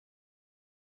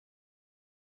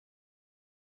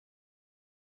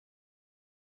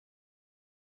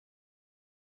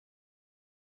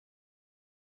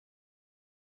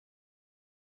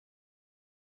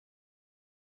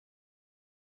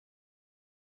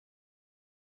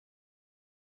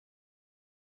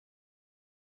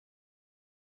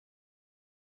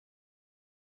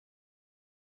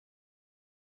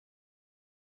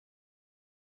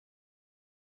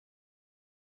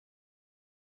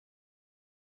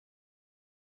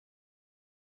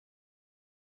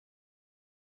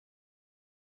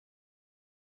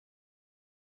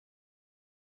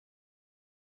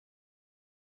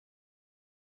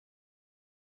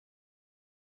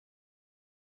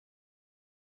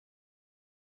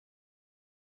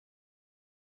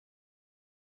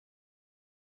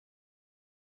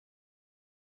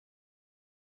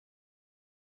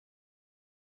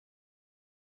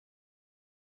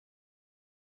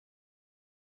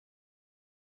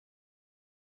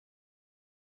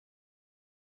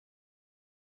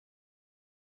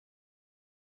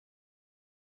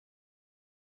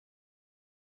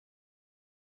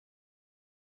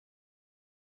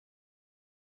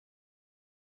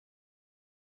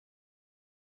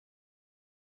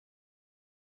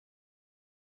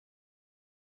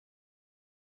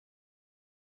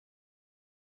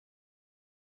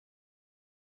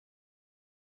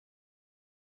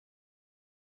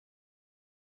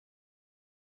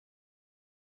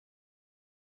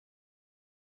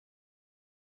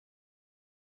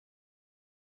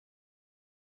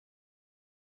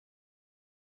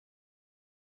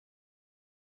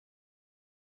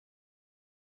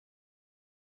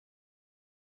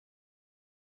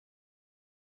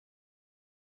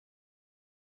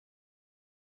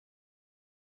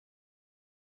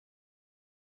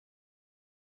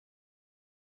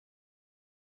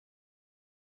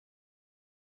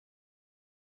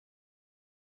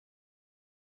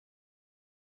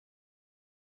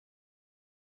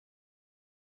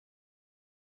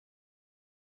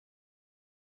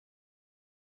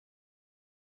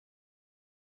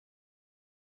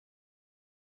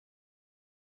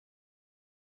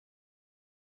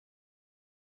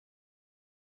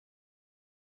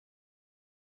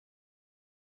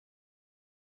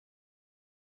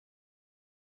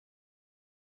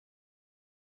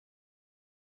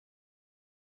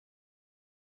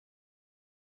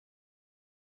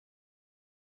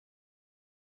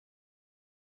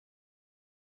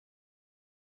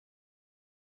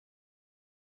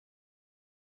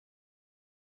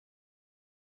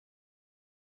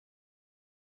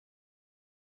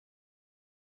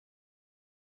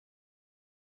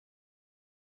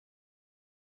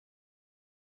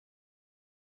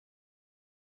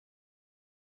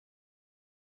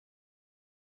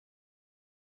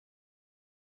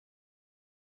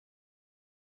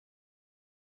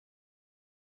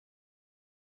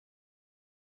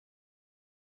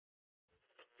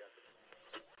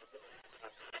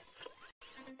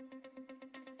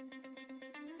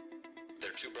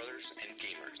They're two brothers and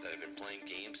gamers that have been playing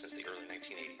games since the early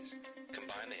 1980s.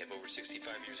 Combined, they have over 65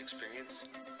 years experience.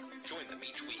 Join them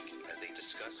each week as they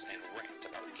discuss and rant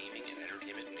about gaming and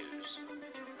entertainment news.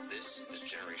 This is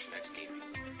Generation X Gaming.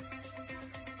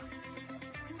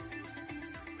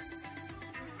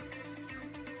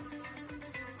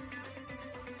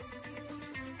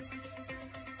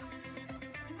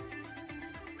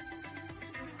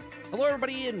 Hello,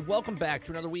 everybody, and welcome back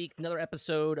to another week, another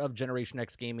episode of Generation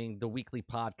X Gaming, the weekly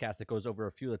podcast that goes over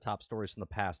a few of the top stories from the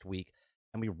past week,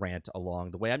 and we rant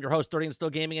along the way. I'm your host, 30 and Still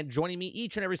Gaming, and joining me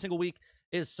each and every single week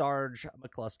is Sarge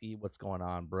McCluskey. What's going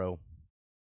on, bro?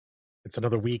 It's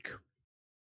another week.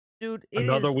 Dude,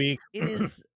 another week. It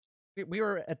is. We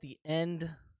are at the end.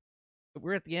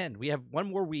 We're at the end. We have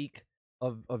one more week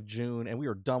of June, and we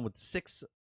are done with six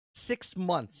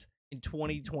months in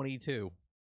 2022.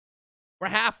 We're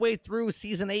halfway through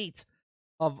season 8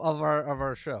 of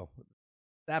our show.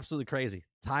 It's absolutely crazy.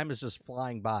 Time is just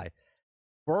flying by.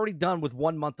 We're already done with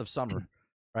 1 month of summer,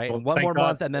 right? Well, and one more God.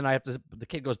 month, and then the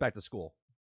kid goes back to school.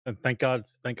 And thank God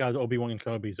Obi-Wan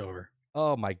Kenobi's over.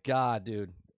 Oh my God,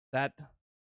 dude. That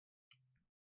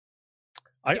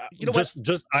I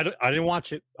didn't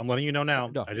watch it. I'm letting you know now.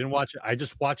 No. I didn't watch it. I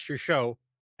just watched your show,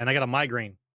 and I got a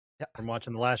migraine from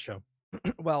watching the last show.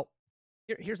 Well,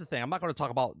 here's the thing. I'm not going to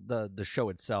talk about the show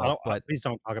itself, but please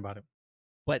don't talk about it.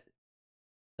 But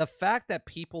the fact that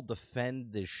people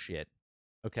defend this shit,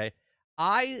 okay?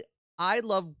 I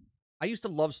used to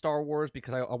love Star Wars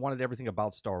because I wanted everything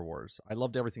about Star Wars. I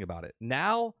loved everything about it.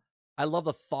 Now I love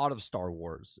the thought of Star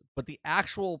Wars, but the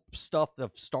actual stuff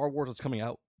of Star Wars that's coming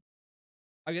out,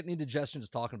 I get indigestion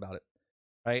just talking about it.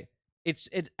 Right? It's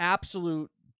absolute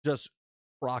just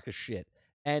rock of shit.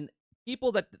 And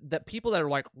people that are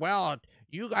like, well,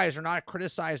 you guys are not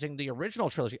criticizing the original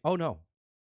trilogy. Oh no,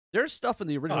 there's stuff in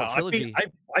the original trilogy.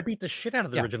 I beat the shit out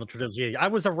of the original trilogy. I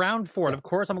was around for it. Of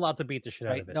course, I'm allowed to beat the shit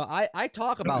out of it. No, I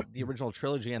talk about the original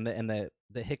trilogy and the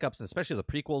hiccups, and especially the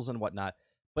prequels and whatnot.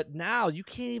 But now you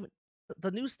can't even.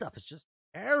 The new stuff is just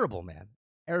terrible, man.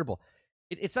 Terrible.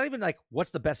 It's not even like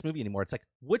what's the best movie anymore. It's like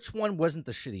which one wasn't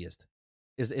the shittiest.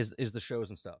 Is the shows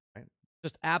and stuff, right?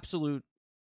 Just absolute.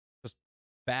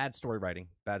 Bad story writing.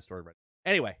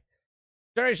 Anyway,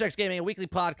 Generation X Gaming, a weekly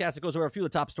podcast that goes over a few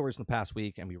of the top stories from the past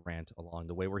week, and we rant along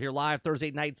the way. We're here live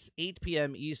Thursday nights, 8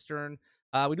 p.m. Eastern.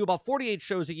 We do about 48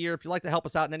 shows a year. If you'd like to help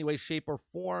us out in any way, shape, or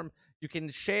form, you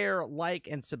can share, like,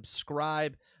 and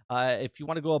subscribe. If you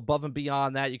want to go above and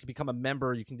beyond that, you can become a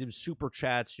member. You can do super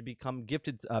chats. You become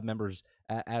gifted members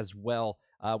as well.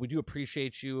 We do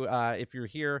appreciate you if you're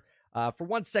here for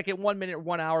 1 second, 1 minute,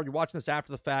 1 hour. You're watching this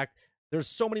after the fact. There's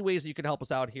so many ways that you can help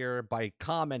us out here by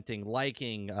commenting,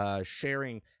 liking,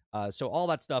 sharing. So all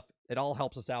that stuff, it all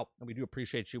helps us out, and we do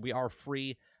appreciate you. We are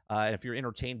free. And if you're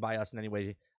entertained by us in any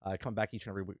way, come back each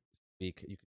and every week. You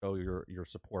can show your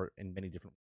support in many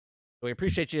different ways. So we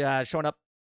appreciate you showing up,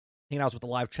 hanging out with the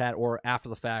live chat, or after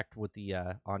the fact with the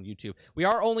on YouTube. We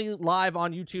are only live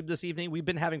on YouTube this evening. We've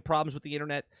been having problems with the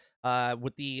internet,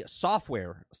 with the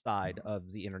software side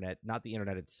of the internet, not the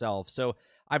internet itself. So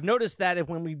I've noticed that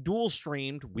when we dual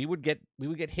streamed, we would get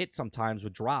hit sometimes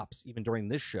with drops, even during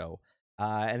this show.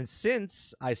 And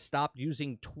since I stopped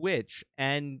using Twitch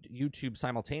and YouTube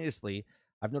simultaneously,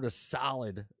 I've noticed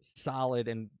solid,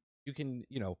 and you can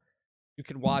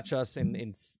watch us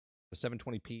in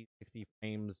 720p, 60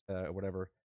 frames, whatever.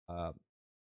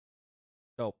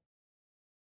 So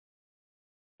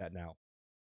that now.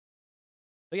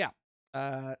 So yeah,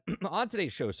 on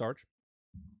today's show, Sarge.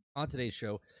 On today's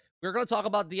show, we're going to talk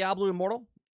about Diablo Immortal.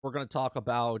 We're going to talk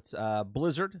about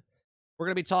Blizzard. We're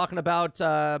going to be talking about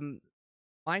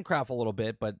Minecraft a little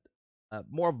bit, but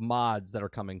more of mods that are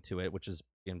coming to it, which is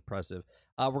impressive.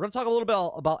 We're going to talk a little bit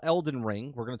about Elden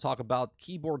Ring. We're going to talk about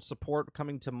keyboard support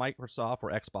coming to Microsoft or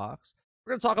Xbox.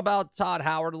 We're going to talk about Todd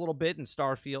Howard a little bit in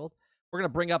Starfield. We're going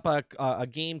to bring up a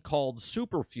game called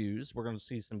Superfuse. We're going to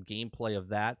see some gameplay of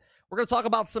that. We're going to talk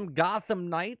about some Gotham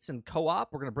Knights and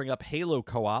co-op. We're going to bring up Halo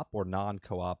co-op or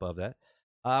non-co-op of that.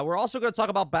 We're also going to talk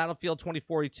about Battlefield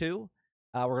 2042.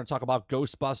 We're going to talk about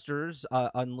Ghostbusters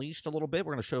Unleashed a little bit.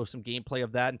 We're going to show some gameplay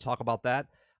of that and talk about that.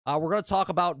 We're going to talk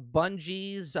about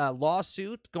Bungie's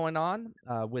lawsuit going on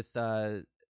with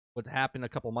what happened a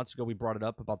couple months ago. We brought it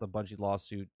up about the Bungie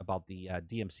lawsuit about the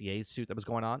DMCA suit that was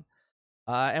going on.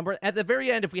 And we're at the very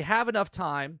end, if we have enough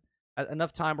time, we're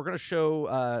going to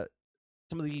show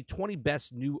some of the 20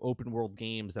 best new open world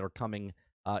games that are coming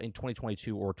in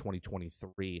 2022 or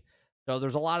 2023. So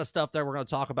there's a lot of stuff that we're going to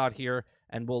talk about here,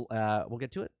 and we'll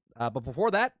get to it. But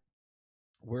before that,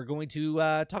 we're going to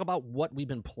talk about what we've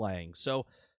been playing. So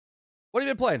What have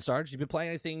you been playing, Sarge? You been playing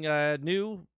anything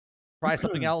new? Try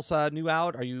something else new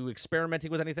out? Are you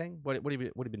experimenting with anything? What have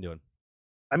you been doing?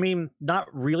 I mean, not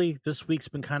really. This week's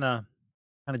been kind of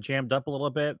jammed up a little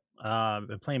bit.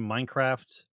 Been playing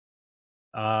Minecraft.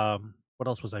 What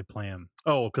else was I playing?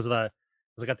 Oh, because I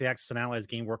got the Axis and Allies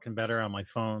game working better on my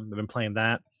phone. I've been playing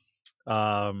that.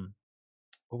 What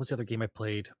was the other game I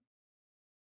played?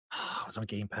 I was on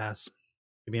Game Pass.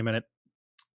 Give me a minute.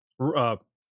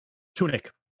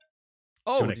 Tunic.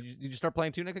 Oh, Tunic. did you start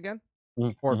playing Tunic again?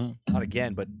 Or not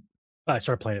again, but I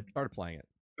started playing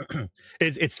it.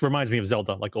 It reminds me of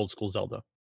Zelda, like old school Zelda.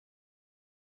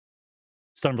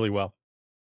 It's done really well.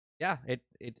 Yeah,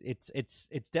 it's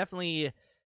definitely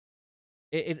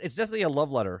it's definitely a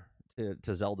love letter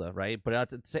to Zelda, right? But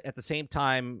at the same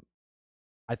time,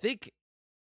 I think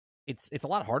it's a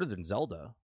lot harder than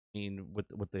Zelda. I mean, with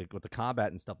the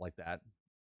combat and stuff like that,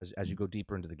 as you go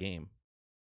deeper into the game.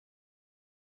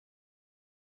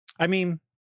 I mean,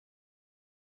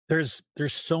 there's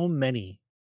so many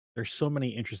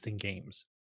interesting games.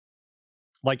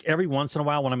 Like every once in a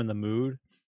while, when I'm in the mood,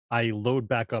 I load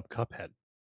back up Cuphead.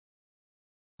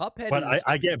 But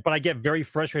I get very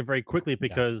frustrated very quickly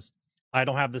because I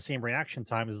don't have the same reaction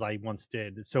time as I once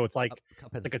did. So it's like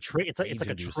it's like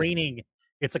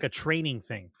a training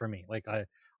thing for me. Like I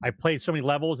play so many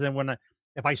levels, and then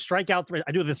if I strike out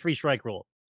I do the 3 strike rule.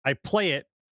 I play it,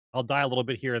 I'll die a little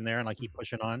bit here and there, and I keep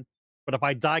pushing on. But if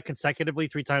I die consecutively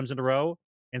 3 times in a row,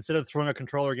 instead of throwing a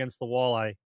controller against the wall,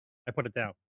 I put it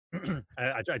down.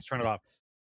 I just turn it off.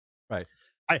 Right.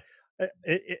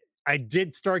 I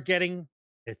did start getting.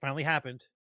 It finally happened.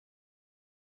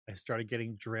 I started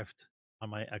getting drift on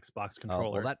my Xbox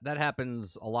controller. Well, that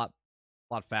happens a lot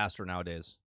faster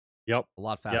nowadays. Yep. A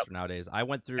lot faster nowadays. I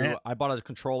went through. I bought a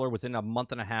controller within a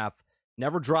month and a half.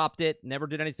 Never dropped it. Never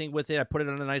did anything with it. I put it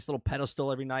on a nice little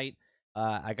pedestal every night.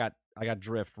 I got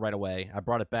drift right away. I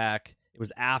brought it back. It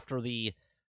was after the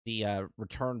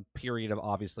return period of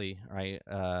obviously, right?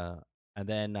 And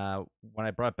then when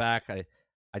I brought it back,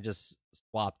 I just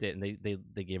swapped it and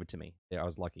they gave it to me. I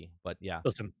was lucky, but yeah.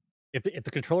 Listen, if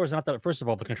the controller is not that, first of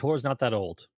all, the controller is not that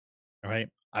old. All right,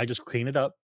 I just clean it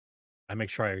up. I make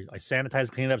sure I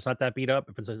sanitize, clean it up. It's not that beat up.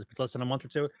 If it's less than a month or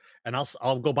two, and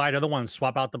I'll go buy another one,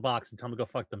 swap out the box, and tell them to go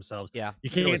fuck themselves. Yeah, you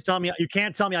can't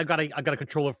tell me I got a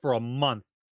controller for a month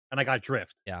and I got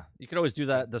drift. Yeah, you could always do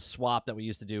the swap that we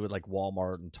used to do with like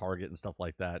Walmart and Target and stuff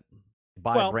like that.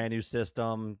 Buy a brand new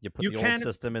system, you put the old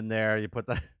system in there, you put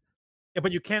the. Yeah,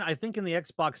 but you can. I think in the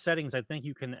Xbox settings, I think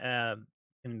you can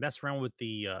mess around with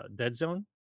the dead zone,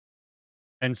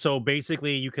 and so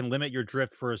basically you can limit your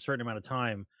drift for a certain amount of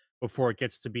time before it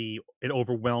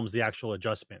overwhelms the actual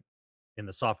adjustment in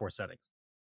the software settings.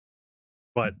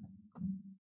 But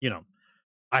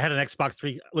I had an Xbox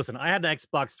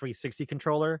 360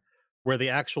 controller where the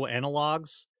actual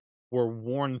analogs were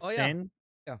worn thin.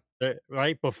 Yeah.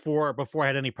 Right before I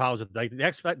had any problems with it. Like the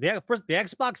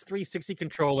Xbox 360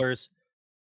 controllers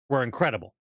were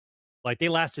incredible. Like they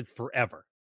lasted forever.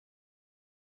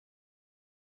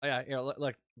 Oh, yeah,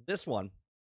 look, this one.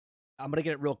 I'm gonna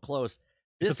get it real close.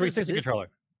 This 360 controller.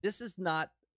 This is not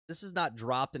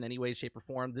dropped in any way, shape, or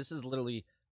form. This is literally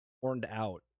worn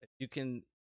out. You can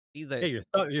see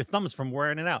your thumbs from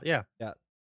wearing it out. Yeah. You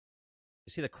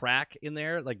see the crack in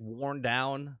there, like worn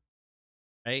down.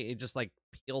 Right, it just like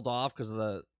peeled off because of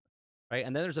the right.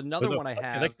 And then there's another one I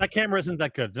have. That camera isn't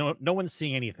that good. No one's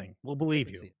seeing anything. We'll believe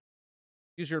you.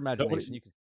 Use your imagination.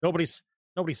 Nobody's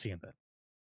seeing that.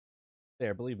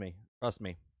 There, believe me. Trust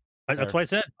me. That's why I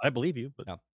said I believe you. But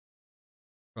no.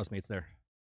 Trust me, it's there.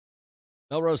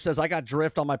 Melrose says I got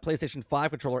drift on my PlayStation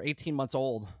 5 controller, 18 months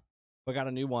old. I got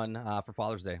a new one for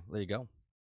Father's Day. There you go.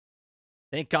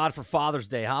 Thank God for Father's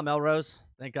Day, huh, Melrose?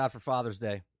 Thank God for Father's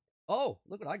Day. Oh,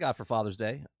 look what I got for Father's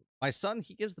Day. My son,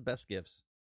 he gives the best gifts.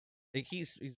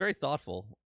 He's very thoughtful,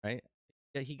 right?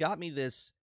 He got me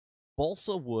this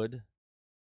balsa wood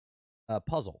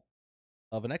puzzle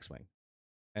of an X-Wing.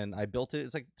 And I built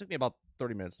it. It took me about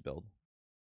 30 minutes to build.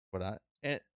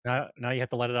 Now you have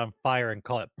to let it on fire and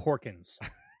call it Porkins.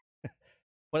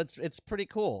 But it's pretty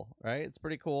cool, right? It's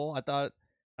pretty cool.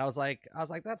 I was like,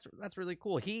 that's really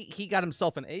cool. He got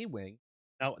himself an A-Wing.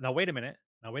 Now wait a minute.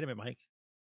 Mike.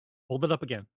 Hold it up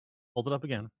again.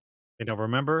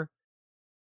 Remember,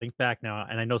 think back now,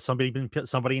 and I know somebody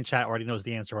in chat already knows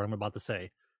the answer what I'm about to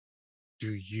say.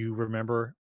 Do you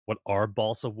remember what our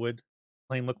balsa wood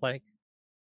plane looked like?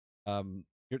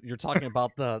 You're talking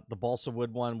about the balsa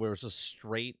wood one where it was just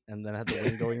straight and then had the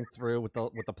wing going through with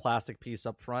the plastic piece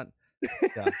up front.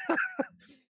 Yeah.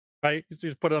 Right, you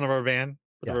just put it on a rubber band,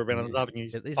 the rubber band on the top, and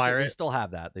you just fire it. They still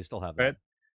have that. Right?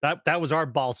 That was our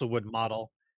balsa wood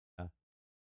model.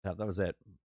 Yeah, that was it.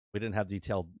 We didn't have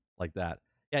detailed like that.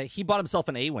 Yeah, he bought himself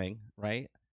an A-wing, right?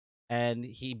 And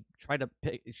he tried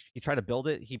to build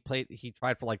it. He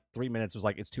tried for like 3 minutes. It was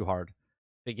like, it's too hard.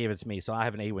 They gave it to me, so I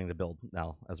have an A-wing to build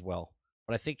now as well.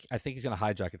 But I think he's gonna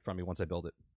hijack it from me once I build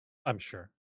it. I'm sure.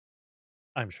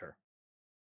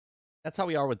 That's how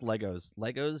we are with Legos.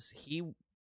 Legos, he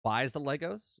buys the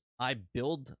Legos, I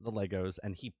build the Legos,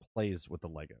 and he plays with the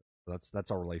Legos.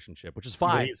 That's our relationship, which is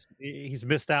fine. He's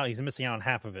missed out. He's missing out on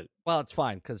half of it. Well, it's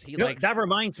fine because he likes. That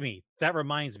reminds me.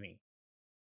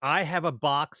 I have a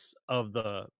box of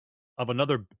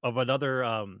another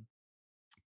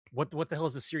what the hell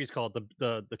is the series called?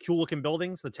 The cool looking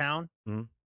buildings, the town.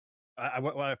 Mm-hmm.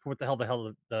 What the hell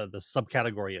the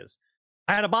subcategory is.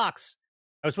 I had a box.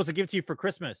 I was supposed to give it to you for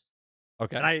Christmas.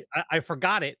 Okay. And I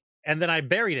forgot it, and then I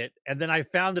buried it, and then I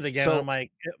found it again. So, I'm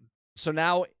like, so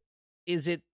now, is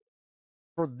it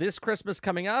for this Christmas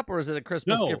coming up, or is it a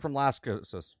Christmas gift from last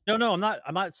Christmas? No,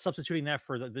 I'm not substituting that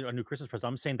for a new Christmas present.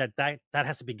 I'm saying that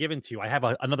has to be given to you. I have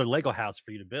another Lego house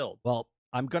for you to build. Well,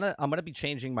 I'm gonna be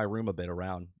changing my room a bit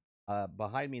around.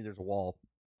 Behind me, there's a wall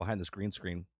behind this green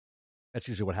screen. That's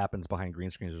usually what happens behind green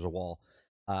screens. There's a wall.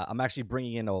 I'm actually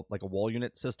bringing in a wall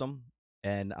unit system,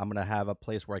 and I'm gonna have a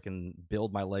place where I can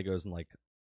build my Legos and like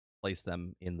place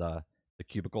them in the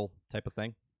cubicle type of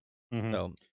thing. Mm-hmm.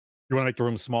 So, you want to make the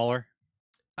room smaller?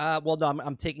 Well, no,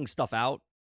 I'm taking stuff out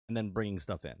and then bringing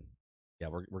stuff in. Yeah,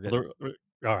 we're getting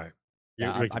all right.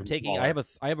 Yeah, I'm taking. Smaller.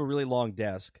 I have a really long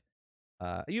desk.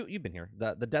 You've been here.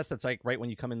 The desk that's like right when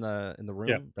you come in the room.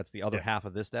 Yeah. That's the other half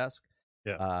of this desk.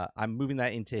 Yeah. I'm moving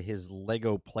that into his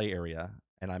Lego play area,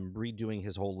 and I'm redoing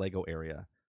his whole Lego area.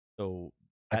 So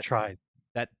I tried.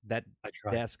 That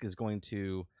desk is going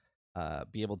to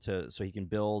be able to, so he can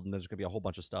build, and there's going to be a whole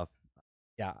bunch of stuff.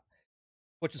 Yeah.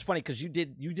 Which is funny because you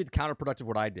did counterproductive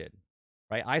what I did,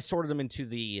 right? I sorted them into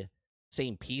the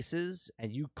same pieces,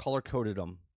 and you color coded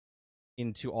them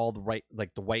into all the right,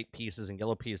 like the white pieces and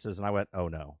yellow pieces, and I went, oh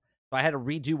no! So I had to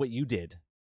redo what you did,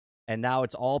 and now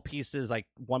it's all pieces like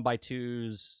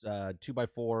 1x2s,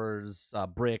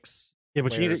 2x4s, bricks. Yeah,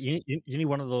 but you need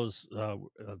one of those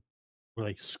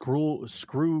like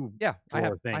screw. Yeah, I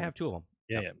have two of them.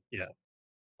 Yeah.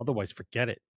 Otherwise, forget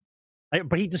it.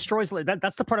 But he destroys that.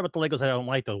 That's the part about the Legos I don't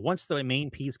like, though. Once the main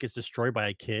piece gets destroyed by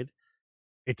a kid,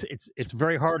 it's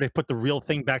very hard to put the real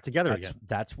thing back together again.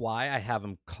 That's why I have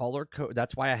them color code.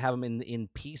 That's why I have them in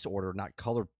piece order, not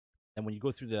color. And when you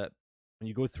go through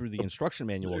the instruction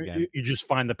manual again, you just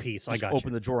find the piece. I got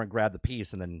open the drawer and grab the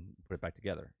piece, and then put it back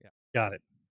together. Yeah, got it.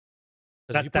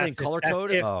 If you put in color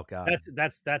code, oh god,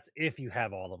 that's if you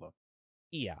have all of them.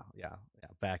 Yeah.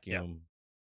 Vacuum. Yeah.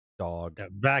 Dog,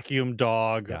 vacuum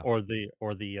dog, yeah. or the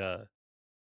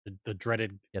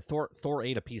dreaded. Yeah, Thor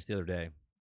ate a piece the other day.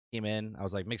 Came in, I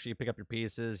was like, make sure you pick up your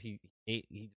pieces. He ate.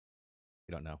 You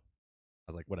don't know.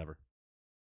 I was like, whatever.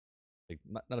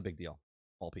 Not a big deal.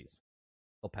 Small piece.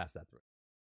 They'll pass that through.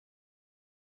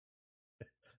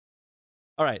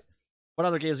 All right. What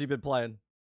other games have you been playing?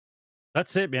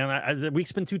 That's it, man. The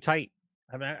week's been too tight.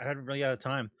 I haven't really had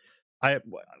time.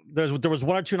 There was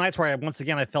one or two nights where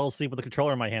I fell asleep with the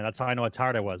controller in my hand. That's how I know how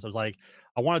tired I was. I was like,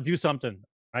 I want to do something,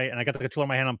 right? And I got the controller in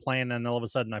my hand, I'm playing, and all of a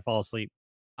sudden I fall asleep.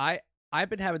 I've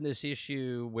been having this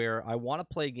issue where I want to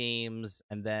play games,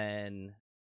 and then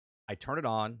I turn it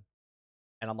on,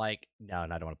 and I'm like, no, I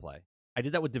don't want to play. I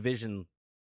did that with Division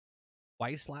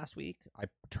twice last week. I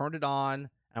turned it on, and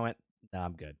I went, no,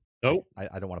 I'm good. Nope.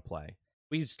 I don't want to play.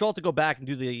 We still have to go back and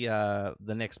do the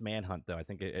next Manhunt, though. I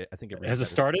think it has it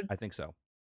started. I think so.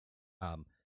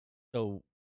 So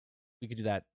we could do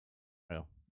that. I don't know.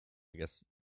 I guess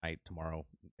night, tomorrow,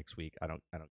 next week. I don't.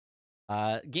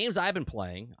 Games I've been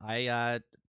playing. I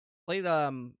played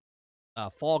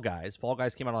Fall Guys. Fall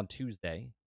Guys came out on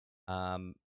Tuesday.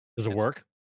 Does it work?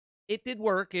 It did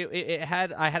work. I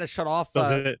had to shut off.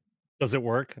 Does it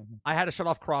work? I had to shut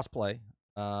off crossplay.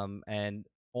 And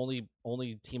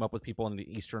only team up with people on the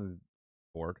Eastern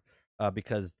board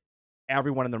because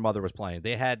everyone and their mother was playing.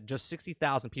 They had just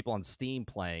 60,000 people on Steam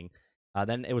playing.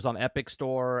 Then it was on Epic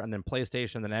Store, and then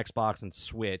PlayStation, then Xbox, and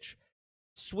Switch.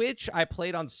 I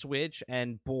played on Switch,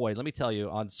 and boy, let me tell you,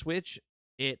 on Switch,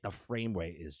 the frame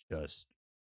rate is just,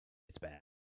 it's bad.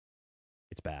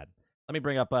 It's bad. Let me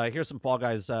bring up, here's some Fall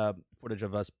Guys footage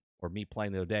of us, or me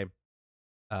playing the other day.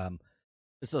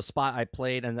 This is a spot I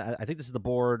played, and I think this is the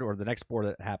board or the next board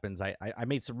that happens. I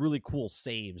made some really cool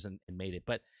saves and made it,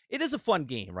 but it is a fun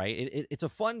game, right? It's a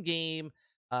fun game.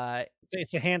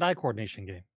 It's a hand-eye coordination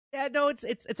game. Yeah, no, it's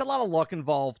a lot of luck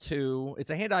involved too.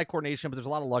 It's a hand-eye coordination, but there's a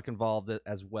lot of luck involved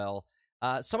as well.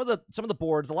 Some of the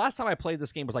boards. The last time I played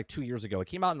this game was like 2 years ago. It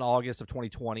came out in August of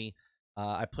 2020.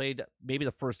 I played maybe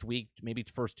the first week, maybe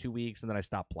the first 2 weeks, and then I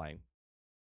stopped playing.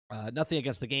 Nothing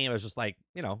against the game. I was just like,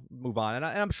 move on. And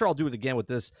I'm sure I'll do it again with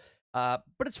this. But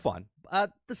it's fun.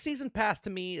 The season pass to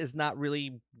me is not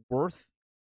really worth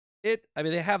it. I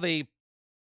mean, they have the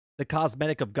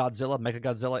cosmetic of Godzilla,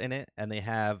 Mechagodzilla in it, and they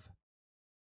have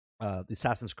the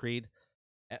Assassin's Creed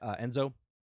Enzo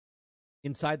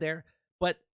inside there.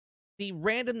 But the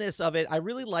randomness of it, I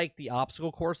really like the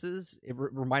obstacle courses. It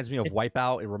reminds me of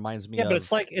Wipeout. It reminds me of... but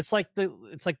it's like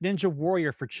Ninja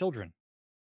Warrior for children.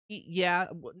 Yeah,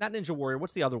 not Ninja Warrior.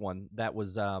 What's the other one that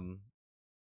was on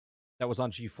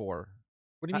G4? What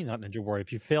do you mean not Ninja Warrior?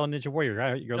 If you fail Ninja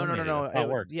Warrior, you're eliminated. No. That's how it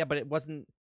works. Yeah, but it wasn't.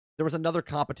 There was another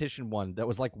competition one that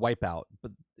was like Wipeout,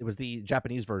 but it was the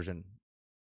Japanese version.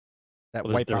 That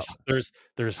Wipeout.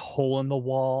 There's Hole in the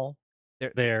Wall.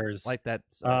 There's like that.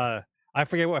 I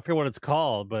forget what it's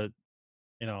called, but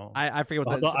I forget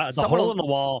what the Hole in the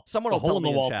Wall. Someone the will Hole in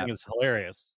the Wall chat. thing is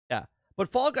hilarious. Yeah, but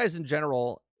Fall Guys in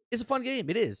general is a fun game.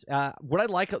 It is.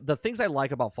 The things I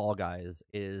like about Fall Guys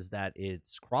is that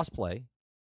it's cross-play,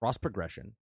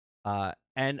 cross-progression,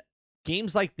 and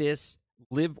games like this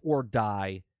live or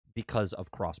die because of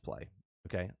cross-play.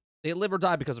 Okay, they live or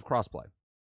die because of cross-play.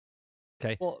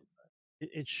 Okay. Well,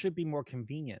 it should be more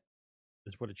convenient.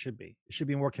 Is what it should be. It should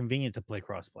be more convenient to play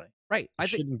crossplay. Right. It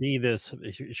shouldn't be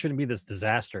this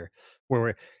disaster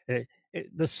where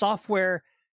the software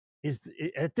is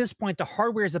at this point, the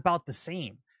hardware is about the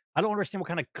same. I don't understand what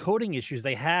kind of coding issues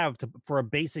they have for a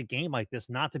basic game like this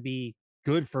not to be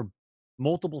good for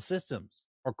multiple systems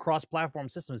or cross-platform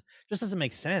systems. It just doesn't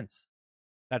make sense.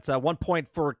 That's 1 point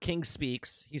for King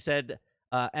Speaks. He said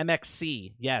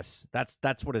MXC. Yes,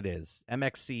 that's what it is.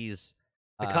 MXC's.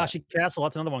 Takashi Castle,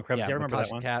 that's another one, Krebs. Yeah, I remember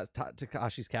that one.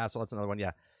 Takashi's Castle, that's another one,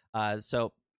 yeah.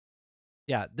 So,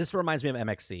 yeah, this reminds me of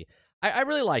MXC. I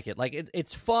really like it. Like,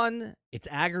 it's fun. It's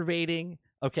aggravating.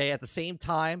 Okay, at the same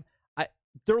time,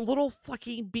 they're little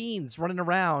fucking beans running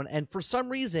around, and for some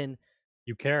reason...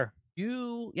 You care.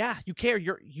 You care.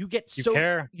 You get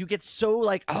so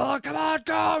like, oh, come on,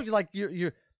 go!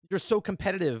 You're so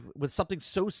competitive with something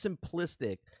so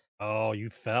simplistic. Oh, you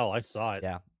fell. I saw it.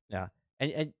 Yeah.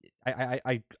 And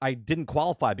I didn't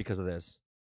qualify because of this.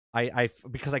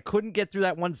 Because I couldn't get through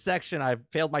that one section. I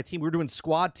failed my team. We were doing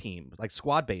squad team, like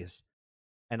squad base,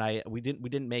 and we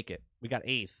didn't make it. We got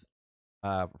 8th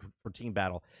for team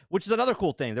battle, which is another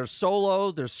cool thing. There's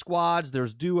solo, there's squads,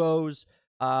 there's duos.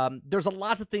 There's a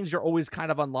lot of things you're always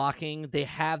kind of unlocking. They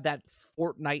have that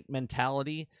Fortnite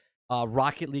mentality,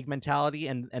 Rocket League mentality,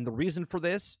 and the reason for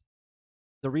this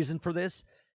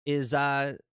is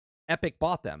Epic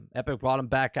bought them. Epic brought them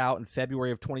back out in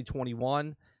February of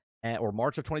 2021 or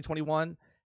March of 2021.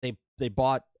 They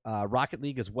bought Rocket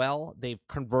League as well. They've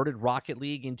converted Rocket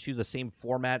League into the same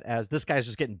format as this guy's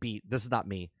just getting beat. This is not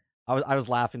me. I was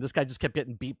laughing. This guy just kept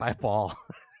getting beat by a ball.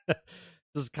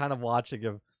 Just kind of watching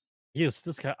him. Yes,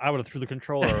 this guy. I would have threw the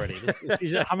controller already.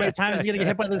 How many times is he gonna get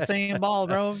hit by the same ball,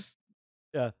 bro?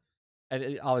 Yeah,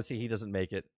 and obviously he doesn't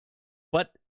make it,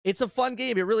 but. It's a fun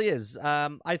game. It really is. I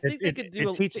think they could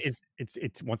do.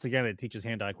 It's once again, it teaches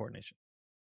hand-eye coordination.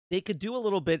 They could do a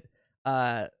little bit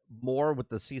more with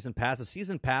the season pass. The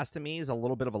season pass to me is a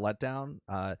little bit of a letdown.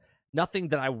 Nothing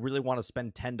that I really want to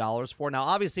spend $10 for. Now,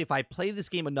 obviously, if I play this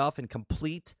game enough and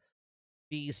complete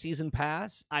the season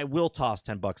pass, I will toss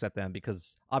 $10 at them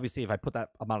because obviously, if I put that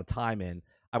amount of time in,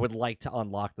 I would like to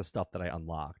unlock the stuff that I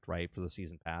unlocked, right, for the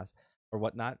season pass or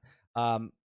whatnot.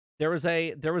 There was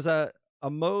a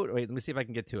mode. Wait, let me see if I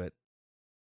can get to it.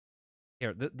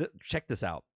 Here, check this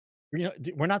out.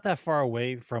 We're not that far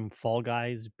away from Fall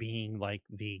Guys being like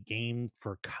the game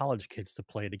for college kids to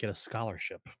play to get a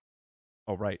scholarship.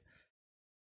 Oh, right.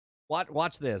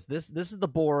 Watch this. This is the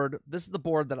board. This is the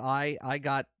board that I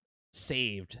got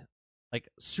saved, like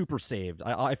super saved.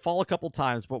 I fall a couple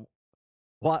times, but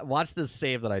watch this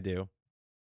save that I do.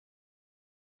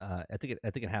 I think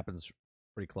it happens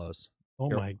pretty close. Oh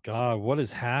my God! What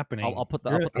is happening? I'll put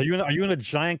the. Are you in a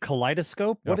giant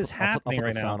kaleidoscope? What is happening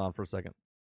right now? I'll put the sound on for a second.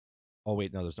 Oh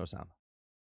wait, no, there's no sound.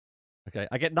 Okay,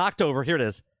 I get knocked over. Here it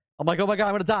is. I'm like, oh my God,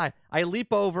 I'm gonna die. I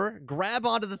leap over, grab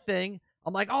onto the thing.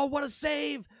 I'm like, oh, what a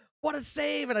save! What a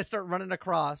save! And I start running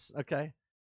across. Okay,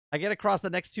 I get across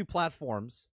the next 2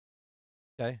 platforms.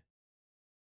 Okay,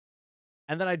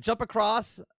 and then I jump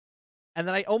across, and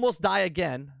then I almost die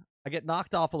again. I get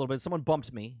knocked off a little bit. Someone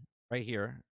bumped me right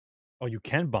here. Oh, you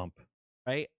can bump.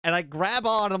 Right? And I grab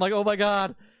on. I'm like, oh my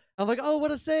God. I'm like, oh,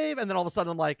 what a save. And then all of a sudden,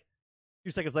 I'm like,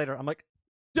 2 seconds later, I'm like,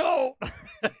 don't.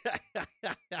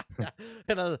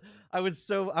 And I was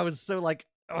so like,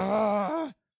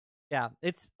 ugh. Yeah,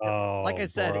 it's like I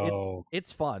said,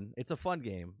 it's fun. It's a fun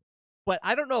game. but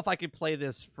I don't know if I could play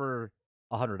this for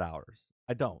 100 hours.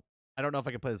 I don't know if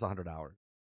I could play this 100 hours.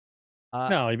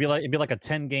 No, it'd be like a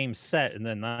 10-game set, and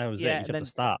then that was it. You have to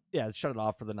stop. Yeah, shut it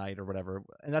off for the night or whatever.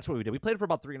 And that's what we did. We played it for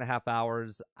about 3.5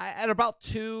 hours. At about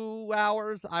 2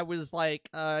 hours, I was like,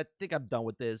 I think I'm done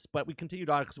with this. But we continued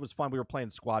on because it was fun. We were playing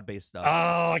squad-based stuff.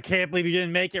 Oh, I can't believe you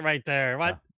didn't make it right there.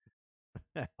 What?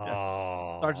 Yeah.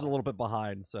 Oh, Sarge's a little bit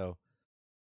behind, so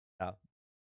yeah.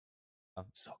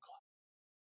 So close.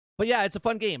 But yeah, it's a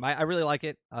fun game. I really like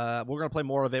it. We're going to play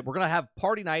more of it. We're going to have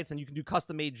party nights, and you can do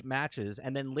custom-made matches.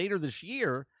 And then later this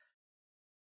year,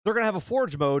 they're going to have a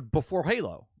Forge mode before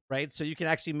Halo, right? So you can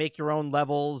actually make your own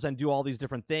levels and do all these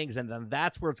different things, and then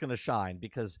that's where it's going to shine.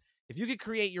 Because if you could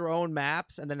create your own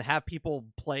maps and then have people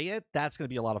play it, that's going to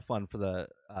be a lot of fun for the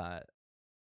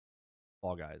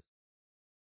Fall Guys.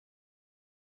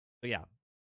 So yeah,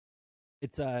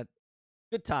 it's a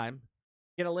good time.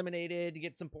 Get eliminated, you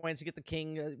get some points, you get the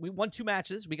king. We won 2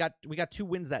 matches. We got 2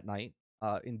 wins that night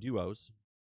in duos.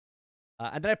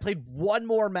 And then I played one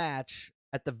more match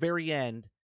at the very end,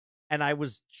 and I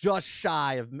was just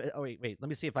shy of. Oh wait. Let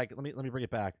me see if I can. Let me bring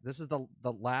it back. This is the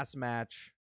last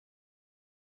match.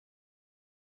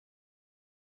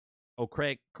 Oh,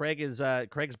 Craig's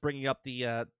bringing up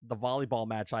the volleyball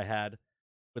match I had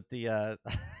with the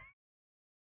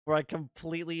where I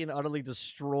completely and utterly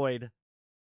destroyed.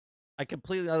 I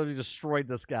completely utterly destroyed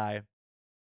this guy.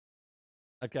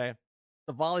 Okay.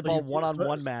 The volleyball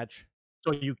one-on-one match.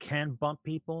 So you can bump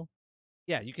people?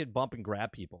 Yeah, you can bump and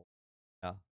grab people.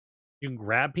 Yeah. You can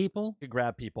grab people? You can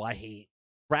grab people. I hate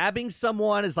grabbing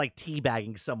someone is like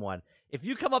teabagging someone. If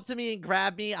you come up to me and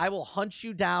grab me, I will hunt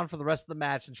you down for the rest of the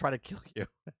match and try to kill you.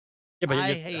 Yeah, but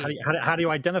how do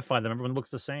you identify them? Everyone looks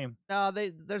the same. No,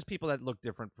 there's people that look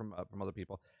different from other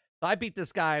people. So I beat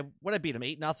this guy. What did I beat him?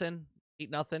 8-0?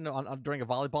 8-0 on during a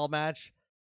volleyball match.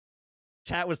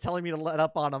 Chat was telling me to let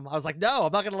up on him. I was like, no,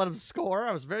 I'm not going to let him score.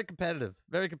 I was very competitive.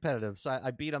 So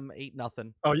I beat him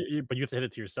 8-0. Oh, but you have to hit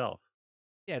it to yourself.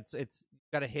 Yeah, it's you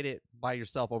got to hit it by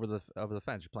yourself over the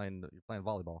fence. You're playing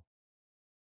volleyball.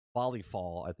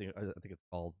 Volleyfall, I think it's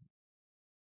called.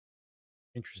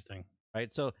 Interesting.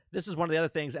 Right. So this is one of the other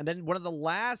things, and then one of the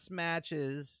last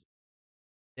matches.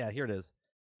 Yeah, here it is.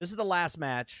 This is the last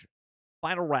match,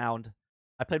 final round.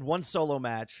 I played one solo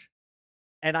match,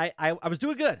 and I was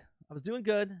doing good.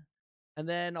 And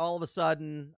then all of a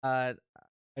sudden, I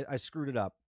screwed it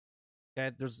up.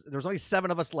 Okay, there's only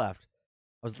 7 of us left.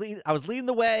 I was leading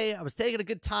the way. I was taking a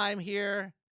good time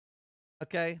here.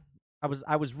 Okay, I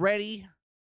was ready.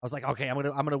 I was like, okay, I'm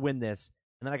gonna win this.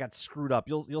 And then I got screwed up.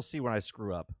 You'll see when I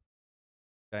screw up.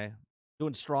 Okay,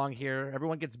 doing strong here.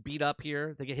 Everyone gets beat up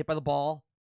here. They get hit by the ball.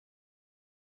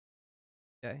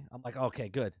 Okay, I'm like, okay,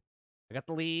 good. I got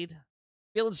the lead.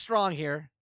 Feeling strong here.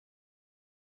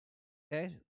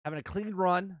 Okay. Having a clean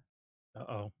run.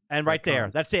 Uh-oh. And right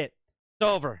there. That's it. It's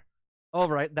over.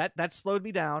 Right. That slowed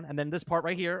me down. And then this part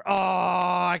right here. Oh,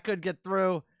 I couldn't get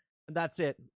through. And that's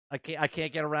it. I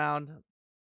can't get around.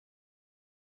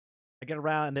 I get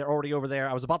around and they're already over there.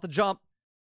 I was about to jump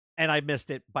and I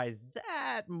missed it by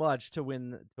that much to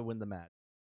win the match.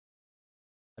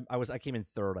 I came in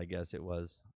 3rd, I guess it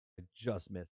was. I just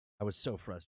missed. I was so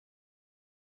frustrated.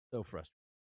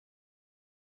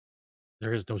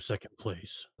 There is no second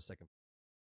place.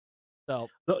 So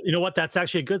you know what? That's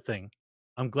actually a good thing.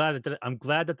 I'm glad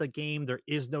that the game there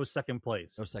is no second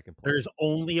place. No second place. There's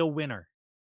only a winner.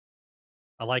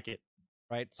 I like it.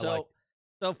 Right. So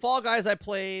Fall Guys I've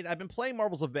been playing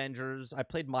Marvel's Avengers. I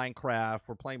played Minecraft.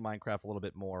 We're playing Minecraft a little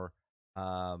bit more.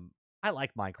 I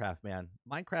like Minecraft, man.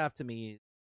 Minecraft to me.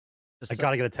 I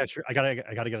gotta get a texture. I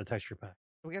gotta get a texture pack.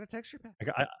 We got a texture pack.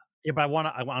 Yeah, but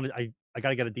I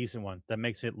gotta get a decent one that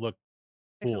makes it look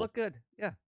cool. Makes it look good.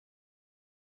 Yeah.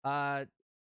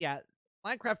 Yeah.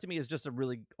 Minecraft to me is just a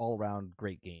really all around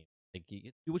great game. Like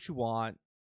you do what you want,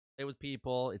 play with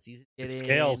people. It's easy to get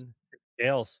in.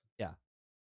 Scales. Yeah.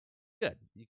 Good.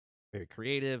 Very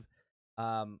creative.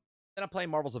 Then I'm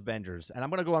playing Marvel's Avengers, and I'm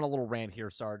gonna go on a little rant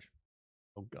here, Sarge.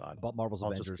 Oh God. About Marvel's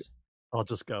Avengers. I'll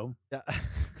just go. Yeah.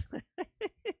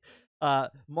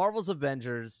 Marvel's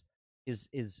Avengers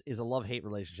is a love-hate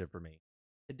relationship for me.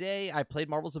 Today I played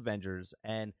Marvel's Avengers,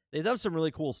 and they've done some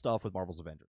really cool stuff with Marvel's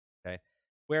Avengers. Okay,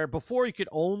 where before you could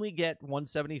only get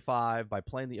 175 by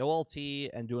playing the OLT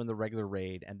and doing the regular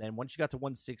raid, and then once you got to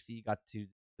 160, you got to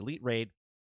Elite Raid,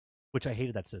 which I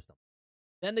hated that system.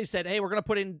 Then they said, hey, we're gonna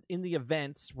put in the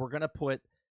events. We're gonna put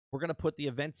the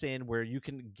events in where you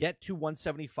can get to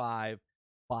 175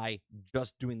 by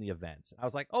just doing the events. I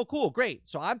was like, oh, cool, great.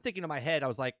 So I'm thinking in my head, I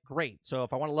was like, great. So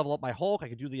if I want to level up my Hulk, I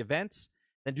could do the events,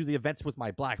 then do the events with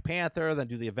my Black Panther, then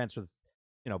do the events with,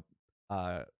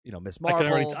 Miss Marvel. I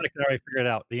can already figure it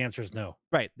out. The answer is no.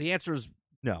 Right. The answer is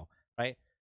no. Right.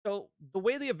 So the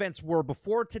way the events were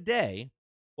before today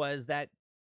was that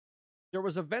there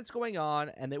was events going on,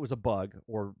 and it was a bug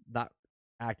or not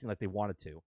acting like they wanted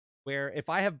to. Where if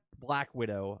I have Black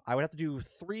Widow, I would have to do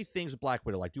 3 things with Black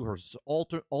Widow, like do her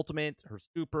ultimate, her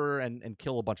super, and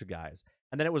kill a bunch of guys.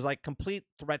 And then it was like complete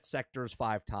threat sectors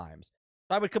 5 times.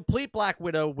 So I would complete Black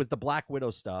Widow with the Black Widow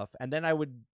stuff, and then I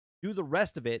would do the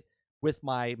rest of it with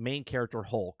my main character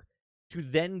Hulk to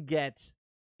then get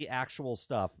the actual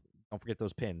stuff. Don't forget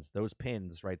those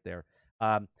pins right there.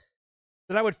 Then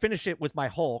I would finish it with my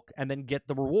Hulk and then get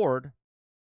the reward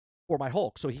for my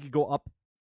Hulk so he could go up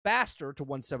faster to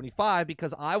 175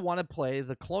 because I want to play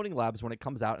the Cloning Labs when it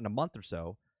comes out in a month or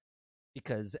so,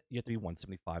 because you have to be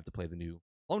 175 to play the new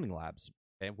Cloning Labs,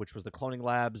 okay, which was the Cloning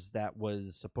Labs that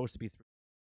was supposed to be through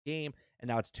the game, and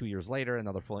now it's 2 years later, and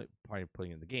now they're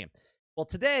putting it in the game. Well,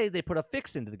 today they put a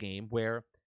fix into the game where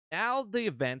now the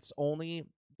events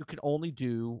you can only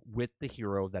do with the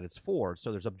hero that it's for.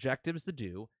 So there's objectives to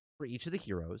do for each of the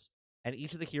heroes, and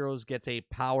each of the heroes gets a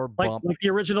power bump. Like the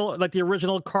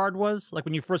original card was? Like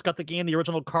when you first got the game, the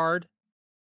original card?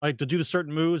 Like to do the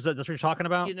certain moves, that's what you're talking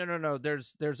about? Yeah, no.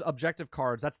 There's objective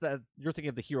cards. You're thinking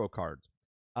of the hero cards.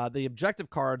 The objective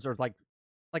cards are like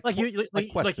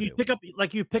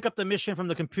you pick up the mission from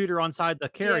the computer inside the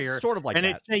carrier, sort of like and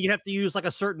that. it say you have to use like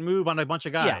a certain move on a bunch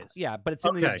of guys. Yeah, but it's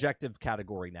in the objective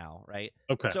category now, right?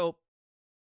 Okay. So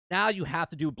now you have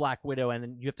to do Black Widow,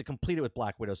 and you have to complete it with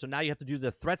Black Widow. So now you have to do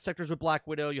the threat sectors with Black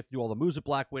Widow. You have to do all the moves with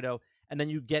Black Widow, and then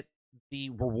you get the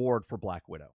reward for Black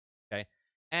Widow. Okay,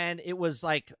 and it was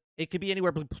like it could be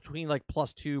anywhere between like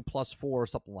 +2, +4, or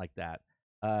something like that.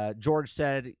 George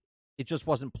said it just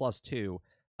wasn't +2.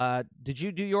 Did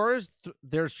you do yours?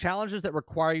 There's challenges that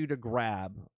require you to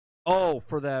grab. Oh,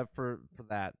 for that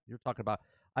you're talking about.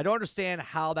 I don't understand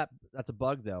how that's a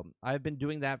bug though. I've been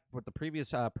doing that with the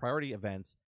previous priority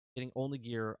events, getting only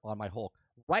gear on my Hulk.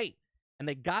 Right, and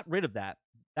they got rid of that.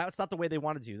 That's not the way they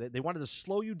wanted to. They wanted to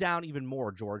slow you down even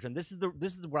more, George. And this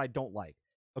is what I don't like.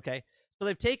 Okay, so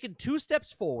they've taken 2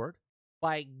 steps forward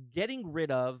by getting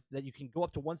rid of that. You can go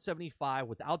up to 175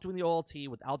 without doing the OLT,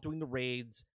 without doing the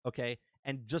raids. Okay.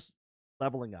 And just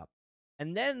leveling up.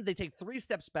 And then they take 3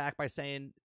 steps back by saying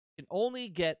you can only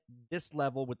get this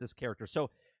level with this character.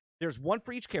 So there's 1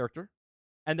 for each character,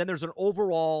 and then there's an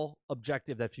overall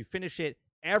objective that if you finish it,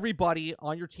 everybody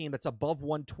on your team that's above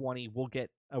 120 will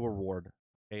get a reward,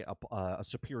 okay, a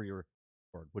superior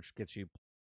reward, which gets you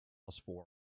 +4.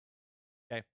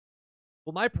 Okay.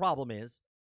 Well, my problem is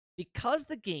because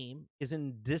the game is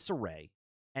in disarray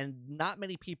and not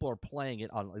many people are playing it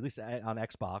on, at least on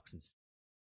Xbox and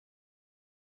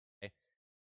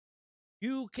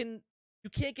you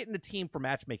can't get in a team for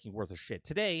matchmaking worth of shit.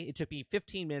 Today, it took me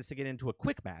 15 minutes to get into a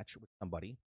quick match with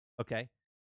somebody, okay?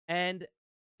 And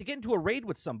to get into a raid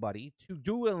with somebody, to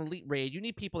do an elite raid, you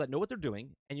need people that know what they're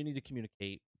doing, and you need to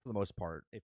communicate for the most part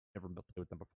if you've never played with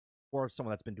them before, or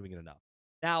someone that's been doing it enough.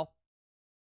 Now,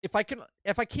 if I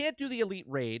can't do the elite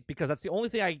raid, because that's the only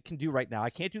thing I can do right now, I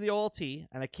can't do the OLT,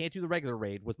 and I can't do the regular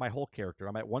raid with my whole character.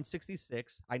 I'm at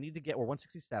 166. I need to get, or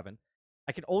 167.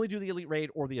 I can only do the elite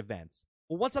raid or the events.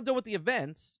 Well, once I'm done with the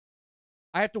events,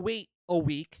 I have to wait a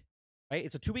week, right?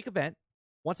 It's a 2-week event.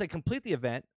 Once I complete the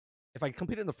event, if I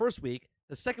complete it in the first week,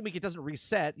 the second week it doesn't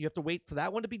reset. You have to wait for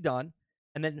that one to be done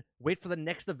and then wait for the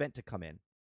next event to come in.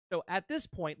 So at this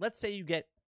point, let's say you get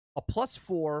a +4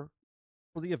 for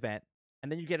the event,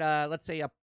 and then you get let's say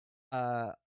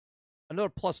another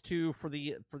 +2 for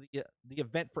the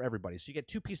event for everybody. So you get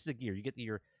 2 pieces of gear. You get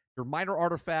your minor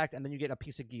artifact, and then you get a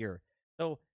piece of gear.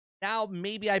 So now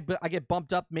maybe I get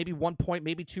bumped up maybe 1 point,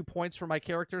 maybe 2 points for my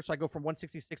character. So I go from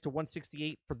 166 to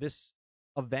 168 for this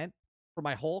event for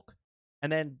my Hulk,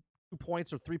 and then 2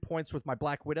 points or 3 points with my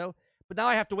Black Widow. But now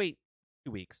I have to wait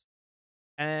 2 weeks.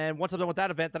 And once I'm done with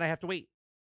that event, then I have to wait.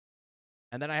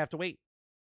 And then I have to wait.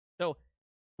 So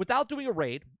without doing a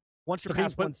raid, once you're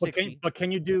past 160. But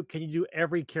can you do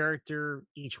every character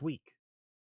each week?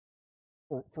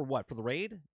 For what? For the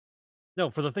raid? No,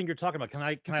 for the thing you're talking about. Can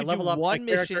I level up one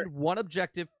mission, one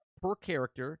objective per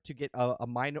character to get a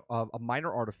minor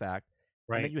artifact,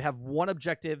 right? And then you have one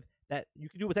objective that you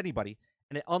can do with anybody,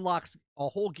 and it unlocks a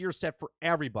whole gear set for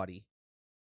everybody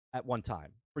at one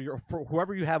time for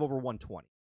whoever you have over 120.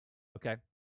 Okay.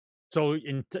 So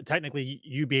technically,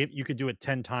 you could do it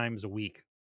 10 times a week.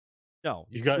 No,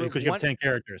 because you have 10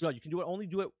 characters. No, you can only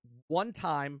do it one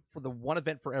time for the one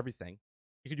event for everything.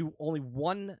 You can do only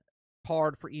one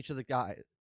card for each of the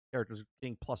characters,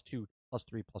 getting +2,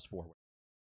 +3, +4.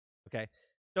 Okay,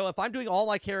 so if I'm doing all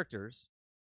my characters,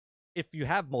 if you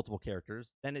have multiple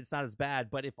characters, then it's not as bad.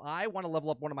 But if I want to level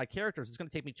up one of my characters, it's going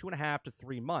to take me 2.5 to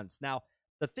 3 months. Now,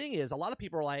 the thing is, a lot of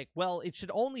people are like, well, it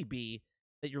should only be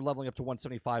that you're leveling up to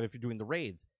 175 if you're doing the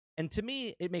raids. And to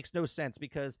me, it makes no sense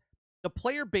because the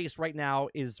player base right now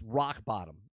is rock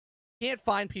bottom. You can't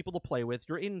find people to play with.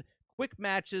 You're in quick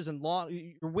matches and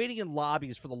you're waiting in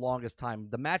lobbies for the longest time.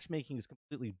 The matchmaking is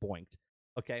completely boinked.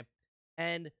 Okay.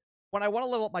 And when I want to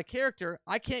level up my character,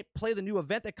 I can't play the new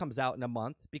event that comes out in a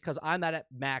month because I'm not at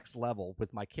max level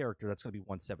with my character. That's going to be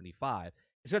 175.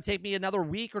 It's going to take me another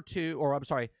week or two, or I'm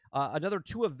sorry, another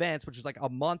 2 events, which is like a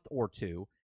month or 2, to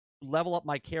level up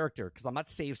my character because I'm not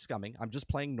save scumming. I'm just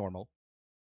playing normal.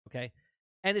 Okay.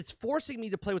 And it's forcing me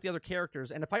to play with the other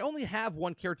characters. And if I only have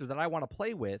one character that I want to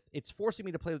play with, it's forcing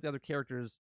me to play with the other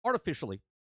characters artificially.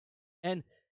 And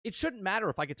it shouldn't matter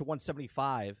if I get to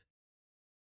 175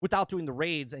 without doing the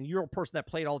raids, and you're a person that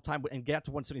played all the time and get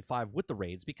to 175 with the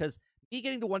raids, because me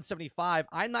getting to 175,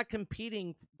 I'm not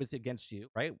competing against you,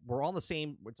 right? We're all the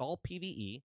same. It's all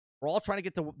PvE. We're all trying to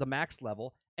get to the max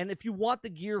level. And if you want the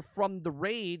gear from the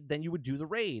raid, then you would do the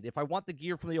raid. If I want the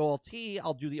gear from the OLT,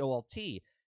 I'll do the OLT.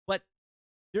 But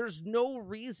there's no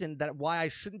reason that why I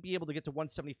shouldn't be able to get to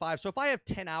 175. So if I have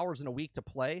 10 hours in a week to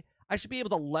play, I should be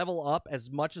able to level up as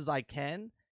much as I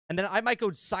can. And then I might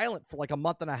go silent for like a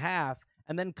month and a half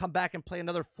and then come back and play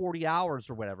another 40 hours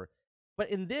or whatever. But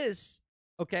in this,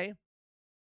 okay,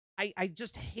 I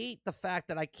just hate the fact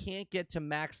that I can't get to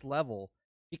max level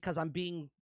because I'm being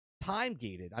time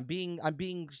gated. I'm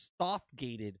being soft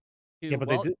gated. You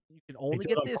can only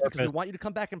get this because we want you to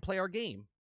come back and play our game.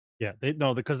 Yeah,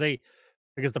 because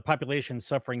the population is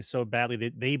suffering so badly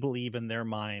that they believe in their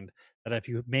mind that if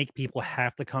you make people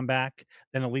have to come back,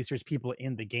 then at least there's people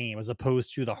in the game, as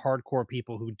opposed to the hardcore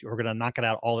people who are going to knock it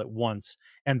out all at once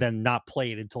and then not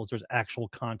play it until there's actual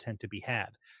content to be had.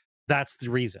 That's the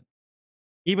reason.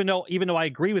 Even though I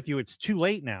agree with you, it's too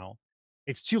late now.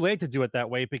 It's too late to do it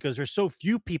that way because there's so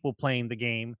few people playing the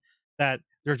game that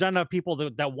there's not enough people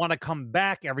that want to come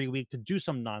back every week to do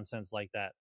some nonsense like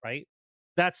that, right?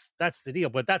 That's the deal,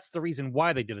 but that's the reason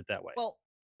why they did it that way. Well,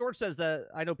 George says that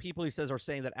I know people are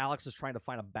saying that Alex is trying to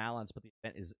find a balance, but the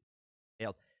event is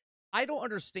failed. I don't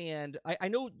understand. I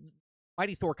know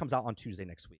Mighty Thor comes out on Tuesday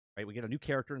next week, right? We get a new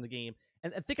character in the game,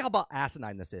 and think how about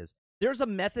asinine this is. There's a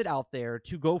method out there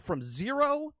to go from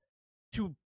 0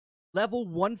 to level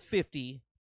 150,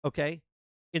 okay,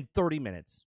 in 30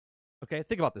 minutes. Okay,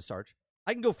 think about this, Sarge.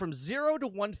 I can go from 0 to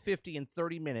 150 in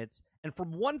 30 minutes, and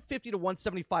from 150 to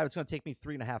 175, it's going to take me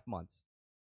 3.5 months.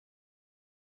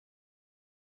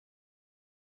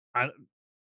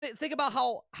 Think about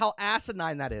how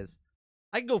asinine that is.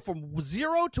 I can go from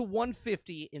 0 to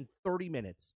 150 in 30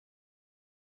 minutes.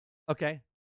 Okay?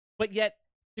 But yet,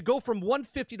 to go from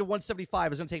 150 to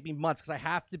 175 is going to take me months because I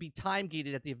have to be time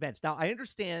gated at the events. Now, I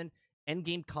understand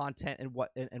endgame content and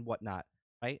whatnot,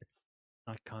 right? It's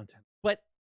not content. But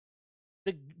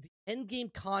the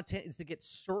endgame content is to get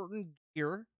certain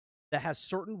gear that has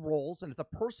certain roles, and if the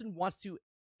person wants to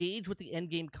engage with the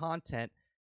endgame content,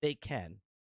 they can.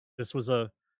 This was a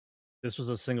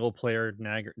single player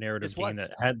narrative game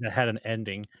that had an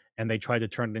ending, and they tried to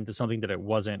turn it into something that it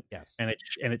wasn't. Yes, and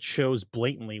it shows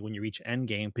blatantly when you reach end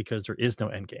game because there is no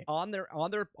end game. On their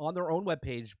own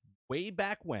webpage, way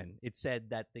back when, it said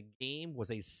that the game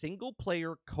was a single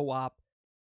player co-op.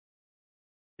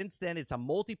 Since then, it's a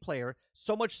multiplayer.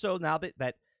 So much so now that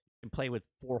you can play with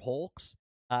 4 Hulks.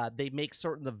 They make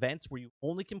certain events where you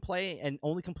only can play and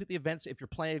only complete the events if you're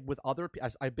playing with other.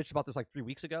 I bitched about this like 3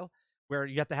 weeks ago, where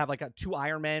you have to have like 2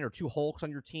 Iron Man or 2 Hulks on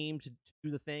your team to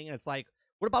do the thing. And it's like,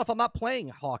 what about if I'm not playing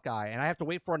Hawkeye and I have to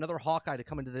wait for another Hawkeye to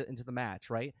come into the match,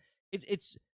 right?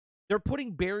 They're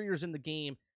putting barriers in the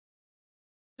game.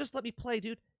 Just let me play,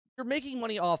 dude. You're making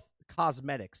money off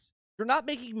cosmetics. You're not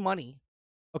making money,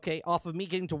 okay, off of me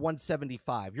getting to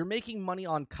 175. You're making money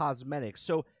on cosmetics.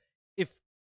 So if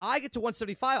I get to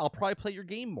 175, I'll probably play your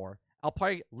game more. I'll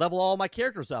probably level all my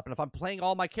characters up. And if I'm playing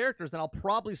all my characters, then I'll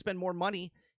probably spend more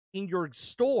money in your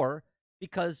store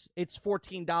because it's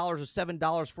 $14 or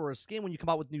 $7 for a skin when you come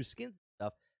out with new skins and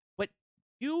stuff. But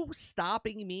you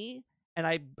stopping me and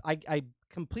I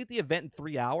complete the event in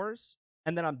 3 hours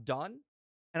and then I'm done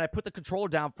and I put the controller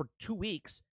down for 2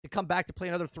 weeks to come back to play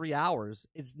another 3 hours,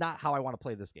 it's not how I want to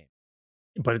play this game.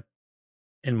 But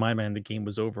in my mind, the game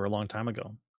was over a long time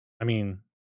ago. I mean,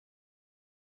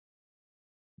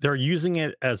 they're using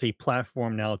it as a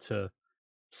platform now to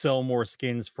sell more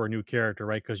skins for a new character,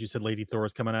 right? Because you said Lady Thor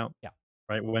is coming out. Yeah.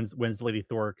 Right. When's the Lady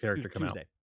Thor character come Tuesday. out?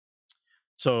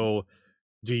 So,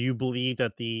 do you believe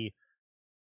that the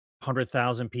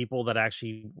 100,000 people that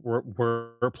actually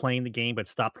were playing the game but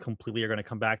stopped completely are going to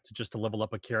come back to just to level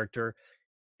up a character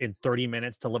in 30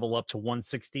 minutes to level up to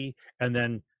 160 and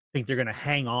then think they're going to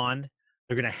hang on.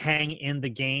 They're going to hang in the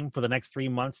game for the next 3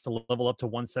 months to level up to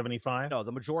 175. No,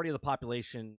 the majority of the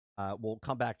population will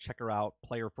come back, check her out,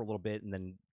 play her for a little bit, and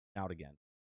then out again.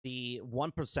 The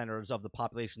 1%ers of the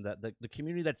population, the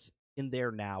community that's in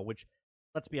there now, which,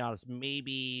 let's be honest,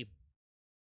 maybe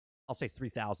I'll say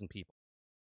 3,000 people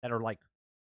that are like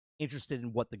interested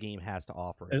in what the game has to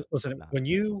offer. Listen, when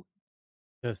you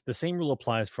the same rule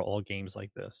applies for all games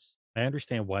like this. I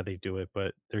understand why they do it,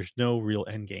 but there's no real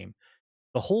end game.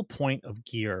 The whole point of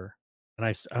gear,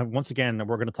 and once again,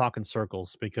 we're going to talk in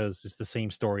circles because it's the same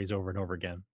stories over and over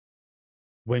again.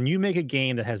 When you make a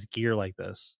game that has gear like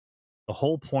this, the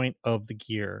whole point of the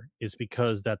gear is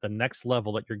because that the next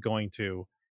level that you're going to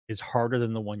is harder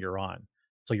than the one you're on.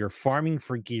 So you're farming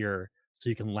for gear so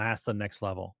you can last the next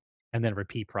level and then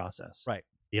repeat process. Right.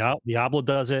 Diablo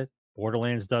does it.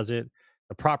 Borderlands does it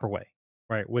the proper way,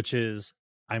 right? Which is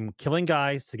I'm killing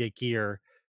guys to get gear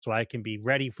so I can be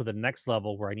ready for the next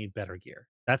level where I need better gear.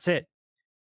 That's it.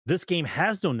 This game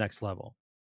has no next level.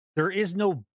 There is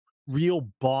no real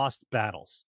boss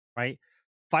battles, right?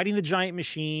 Fighting the giant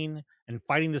machine and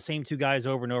fighting the same two guys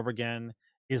over and over again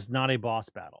is not a boss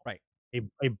battle. Right.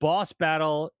 A boss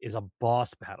battle is a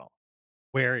boss battle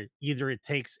where either it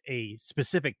takes a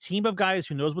specific team of guys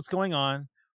who knows what's going on,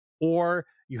 or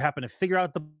you happen to figure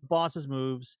out the boss's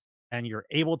moves and you're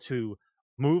able to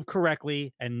move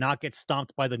correctly and not get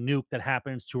stomped by the nuke that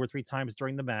happens 2 or 3 times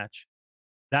during the match.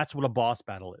 That's what a boss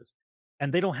battle is.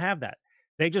 And they don't have that.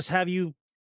 They just have you.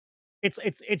 It's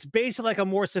basically like a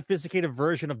more sophisticated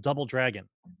version of Double Dragon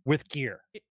with gear.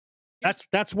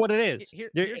 That's what it is.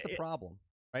 Here's the problem,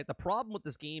 right? The problem with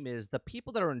this game is the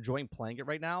people that are enjoying playing it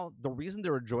right now, the reason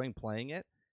they're enjoying playing it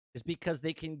is because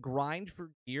they can grind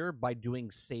for gear by doing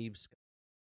saves.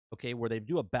 Okay, where they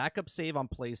do a backup save on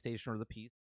PlayStation or the PC.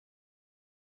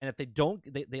 And if they don't,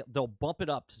 they'll bump it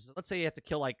up. So let's say you have to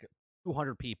kill like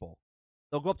 200 people.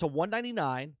 They'll go up to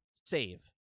 199, save.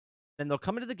 Then they'll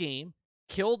come into the game,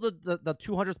 kill the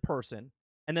 200th person,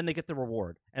 and then they get the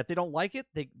reward. And if they don't like it,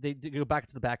 they go back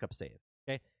to the backup save.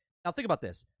 Okay? Now think about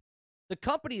this. The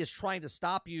company is trying to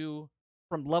stop you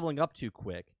from leveling up too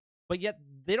quick, but yet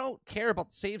they don't care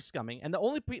about save scumming. And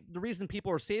the reason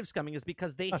people are save scumming is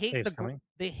because they hate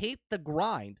the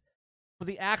grind for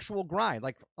the actual grind.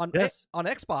 Like on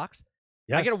Xbox,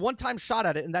 I get a one-time shot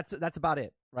at it, and that's about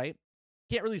it, right?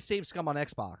 Can't really save scum on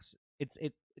Xbox. It's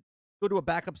go to a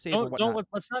backup save or whatnot.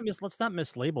 Let's not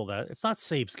mislabel that. It's not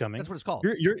save scumming. That's what it's called.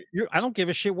 I don't give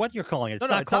a shit what you're calling it. It's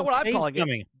not what I'm calling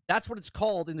it. That's what it's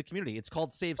called in the community. It's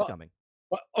called save scumming.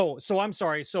 So I'm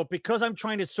sorry. So because I'm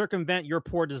trying to circumvent your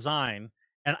poor design,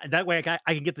 and that way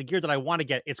I can get the gear that I want to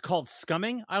get, it's called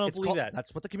scumming? I don't believe that.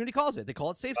 That's what the community calls it. They call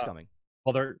it save scumming.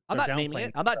 Well, I'm not naming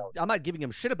it. I'm not giving them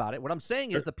shit about it. What I'm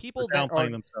saying is the people that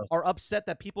are upset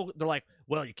that they're like,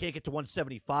 well, you can't get to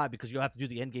 175 because you'll have to do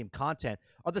the end game content,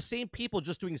 are the same people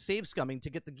just doing save scumming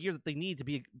to get the gear that they need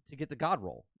to get the god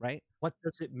roll, right? What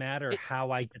does it matter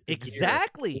how I get the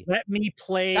exactly gear? Let me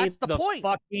play the point.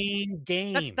 Fucking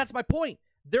game. That's my point.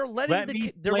 They're letting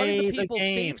the people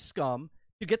save scum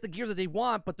to get the gear that they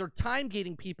want, but they're time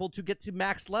gating people to get to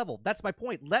max level. That's my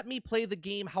point. Let me play the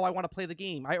game how I want to play the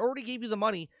game. I already gave you the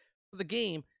money for the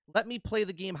game. Let me play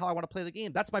the game how I want to play the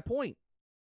game. That's my point.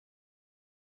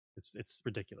 It's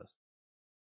ridiculous.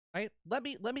 Right? Let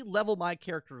me level my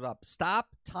characters up. Stop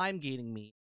time gating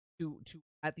me to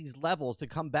at these levels to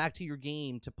come back to your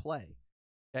game to play.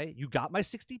 Okay? You got my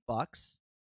 $60.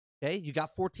 Okay? You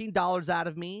got $14 out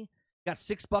of me. You got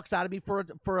 $6 out of me for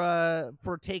a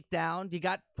takedown. You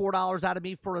got $4 out of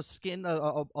me for a skin,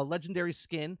 a legendary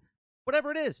skin, whatever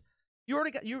it is. You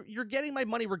already got you're getting my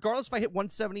money regardless if I hit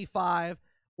 175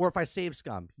 or if I save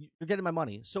scum. You're getting my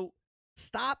money. So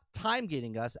stop time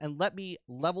gating us and let me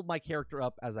level my character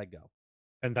up as I go.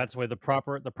 And that's why the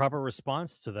proper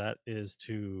response to that is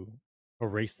to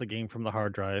erase the game from the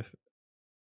hard drive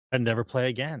and never play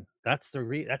again. That's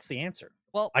the answer.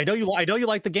 Well, I know you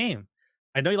like the game.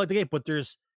 But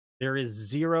there is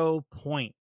 0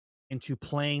 point into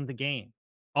playing the game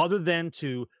other than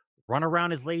to run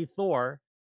around as Lady Thor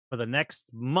for the next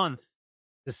month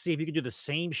to see if you can do the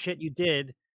same shit you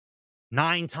did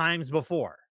 9 times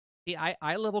before. See,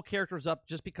 I level characters up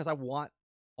just because I want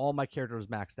all my characters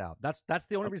maxed out. That's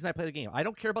the only reason I play the game. I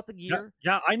don't care about the gear.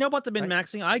 Yeah, I know about the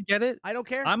min-maxing. I get it. I don't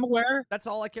care. I'm aware. That's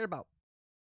all I care about.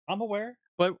 I'm aware.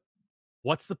 But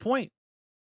what's the point?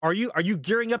 Are you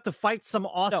gearing up to fight some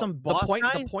awesome boss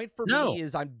guy? The point for me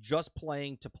is I'm just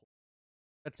playing to play.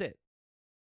 That's it.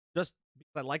 Just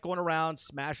because I like going around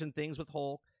smashing things with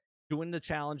Hulk, doing the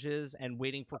challenges, and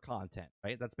waiting for content.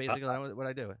 Right? That's basically what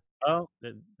I do. Oh,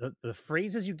 the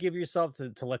phrases you give yourself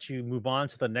to let you move on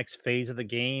to the next phase of the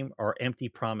game are empty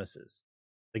promises.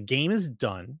 The game is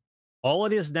done. All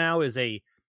it is now is a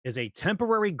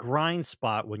temporary grind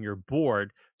spot when you're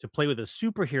bored to play with a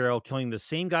superhero killing the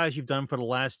same guys you've done for the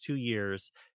last 2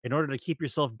 years in order to keep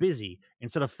yourself busy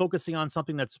instead of focusing on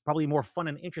something that's probably more fun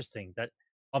and interesting. That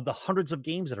of the hundreds of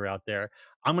games that are out there,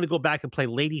 I'm going to go back and play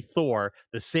Lady Thor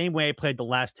the same way I played the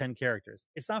last 10 characters.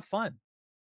 It's not fun.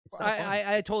 It's not fun.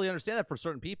 I totally understand that for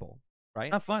certain people,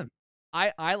 right? Not fun.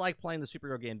 I like playing the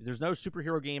superhero game. There's no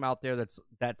superhero game out there that's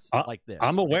like this.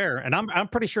 I'm aware, and I'm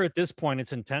pretty sure at this point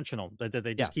it's intentional that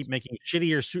they just keep making a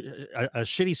shitty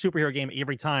superhero game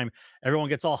every time. Everyone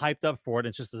gets all hyped up for it.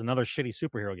 It's just another shitty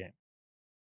superhero game,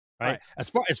 right? As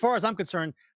far as I'm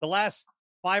concerned, the last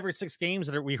 5 or 6 games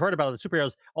that we heard about the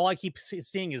superheroes, all I keep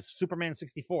seeing is Superman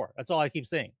 64. That's all I keep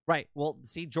seeing. Right. Well,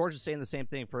 see, George is saying the same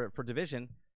thing for Division.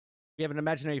 We have an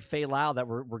imaginary Fei Lao that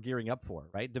we're gearing up for,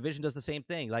 right? Division does the same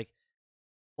thing. Like,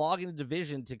 logging the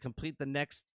Division to complete the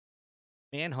next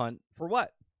manhunt for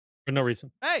what? For no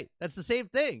reason. Hey, that's the same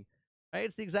thing, right?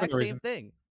 It's the exact same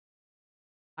thing.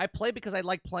 I play because I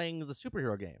like playing the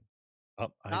superhero game.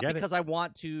 Not because I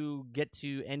want to get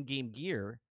to end game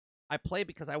gear. I play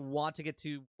because I want to get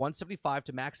to 175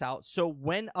 to max out. So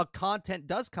when a content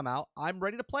does come out, I'm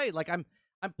ready to play. Like I'm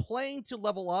playing to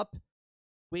level up,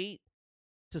 wait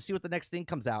to see what the next thing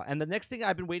comes out. And the next thing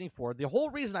I've been waiting for, the whole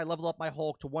reason I leveled up my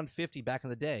Hulk to 150 back in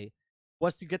the day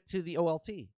was to get to the OLT,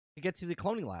 to get to the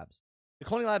cloning labs. The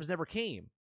cloning labs never came.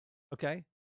 Okay.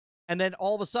 And then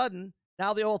all of a sudden,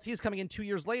 now the OLT is coming in 2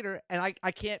 years later, and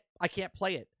I can't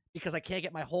play it because I can't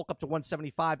get my Hulk up to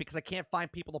 175 because I can't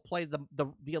find people to play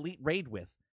the elite raid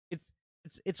with. It's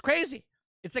crazy.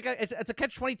 It's like it's a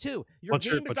catch-22. Your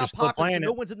game is not popular, so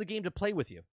no one's in the game to play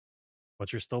with you.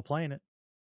 But you're still playing it.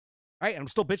 Right, and I'm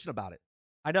still bitching about it.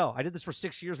 I know. I did this for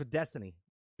 6 years with Destiny,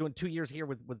 doing 2 years here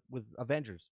with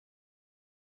Avengers.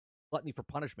 Gluttony for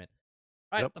punishment.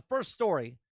 All right, The first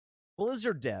story: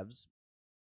 Blizzard devs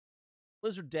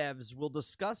will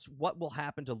discuss what will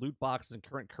happen to loot boxes and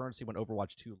current currency when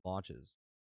Overwatch 2 launches.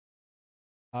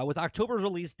 With October's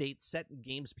release date set in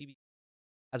Games PvP,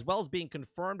 as well as being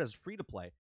confirmed as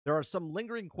free-to-play, there are some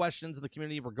lingering questions in the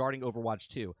community regarding Overwatch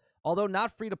 2. Although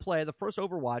not free-to-play, the first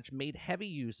Overwatch made heavy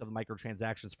use of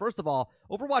microtransactions. First of all,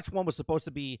 Overwatch 1 was supposed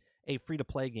to be a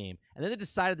free-to-play game, and then they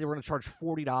decided they were going to charge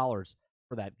 $40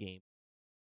 for that game.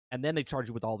 And then they charge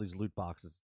you with all these loot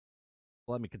boxes.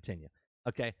 Well, let me continue.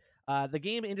 Okay. The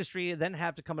game industry then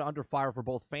have to come under fire for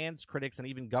both fans, critics, and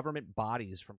even government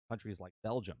bodies from countries like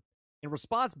Belgium. In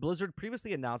response, Blizzard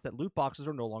previously announced that loot boxes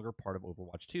are no longer part of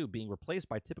Overwatch 2, being replaced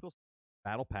by typical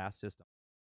Battle Pass system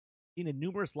seen in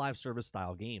numerous live service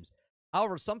style games.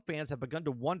 However, some fans have begun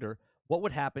to wonder what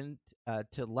would happen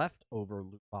to leftover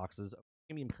loot boxes of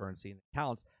premium currency and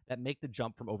accounts that make the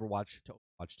jump from Overwatch to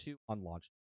Overwatch 2 on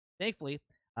launch. Thankfully,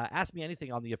 Ask Me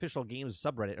Anything on the official games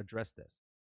subreddit addressed this.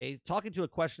 Talking to a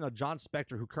question of John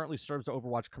Spector, who currently serves the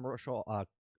Overwatch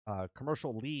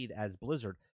commercial lead as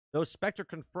Blizzard, though Spector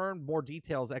confirmed more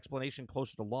details explanation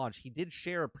closer to launch, he did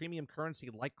share a premium currency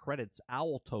like credits,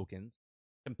 OWL tokens,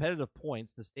 competitive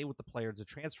points to stay with the player to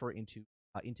transfer into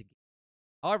game.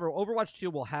 However, Overwatch 2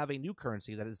 will have a new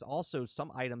currency that is also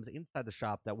some items inside the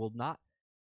shop that will not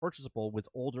be purchasable with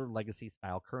older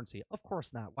legacy-style currency. Of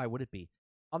course not. Why would it be?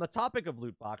 On the topic of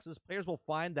loot boxes, players will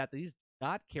find that these do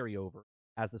not carry over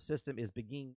as the system is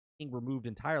being removed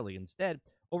entirely. Instead,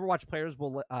 Overwatch players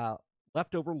will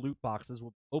leftover loot boxes will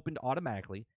be opened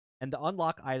automatically, and the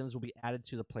unlock items will be added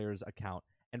to the player's account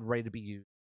and ready to be used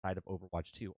inside of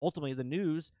Overwatch 2. Ultimately, the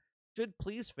news should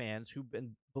please fans who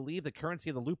believe the currency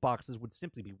of the loot boxes would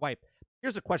simply be wiped.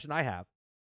 Here's a question I have.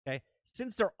 Okay,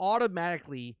 since they're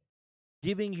automatically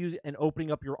giving you and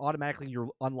opening up you're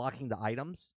unlocking the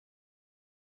items,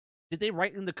 did they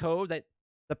write in the code that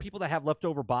the people that have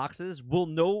leftover boxes will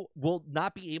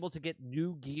not be able to get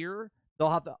new gear? They'll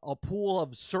have a pool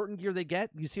of certain gear they get.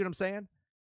 You see what I'm saying?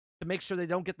 To make sure they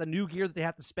don't get the new gear that they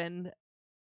have to spend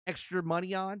extra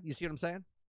money on. You see what I'm saying?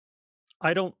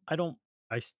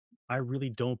 I really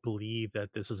don't believe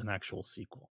that this is an actual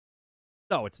sequel.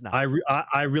 No, it's not.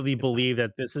 I really believe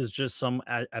that this is just some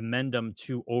amendum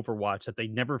to Overwatch that they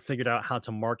never figured out how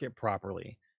to market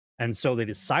properly. And so they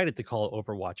decided to call it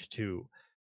Overwatch 2.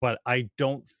 But I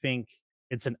don't think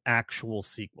it's an actual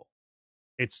sequel.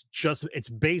 It's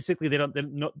basically they don't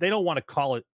want to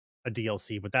call it a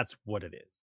DLC, but that's what it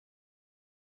is.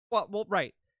 Well,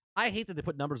 right. I hate that they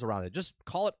put numbers around it. Just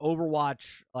call it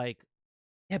Overwatch, like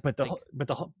Yeah, but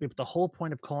the whole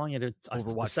point of calling it the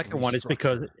Overwatch second one is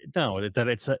because restructure. that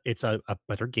it's a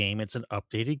better game. It's an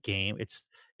updated game. It's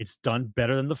done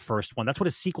better than the first one. That's what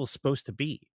a sequel's supposed to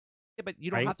be. Yeah, but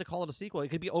you don't right? have to call it a sequel. It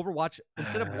could be Overwatch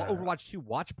instead of Overwatch 2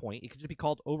 Watchpoint. It could just be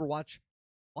called Overwatch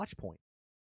Watchpoint.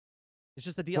 It's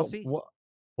just a DLC.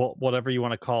 Well, whatever you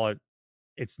want to call it,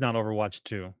 it's not Overwatch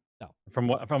 2. No. From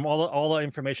all the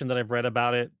information that I've read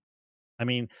about it, I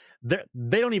mean,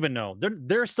 they don't even know.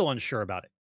 They're still unsure about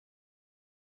it.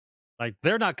 Like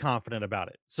they're not confident about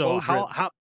it. So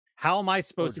how am I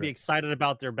supposed to be excited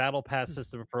about their battle pass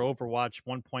system for Overwatch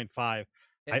 1.5?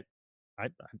 I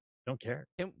don't care.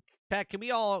 Pat, can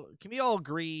we all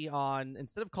agree on,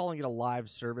 instead of calling it a live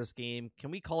service game,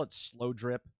 can we call it Slow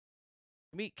Drip?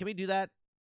 Can we do that?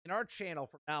 In our channel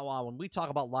from now on, when we talk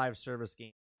about live service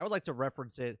games, I would like to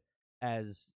reference it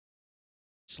as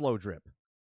Slow Drip,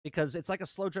 because it's like a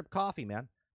slow drip coffee, man.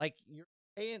 Like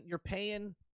you're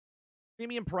paying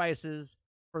premium prices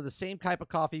for the same type of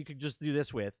coffee you could just do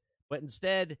this with, but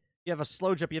instead you have a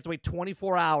slow drip. You have to wait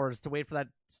 24 hours to wait for that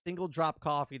single drop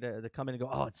coffee to come in and go,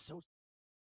 oh, it's so...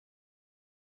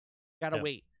 Gotta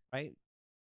wait, right?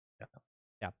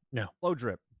 Yeah. No. Slow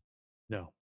drip.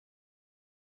 No.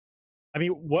 I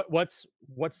mean, what's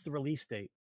the release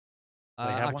date?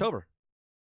 October. One?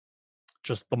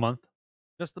 Just the month?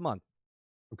 Just the month.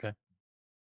 Okay.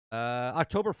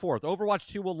 October 4th. Overwatch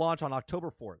 2 will launch on October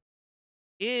 4th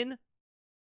in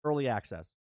early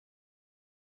access.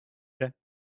 Okay.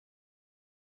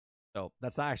 So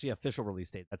that's not actually official release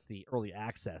date. That's the early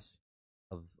access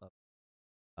of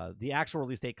the actual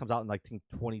release date comes out in like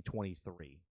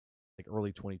 2023, like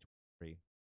early 2023.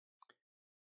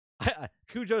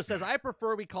 Cujo says, I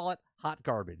prefer we call it hot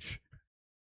garbage.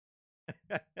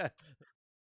 It's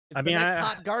the next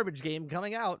hot garbage game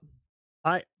coming out.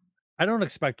 I don't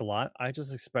expect a lot. I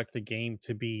just expect the game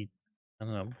to be, I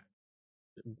don't know,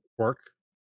 work.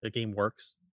 The game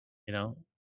works, you know,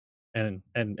 and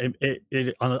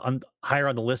it on higher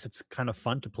on the list. It's kind of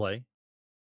fun to play,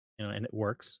 you know, and it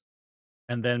works.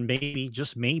 And then maybe,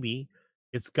 just maybe,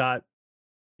 it's got,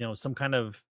 you know, some kind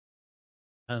of,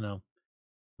 I don't know,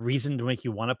 reason to make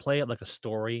you want to play it, like a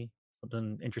story,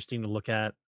 something interesting to look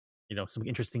at, you know, some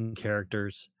interesting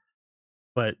characters.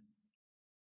 But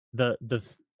I'll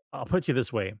put it to you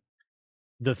this way: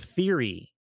 the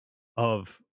theory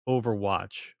of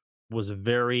Overwatch was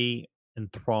very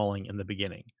enthralling in the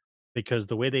beginning, because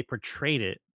the way they portrayed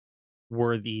it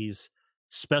were these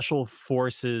special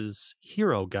forces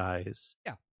hero guys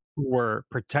who were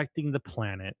protecting the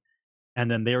planet,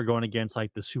 and then they were going against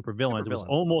like the super villains.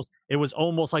 It was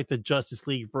almost like the Justice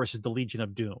League versus the Legion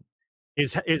of Doom.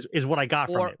 Is what I got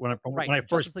from it when I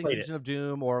first played Legion of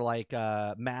Doom, or like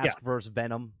Mask versus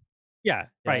Venom. Yeah,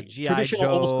 right. G.I.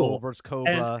 Joe versus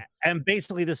Cobra, and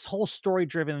basically this whole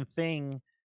story-driven thing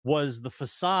was the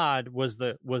facade, was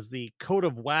the coat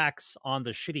of wax on the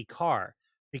shitty car,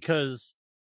 because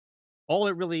all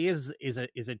it really is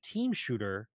a team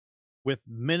shooter with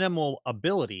minimal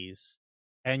abilities,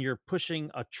 and you're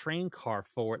pushing a train car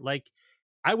forward. Like,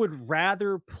 I would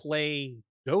rather play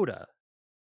Dota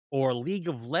or League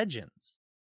of Legends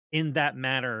in that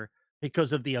manner,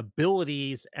 because of the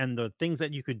abilities and the things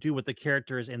that you could do with the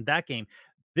characters in that game.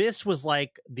 This was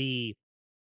like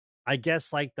I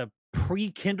guess like the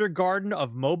pre-kindergarten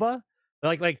of MOBA.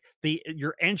 Like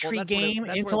your entry game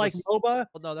into like MOBA.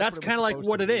 Well, no, that's kind of like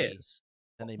what it is.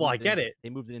 And I get it.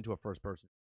 They moved it into a first person.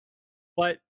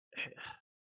 But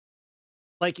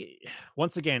like,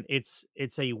 once again, it's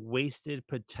a wasted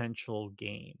potential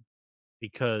game,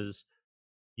 because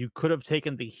you could have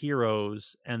taken the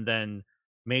heroes and then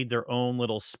made their own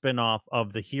little spin-off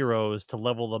of the heroes to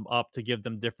level them up, to give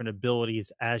them different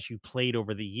abilities as you played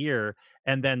over the year,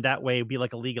 and then that way it'd be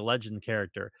like a League of Legends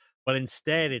character. But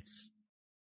instead, it's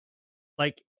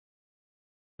like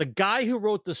the guy who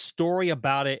wrote the story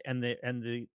about it and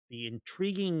the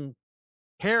intriguing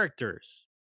characters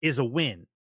is a win.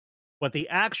 But the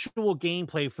actual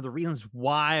gameplay, for the reasons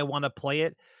why I want to play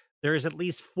it, there's at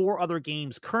least 4 other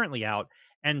games currently out,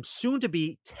 and soon to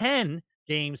be 10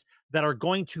 games that are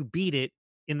going to beat it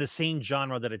in the same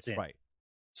genre that it's in. Right.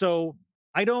 So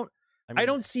I don't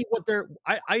see what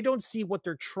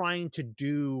they're trying to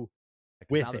do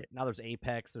with it. Now there's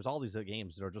Apex. There's all these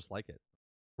games that are just like it.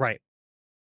 Right.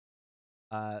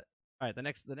 All right. The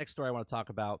next story I want to talk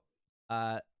about.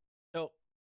 So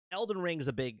Elden Ring is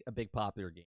a big popular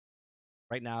game.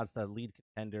 Right now, it's the lead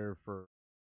contender for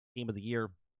Game of the Year.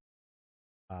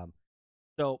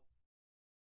 So,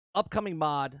 upcoming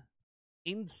mod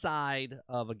inside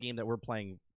of a game that we're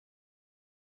playing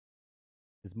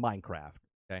is Minecraft.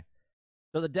 Okay,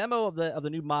 So the demo of the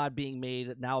new mod being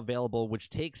made now available, which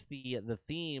takes the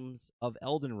themes of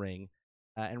Elden Ring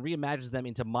and reimagines them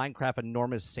into Minecraft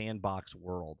enormous sandbox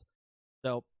world.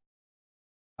 So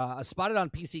spotted on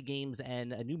PC Games,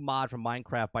 and a new mod from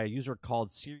Minecraft by a user called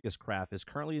SeriousCraft is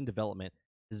currently in development.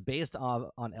 Is based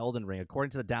on Elden Ring.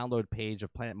 According to the download page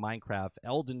of Planet Minecraft,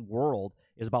 Elden World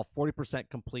is about 40%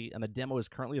 complete, and the demo is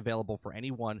currently available for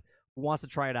anyone who wants to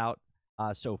try it out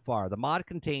so far. The mod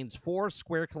contains 4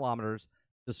 square kilometers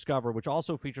to discover, which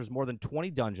also features more than 20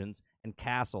 dungeons and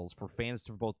castles for fans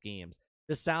for both games.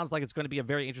 This sounds like it's going to be a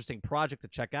very interesting project to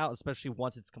check out, especially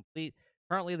once it's complete.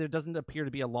 Currently, there doesn't appear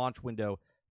to be a launch window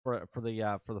for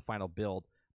the final build.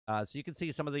 So you can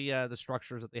see some of the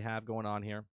structures that they have going on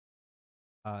here.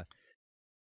 You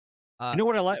know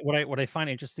what I like? What I find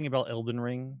interesting about Elden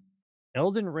Ring?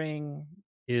 Elden Ring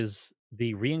is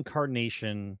the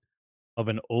reincarnation of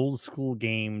an old school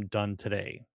game done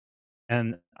today,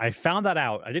 and I found that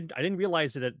out. I didn't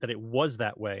realize that it was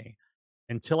that way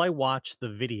until I watched the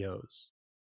videos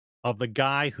of the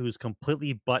guy who's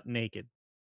completely butt naked.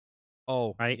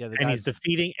 Oh, right, yeah, and he's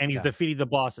defeating the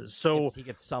bosses. So he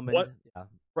gets summoned. Yeah.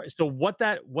 Right. So what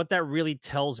that really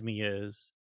tells me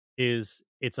is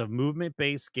it's a movement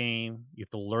based game. You have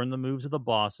to learn the moves of the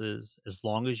bosses. As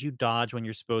long as you dodge when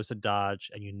you're supposed to dodge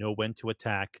and you know when to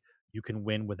attack, you can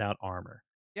win without armor.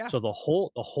 Yeah. So the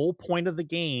whole point of the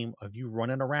game of you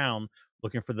running around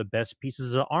looking for the best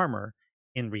pieces of armor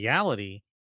in reality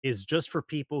is just for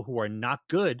people who are not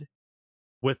good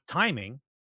with timing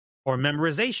or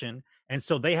memorization, and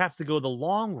so they have to go the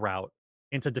long route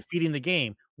into defeating the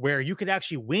game, where you could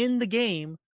actually win the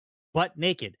game butt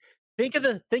naked. Think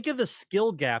of the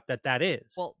skill gap that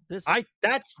is. Well,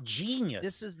 that's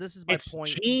genius. This is my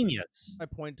point. Genius. My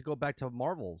point, to go back to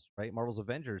Marvel's, right? Marvel's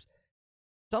Avengers.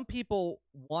 Some people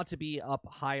want to be up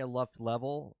high enough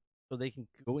level so they can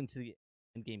go into the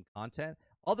in-game content.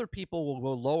 Other people will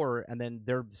go lower, and then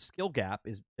their skill gap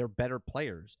is they're better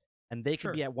players, and they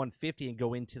can be at 150 and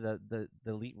go into the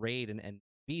elite raid and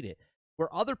beat it.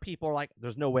 Where other people are like,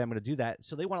 there's no way I'm going to do that.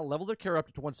 So they want to level their character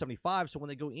up to 175. So when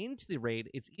they go into the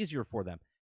raid, it's easier for them.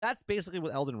 That's basically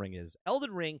what Elden Ring is.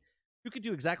 Elden Ring, you could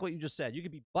do exactly what you just said. You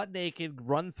could be butt naked,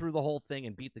 run through the whole thing,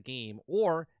 and beat the game.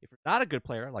 Or if you're not a good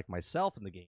player, like myself in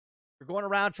the game, you're going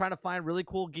around trying to find really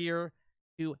cool gear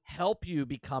to help you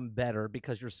become better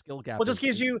because your skill gap. Well, it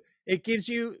gives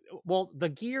you the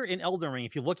gear in Elden Ring.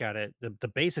 If you look at it, the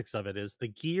basics of it is the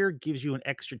gear gives you an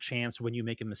extra chance when you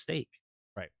make a mistake.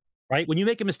 Right? When you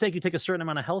make a mistake, you take a certain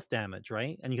amount of health damage,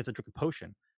 right? And you get to drink a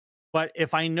potion. But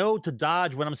if I know to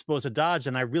dodge when I'm supposed to dodge,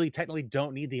 then I really technically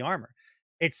don't need the armor.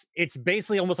 It's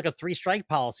basically almost like a 3-strike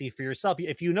policy for yourself.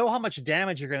 If you know how much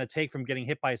damage you're going to take from getting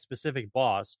hit by a specific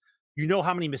boss, you know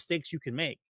how many mistakes you can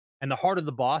make. And the harder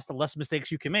the boss, the less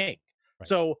mistakes you can make. Right.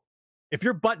 So if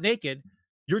you're butt naked,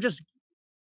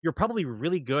 you're probably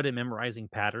really good at memorizing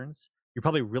patterns. You're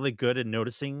probably really good at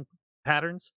noticing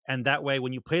patterns. And that way,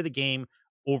 when you play the game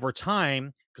over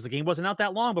time, because the game wasn't out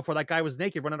that long before that guy was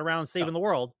naked running around saving the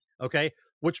world, okay?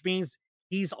 Which means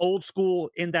he's old school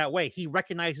in that way. He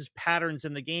recognizes patterns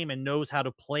in the game and knows how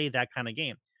to play that kind of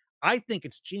game. I think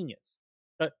it's genius.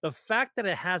 The fact that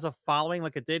it has a following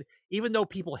like it did, even though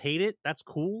people hate it, that's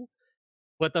cool.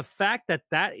 But the fact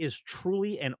that is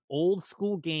truly an old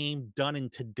school game done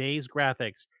in today's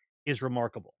graphics is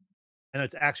remarkable. And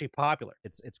it's actually popular.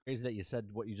 It's crazy that you said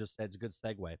what you just said. It's a good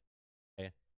segue. Okay.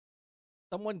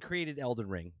 Someone created Elden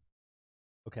Ring.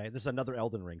 Okay, this is another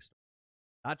Elden Ring story.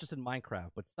 Not just in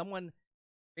Minecraft, but someone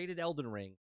created Elden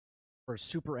Ring for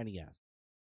Super NES.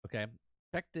 Okay,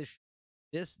 check this.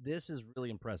 This is really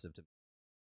impressive to me.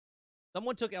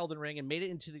 Someone took Elden Ring and made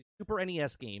it into the Super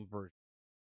NES game version.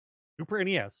 Super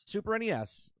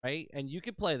NES, right? And you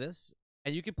can play this,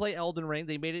 and you can play Elden Ring.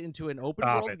 They made it into an open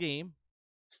world game.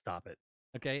 Stop it.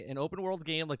 Okay, an open world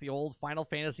game like the old Final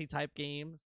Fantasy type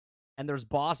games. And there's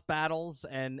boss battles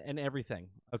and everything,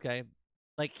 okay?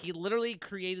 Like, he literally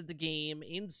created the game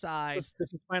inside. This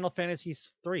is Final Fantasy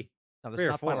 3. No, this is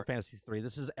not Final Fantasy 3.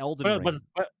 This is Elden Ring.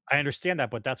 But I understand that,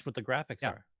 but that's what the graphics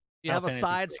are. You have a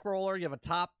side scroller, you have a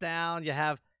top down,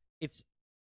 it's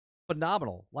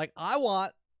phenomenal. Like, I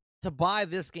want to buy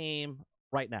this game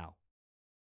right now.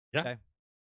 Yeah. Okay?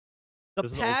 The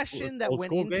passion that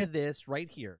went into this right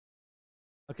here.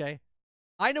 Okay?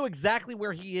 I know exactly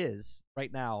where he is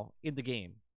right now in the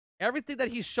game. Everything that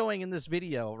he's showing in this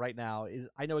video right now is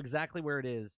I know exactly where it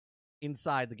is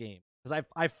inside the game because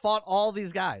I fought all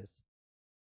these guys.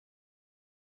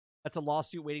 That's a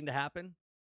lawsuit waiting to happen.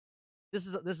 This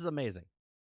is amazing.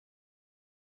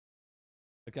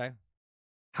 Okay.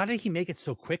 How did he make it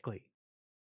so quickly?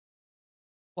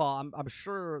 Well, I'm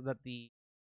sure that the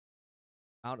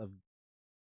amount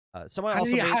of someone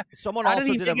also made someone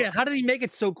also did how did he make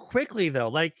it so quickly though?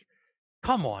 Like,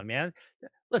 come on, man.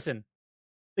 Listen,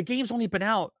 the game's only been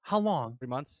out how long? 3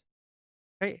 months.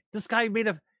 Hey, this guy made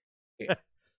a.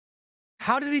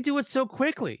 How did he do it so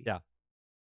quickly? Yeah.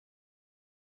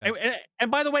 And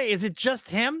by the way, is it just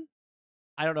him?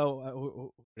 I don't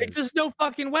know. It's just no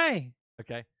fucking way.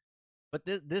 Okay, but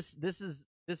this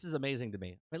is amazing to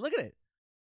me. I mean, look at it.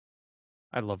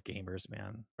 I love gamers,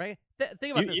 man. Right?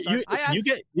 Think about this.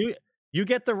 You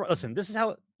get the listen. This is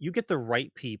how you get the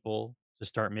right people to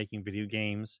start making video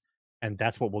games, and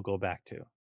that's what we'll go back to.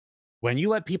 When you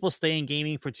let people stay in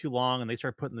gaming for too long and they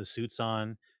start putting the suits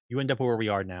on, you end up where we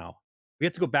are now. We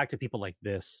have to go back to people like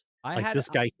this, this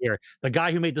guy here, the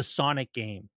guy who made the Sonic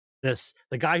game,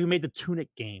 the guy who made the Tunic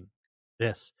game,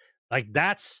 that's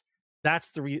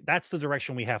the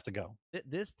direction we have to go.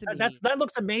 That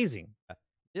looks amazing.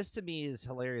 This to me is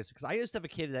hilarious because I used to have a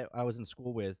kid that I was in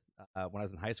school with when I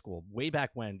was in high school, way back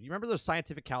when. Do you remember those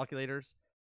scientific calculators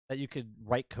that you could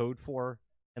write code for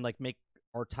and like make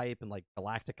R-Type and like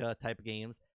Galactica type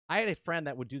games? I had a friend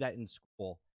that would do that in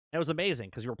school. And it was amazing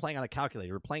because you were playing on a calculator.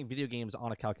 You were playing video games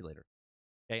on a calculator.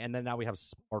 Okay, and then now we have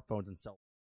smartphones and cell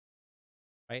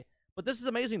phones, right? But this is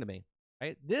amazing to me,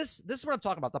 right? This is what I'm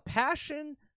talking about. The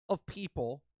passion of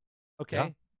people,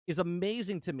 okay, is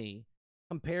amazing to me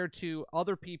compared to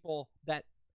other people that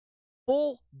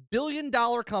full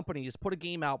billion-dollar companies put a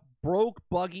game out, broke,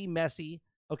 buggy, messy,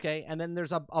 okay, and then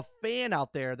there's a fan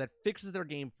out there that fixes their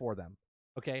game for them,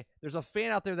 okay? There's a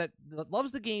fan out there that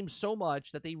loves the game so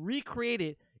much that they recreate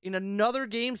it in another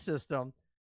game system,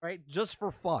 right, just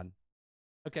for fun,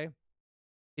 okay?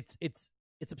 It's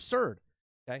absurd,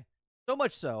 okay? So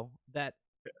much so that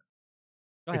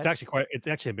it's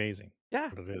actually amazing. Yeah,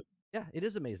 it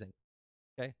is amazing.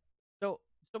 Okay, so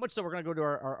much so we're gonna go to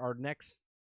our next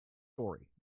story,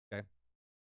 okay,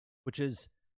 which is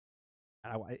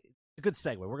it's a good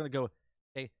segue. We're gonna go.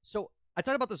 Okay, so I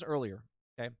talked about this earlier.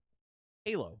 Okay,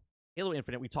 Halo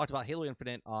Infinite. We talked about Halo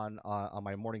Infinite on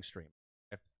my morning stream.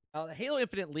 The Halo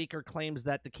Infinite leaker claims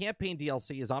that the campaign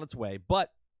DLC is on its way,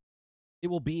 but it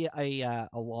will be a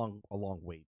long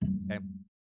wait. Okay.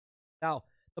 Now,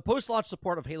 the post-launch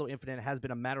support of Halo Infinite has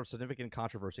been a matter of significant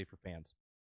controversy for fans.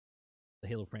 The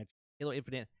Halo franchise, Halo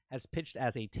Infinite, has pitched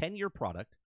as a 10-year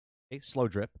product, a slow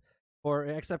drip, for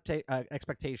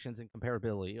expectations and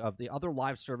comparability of the other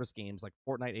live service games like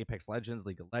Fortnite, Apex Legends,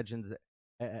 League of Legends,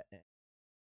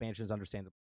 expansions,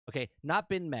 understandable. Okay, not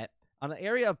been met. On an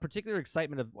area of particular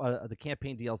excitement of the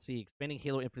campaign DLC, expanding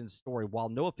Halo Infinite's story, while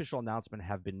no official announcement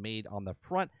have been made on the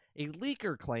front, a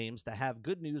leaker claims to have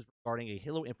good news regarding a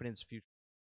Halo Infinite's future.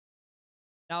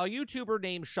 Now, a YouTuber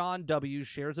named Sean W.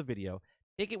 shares a video.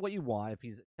 Take it what you want. If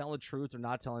he's telling the truth or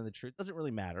not telling the truth, doesn't really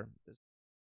matter.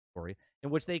 Story in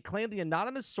which they claim the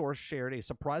anonymous source shared a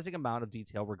surprising amount of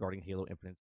detail regarding Halo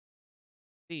Infinite.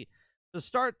 To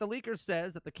start, the leaker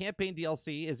says that the campaign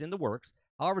DLC is in the works.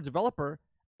 However, developer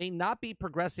may not be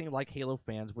progressing like Halo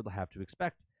fans would have to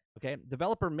expect. Okay,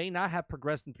 developer may not have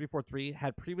progressed in 343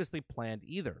 had previously planned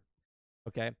either.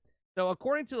 Okay, so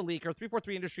according to the leaker,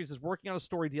 343 Industries is working on a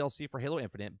story DLC for Halo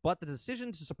Infinite, but the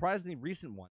decision to surprisingly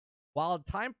recent one. While a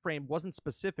time frame wasn't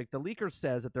specific, the leaker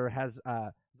says that there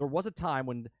was a time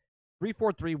when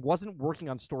 343 wasn't working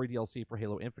on story DLC for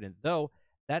Halo Infinite, though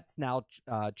that's now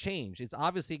changed. It's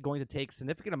obviously going to take a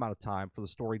significant amount of time for the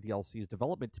story DLC's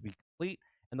development to be complete,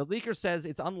 and the leaker says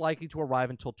it's unlikely to arrive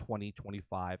until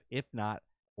 2025, if not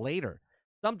later.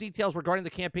 Some details regarding the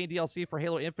campaign DLC for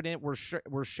Halo Infinite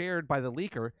were shared by the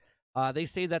leaker. They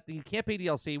say that the campaign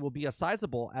DLC will be as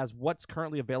sizable as what's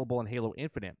currently available in Halo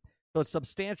Infinite. So it's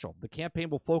substantial. The campaign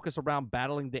will focus around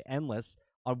battling the Endless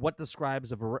on what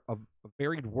describes a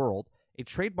varied world. A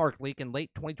trademark leak in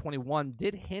late 2021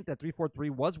 did hint that 343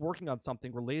 was working on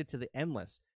something related to the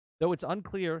Endless, though it's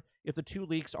unclear if the two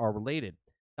leaks are related.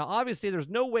 Now, obviously, there's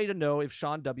no way to know if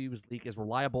Sean W.'s leak is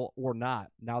reliable or not.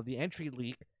 Now, the entry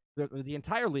leak, the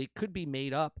entire leak could be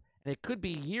made up, and it could be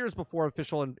years before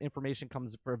official information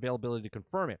comes for availability to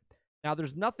confirm it. Now,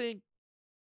 there's nothing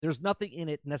in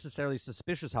it necessarily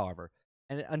suspicious, however,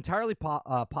 and entirely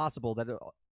possible that it's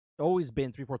always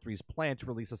been 343's plan to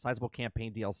release a sizable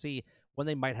campaign DLC when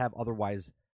they might have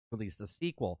otherwise released a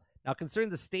sequel. Now, considering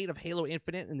the state of Halo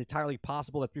Infinite, and entirely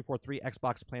possible that 343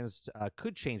 Xbox plans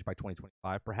could change by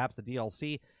 2025, perhaps the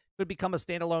DLC could become a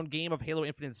standalone game of Halo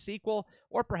Infinite sequel,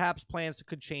 or perhaps plans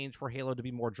could change for Halo to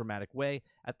be more dramatic way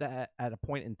at a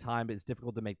point in time. It's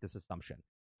difficult to make this assumption.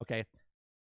 Okay,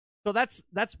 so that's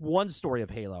one story of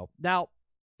Halo. Now,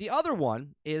 the other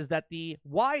one is that the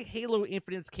why Halo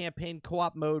Infinite's campaign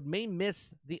co-op mode may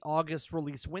miss the August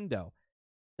release window.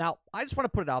 Now, I just want to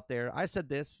put it out there. I said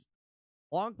this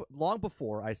long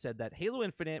before. I said that Halo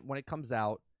Infinite, when it comes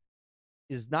out,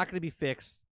 is not going to be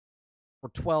fixed for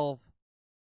 12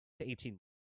 to 18 months.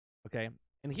 Okay?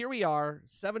 And here we are,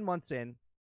 7 months in.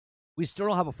 We still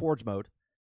don't have a Forge mode.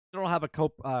 We still don't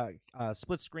have a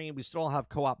split screen. We still don't have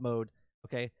co-op mode.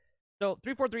 Okay? So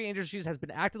 343 Industries has been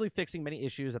actively fixing many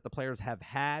issues that the players have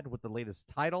had with the latest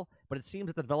title, but it seems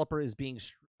that the developer is being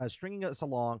stringing us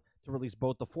along to release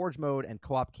both the Forge mode and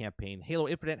co-op campaign. Halo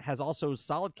Infinite has also a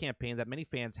solid campaign that many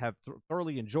fans have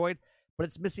thoroughly enjoyed, but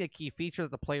it's missing a key feature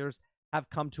that the players have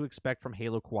come to expect from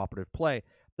Halo cooperative play.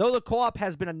 Though the co-op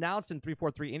has been announced in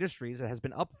 343 Industries, it has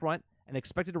been upfront and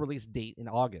expected to release date in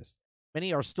August.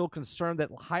 Many are still concerned that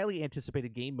highly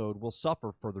anticipated game mode will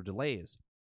suffer further delays.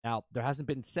 Now, there hasn't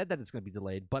been said that it's going to be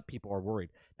delayed, but people are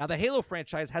worried. Now, the Halo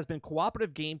franchise has been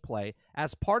cooperative gameplay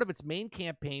as part of its main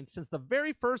campaign since the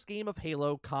very first game of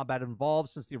Halo Combat Evolved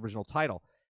since the original title.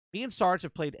 Me and Sarge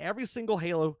have played every single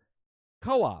Halo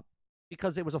co-op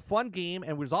because it was a fun game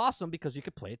and was awesome because you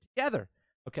could play it together,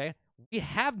 okay? We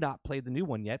have not played the new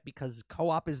one yet because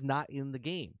co-op is not in the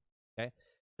game, okay?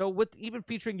 So with even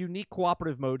featuring unique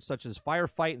cooperative modes such as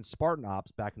Firefight and Spartan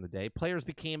Ops back in the day, players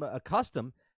became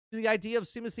accustomed to the idea of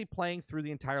seamlessly playing through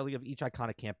the entirety of each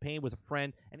iconic campaign with a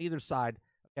friend on either side,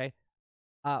 okay,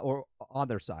 or on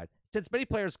their side. Since many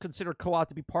players consider co-op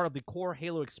to be part of the core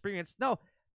Halo experience, no,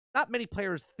 not many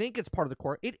players think it's part of the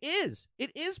core. It is.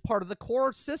 It is part of the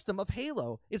core system of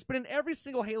Halo. It's been in every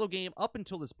single Halo game up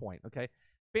until this point, okay?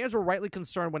 Fans were rightly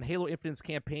concerned when Halo Infinite's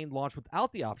campaign launched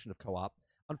without the option of co-op.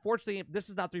 Unfortunately, this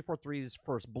is not 343's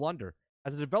first blunder,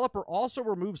 as the developer also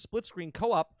removed split-screen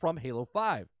co-op from Halo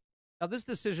 5. Now, this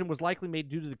decision was likely made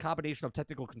due to the combination of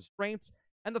technical constraints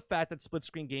and the fact that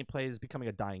split-screen gameplay is becoming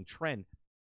a dying trend.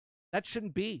 That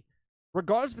shouldn't be.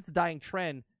 Regardless if it's a dying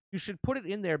trend, you should put it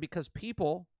in there because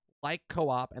people like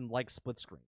co-op and like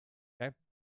split-screen. Okay?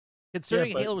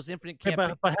 Considering Halo's Infinite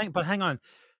campaign... But hang on.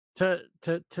 To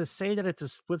say that it's a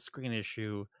split-screen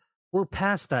issue, we're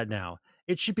past that now.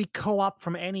 It should be co-op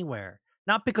from anywhere.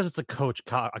 Not because it's a couch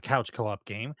co-op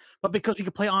game, but because we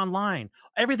can play online.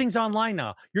 Everything's online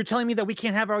now. You're telling me that we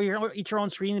can't have each our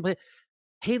own screen and play.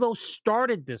 Halo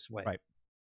started this way. Right.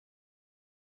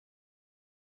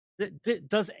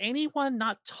 Does anyone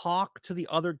not talk to the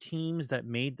other teams that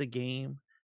made the game?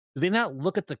 Do they not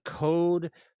look at the code? Do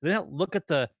they not look at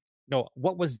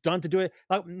what was done to do it?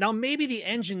 Now, maybe the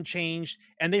engine changed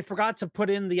and they forgot to put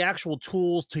in the actual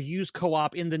tools to use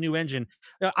co-op in the new engine.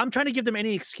 I'm trying to give them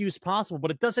any excuse possible,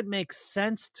 but it doesn't make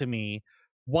sense to me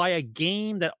why a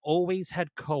game that always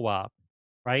had co-op,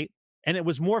 right? And it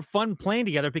was more fun playing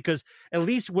together because at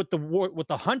least with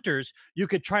the hunters, you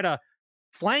could try to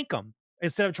flank them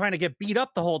instead of trying to get beat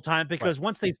up the whole time because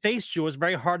once they faced you, it was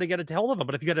very hard to get a hold of them.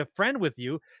 But if you had a friend with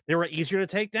you, they were easier to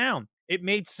take down. It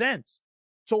made sense.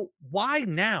 So why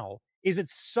now is it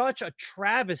such a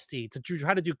travesty to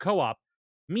try to do co-op?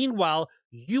 Meanwhile,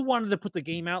 you wanted to put the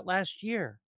game out last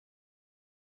year.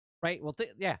 Right. Well,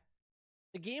 yeah.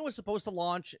 The game was supposed to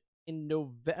launch in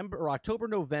November or October,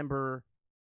 November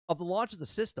of the launch of the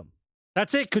system.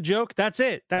 That's it, Kajoke. That's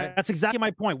it. That's exactly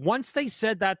my point. Once they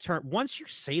said that term, once you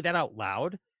say that out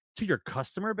loud to your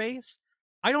customer base,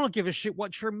 I don't give a shit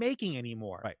what you're making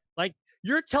anymore. Right. Like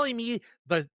you're telling me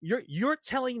you're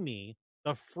telling me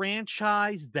the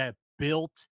franchise that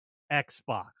built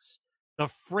Xbox, the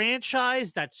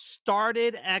franchise that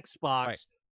started Xbox,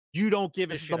 you don't give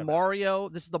a shit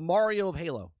about. This is the Mario of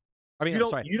Halo. I mean,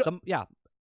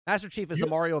 Master Chief is the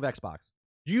Mario of Xbox.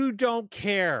 You don't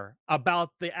care about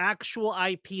the actual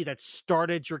IP that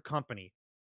started your company.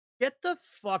 Get the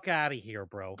fuck out of here,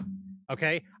 bro.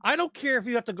 Okay? I don't care if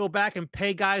you have to go back and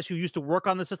pay guys who used to work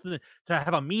on the system to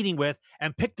have a meeting with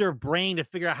and pick their brain to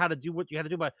figure out how to do what you had to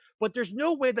do. But there's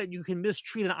no way that you can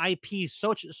mistreat an IP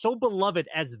so beloved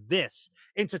as this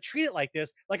and to treat it like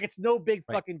this, like it's no big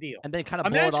fucking deal. And then kind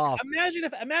of blow it off.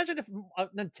 Imagine if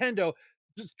Nintendo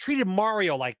just treated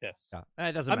Mario like this. Yeah,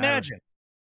 it doesn't matter.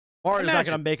 Mario's not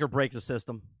going to make or break the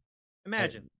system.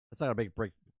 Imagine. It's not going to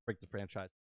break the franchise.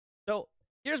 So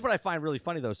here's what I find really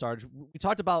funny, though, Sarge. We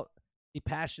talked about the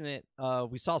passionate.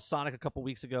 We saw Sonic a couple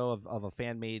weeks ago of a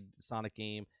fan-made Sonic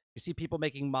game. We see people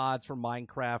making mods for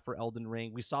Minecraft, for Elden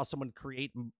Ring. We saw someone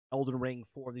create Elden Ring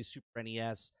for the Super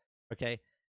NES. Okay,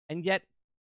 and yet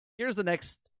here's the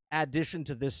next addition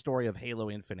to this story of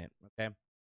Halo Infinite. Okay,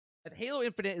 that Halo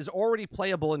Infinite is already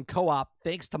playable in co-op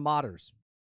thanks to modders.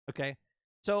 Okay,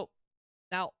 so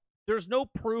now there's no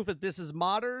proof if this is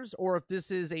modders or if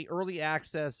this is a early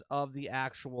access of the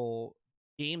actual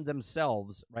game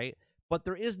themselves, right? But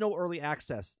there is no early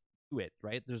access to it,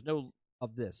 right? There's no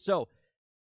of this. So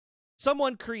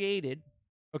someone created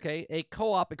okay, a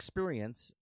co-op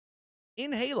experience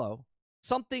in Halo,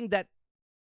 something that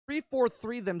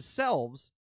 343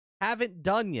 themselves haven't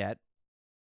done yet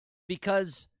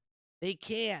because they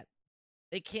can't.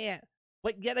 They can't.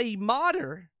 But yet a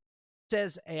modder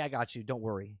says, hey, I got you. Don't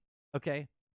worry. Okay?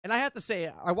 And I have to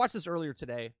say, I watched this earlier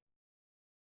today,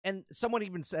 and someone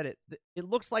even said it. It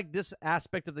looks like this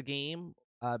aspect of the game,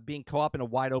 being co-op in a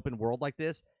wide open world like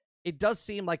this, it does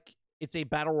seem like it's a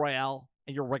battle royale,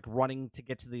 and you're like running to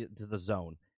get to the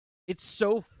zone. It's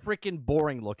so freaking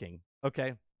boring looking.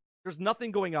 Okay, there's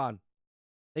nothing going on.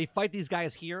 They fight these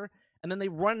guys here, and then they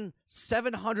run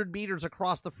 700 meters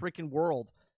across the freaking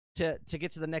world to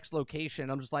get to the next location.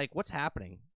 I'm just like, what's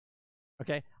happening?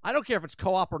 Okay, I don't care if it's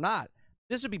co-op or not.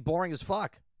 This would be boring as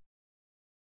fuck.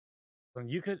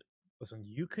 You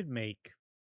could make,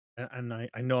 and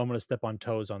I know I'm going to step on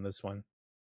toes on this one.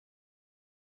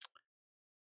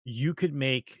 You could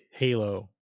make Halo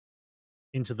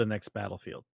into the next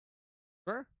Battlefield.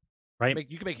 Sure. Right?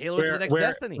 You can make Halo into the next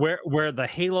Destiny. Where the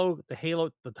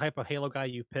type of Halo guy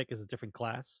you pick is a different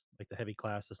class, like the heavy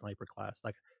class, the sniper class,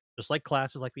 like just like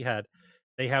classes like we had.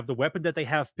 They have the weapon that they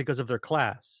have because of their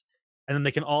class, and then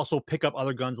they can also pick up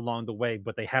other guns along the way,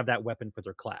 but they have that weapon for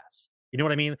their class. You know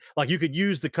what I mean? Like you could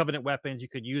use the Covenant weapons, you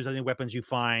could use any weapons you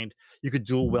find, you could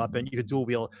dual weapon, you could dual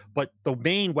wield, but the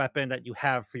main weapon that you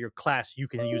have for your class, you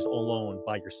can use alone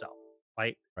by yourself,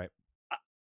 right? Right.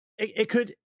 It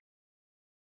could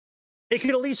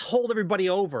at least hold everybody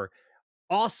over.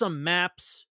 Awesome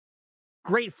maps,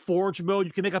 great forge mode.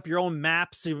 You can make up your own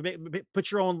maps, so you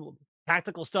put your own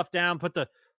tactical stuff down, put the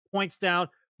points down,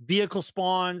 vehicle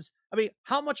spawns. I mean,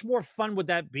 how much more fun would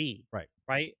that be? Right.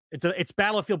 It's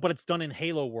Battlefield, but it's done in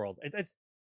Halo world.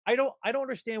 I don't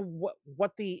understand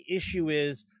what the issue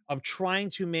is of trying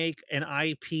to make an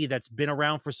IP that's been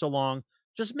around for so long.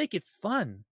 Just make it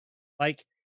fun. Like,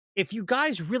 if you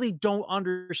guys really don't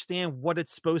understand what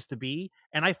it's supposed to be,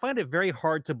 and I find it very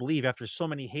hard to believe after so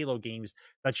many Halo games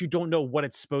that you don't know what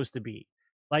it's supposed to be.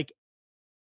 Like,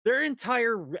 their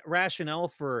entire rationale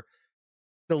for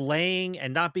delaying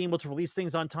and not being able to release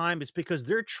things on time is because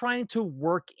they're trying to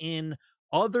work in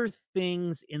other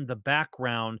things in the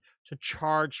background to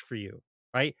charge for you,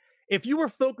 right? If you were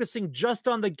focusing just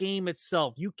on the game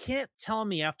itself, you can't tell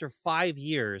me after 5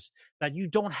 years that you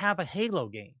don't have a Halo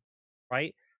game,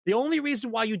 right? The only reason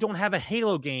why you don't have a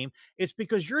Halo game is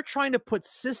because you're trying to put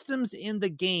systems in the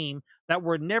game that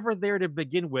were never there to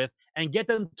begin with and get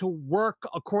them to work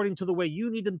according to the way you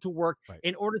need them to work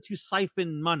in order to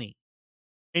siphon money.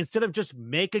 Instead of just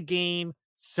make a game,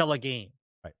 sell a game.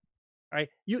 Right?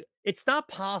 It's not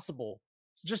possible.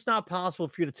 It's just not possible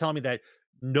for you to tell me that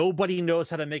nobody knows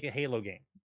how to make a Halo game.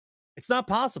 It's not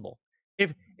possible.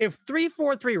 If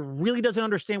 343 really doesn't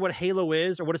understand what Halo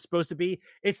is or what it's supposed to be,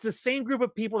 it's the same group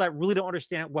of people that really don't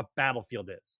understand what Battlefield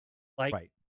is. Like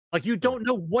you don't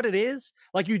know what it is.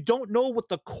 Like you don't know what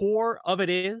the core of it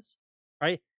is,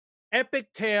 right?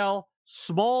 Epic tale,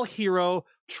 small hero,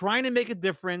 trying to make a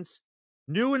difference,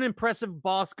 new and impressive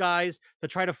boss guys to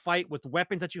try to fight with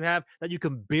weapons that you have that you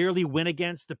can barely win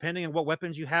against, depending on what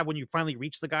weapons you have when you finally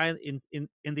reach the guy in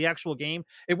the actual game.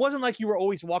 It wasn't like you were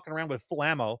always walking around with full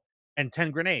ammo and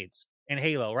 10 grenades in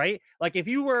Halo, right? Like if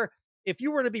you were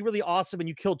to be really awesome and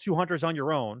you killed 2 hunters on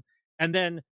your own, and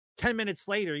then 10 minutes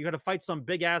later you had to fight some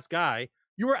big ass guy,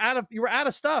 you were out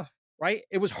of stuff, right?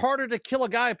 It was harder to kill a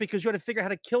guy because you had to figure out how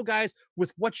to kill guys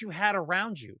with what you had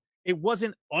around you. It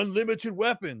wasn't unlimited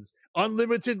weapons,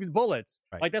 unlimited bullets.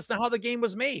 Like that's not how the game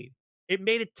was made. It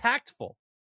made it tactful.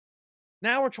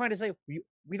 Now we're trying to say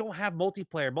we don't have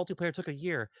multiplayer. Multiplayer took a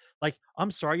year. Like,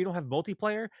 I'm sorry, you don't have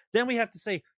multiplayer? Then we have to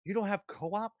say you don't have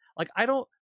co-op? Like,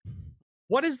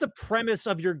 what is the premise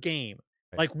of your game?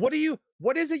 Like, what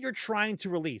is it you're trying to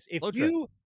release?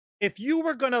 If you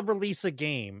were gonna release a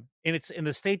game and it's in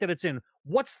the state that it's in,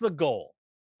 what's the goal?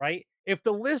 Right? If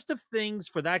the list of things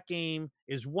for that game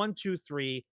is 1, 2,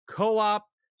 3, co-op,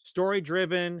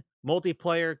 story-driven,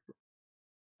 multiplayer,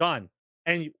 done.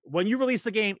 And when you release the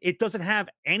game, it doesn't have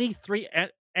any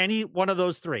one of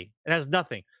those three. It has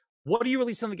nothing. What are you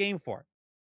releasing the game for?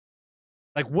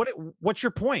 Like, what's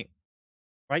your point?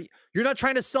 Right? You're not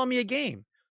trying to sell me a game.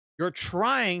 You're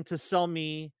trying to sell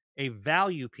me a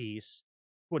value piece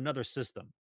to another system,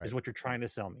 is what you're trying to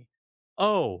sell me.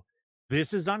 Oh,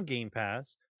 this is on Game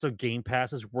Pass. So Game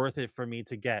Pass is worth it for me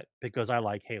to get because I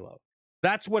like Halo.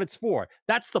 That's what it's for.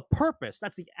 That's the purpose.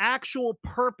 That's the actual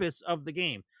purpose of the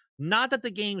game. Not that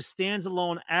the game stands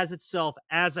alone as itself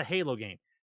as a Halo game.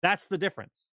 That's the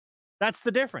difference. That's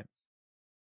the difference.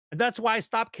 And that's why I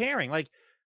stopped caring. Like,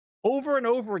 over and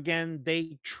over again,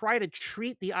 they try to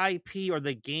treat the IP or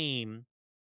the game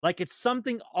like it's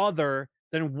something other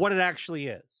than what it actually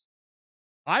is.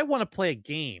 I want to play a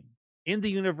game in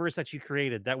the universe that you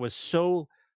created that was so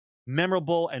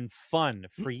memorable and fun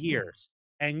for years.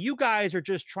 And you guys are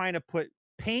just trying to put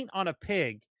paint on a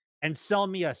pig and sell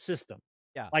me a system.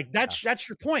 Yeah. Like that's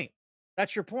your point.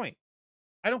 That's your point.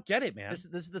 I don't get it, man. This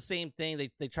is the same thing.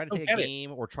 They try to take a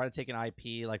game or try to take an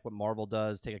IP like what Marvel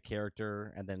does, take a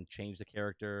character and then change the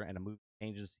character, and a movie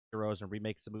changes heroes and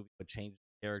remakes the movie but change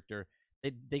the character.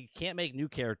 They can't make new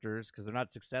characters because they're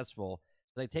not successful.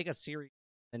 So they take a series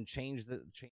and change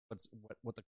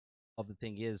what the of the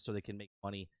thing is so they can make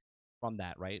money from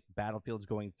that, right? Battlefield's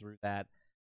going through that.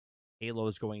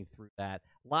 Halo's going through that.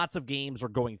 Lots of games are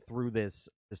going through this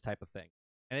type of thing.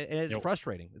 And it's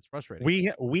frustrating. It's frustrating.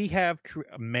 We have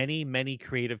many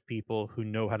creative people who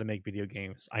know how to make video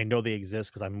games. I know they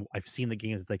exist because I've seen the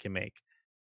games that they can make.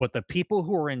 But the people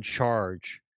who are in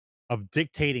charge of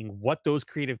dictating what those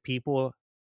creative people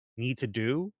need to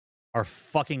do are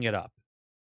fucking it up,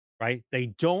 right? They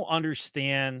don't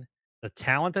understand the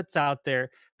talent that's out there.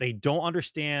 They don't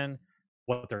understand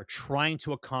what they're trying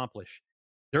to accomplish.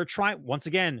 They're trying, once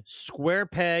again, square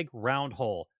peg, round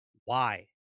hole. Why?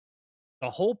 The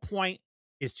whole point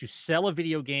is to sell a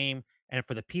video game and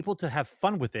for the people to have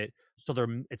fun with it, so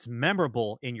it's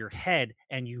memorable in your head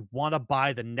and you want to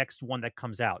buy the next one that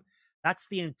comes out. That's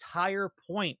the entire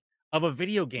point of a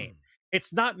video game.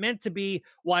 It's not meant to be,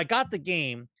 well, I got the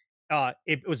game,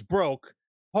 it was broke,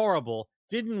 horrible,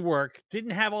 didn't work,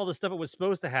 didn't have all the stuff it was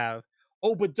supposed to have.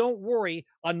 Oh, but don't worry,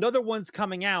 another one's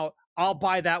coming out. I'll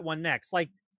buy that one next. Like,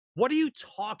 what are you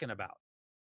talking about?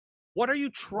 What are you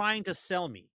trying to sell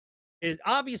me?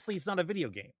 Obviously, it's not a video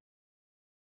game.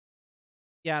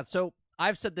 Yeah, so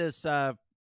I've said this for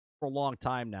a long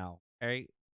time now. Okay?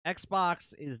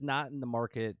 Xbox is not in the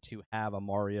market to have a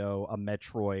Mario, a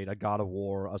Metroid, a God of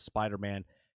War, a Spider-Man.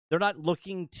 They're not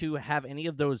looking to have any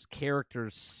of those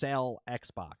characters sell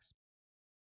Xbox.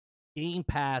 Game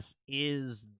Pass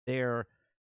is their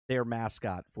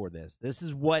mascot for this. This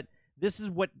is what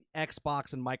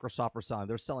Xbox and Microsoft are selling.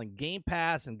 They're selling Game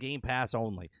Pass and Game Pass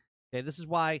only. Okay, this is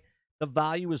why the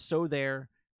value is so there.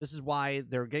 This is why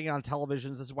they're getting on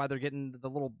televisions. This is why they're getting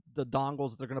the dongles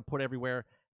that they're going to put everywhere.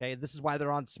 Okay, this is why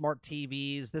they're on smart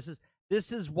TVs. This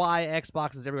is why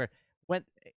Xbox is everywhere. When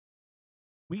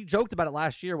we joked about it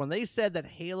last year when they said that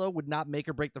Halo would not make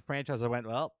or break the franchise, I went,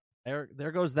 well,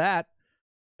 there goes that.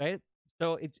 Right?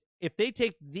 So if they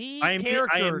take the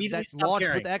character that's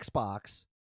launched with Xbox,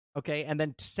 okay, and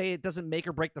then say it doesn't make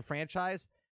or break the franchise,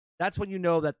 that's when you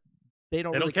know that they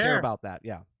don't really care about that.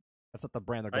 Yeah. That's not the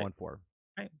brand they're going for.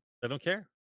 Right. They don't care.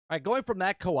 All right, going from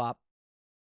that co-op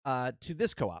to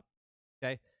this co-op,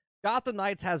 okay? Gotham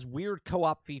Knights has weird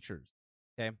co-op features,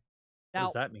 okay? Now, what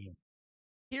does that mean?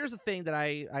 Here's the thing that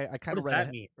I kind of read. What does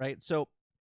that mean? Right? So,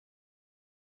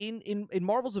 in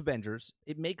Marvel's Avengers,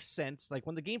 it makes sense. Like,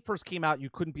 when the game first came out, you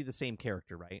couldn't be the same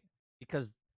character, right? Because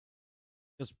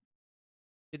it just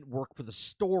didn't work for the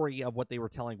story of what they were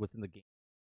telling within the game.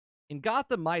 In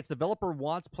Gotham Knights, the developer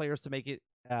wants players to make it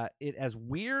as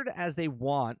weird as they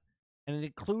want, and it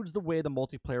includes the way the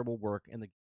multiplayer will work in the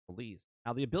release.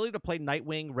 Now, the ability to play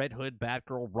Nightwing, Red Hood,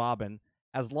 Batgirl, Robin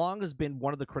has long has been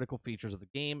one of the critical features of the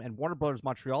game, and Warner Bros.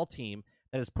 Montreal team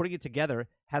that is putting it together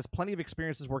has plenty of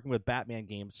experiences working with Batman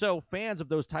games. So fans of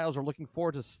those titles are looking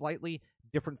forward to a slightly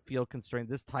different feel, considering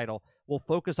this title will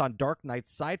focus on Dark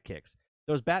Knight's sidekicks.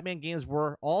 Those Batman games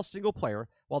were all single-player,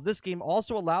 while this game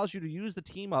also allows you to use the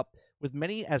team up with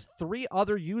many as 3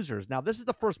 other users. Now, this is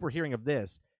the first we're hearing of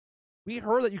this. We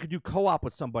heard that you could do co-op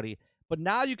with somebody, but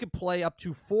now you can play up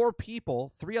to 4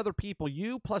 people, 3 other people,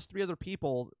 you plus 3 other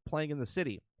people playing in the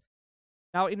city.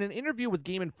 Now, in an interview with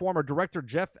Game Informer, director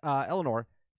Jeff Eleanor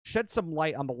shed some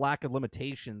light on the lack of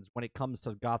limitations when it comes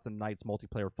to Gotham Knights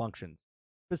multiplayer functions.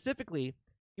 Specifically,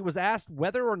 he was asked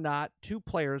whether or not 2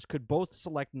 players could both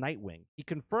select Nightwing. He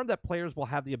confirmed that players will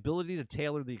have the ability to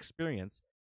tailor the experience,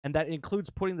 and that includes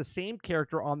putting the same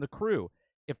character on the crew,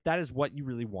 if that is what you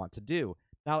really want to do.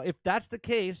 Now, if that's the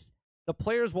case, the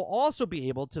players will also be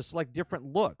able to select different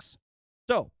looks.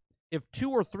 So, if 2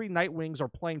 or 3 Nightwings are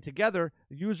playing together,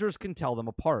 users can tell them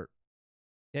apart.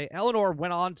 Okay, Eleanor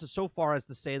went on to so far as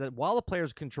to say that while the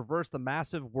players can traverse the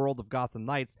massive world of Gotham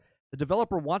Knights, the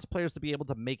developer wants players to be able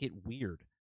to make it weird,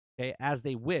 okay, as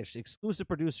they wish. Exclusive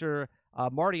producer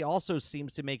Marty also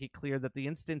seems to make it clear that the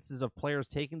instances of players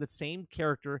taking the same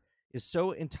character is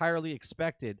so entirely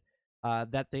expected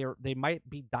that they might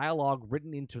be dialogue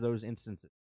written into those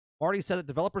instances. Marty said that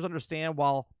developers understand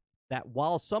while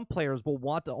some players will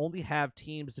want to only have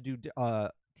teams to do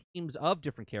teams of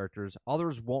different characters,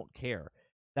 others won't care.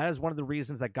 That is one of the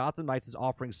reasons that Gotham Knights is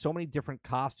offering so many different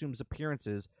costumes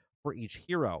appearances for each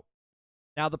hero.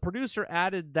 Now, the producer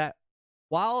added that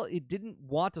while it didn't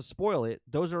want to spoil it,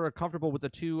 those are comfortable with the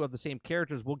two of the same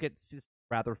characters will get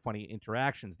rather funny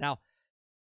interactions. Now,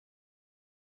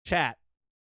 chat,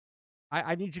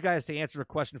 I need you guys to answer a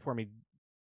question for me.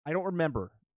 I don't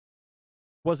remember.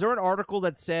 Was there an article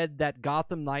that said that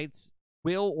Gotham Knights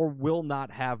will or will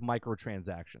not have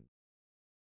microtransactions?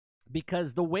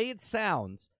 Because the way it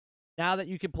sounds, now that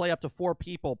you can play up to 4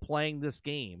 people playing this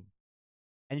game,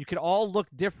 and you can all look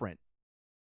different,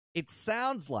 it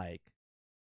sounds like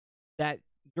that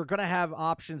you're going to have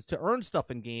options to earn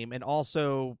stuff in game and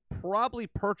also probably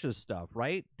purchase stuff,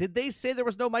 right? Did they say there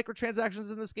was no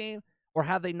microtransactions in this game, or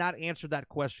have they not answered that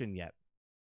question yet?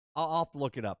 I'll have to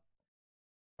look it up,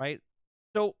 right?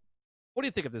 So, what do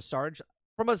you think of this, Sarge?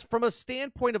 From a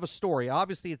standpoint of a story,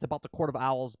 obviously it's about the Court of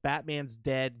Owls. Batman's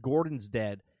dead, Gordon's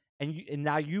dead, and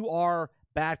now you are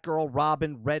Batgirl,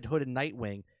 Robin, Red Hood, and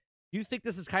Nightwing. Do you think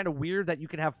this is kind of weird that you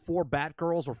can have 4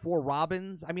 Batgirls or 4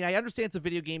 Robins? I mean, I understand it's a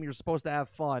video game; you're supposed to have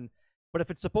fun, but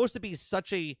if it's supposed to be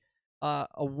such a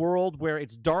world where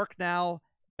it's dark now,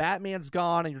 Batman's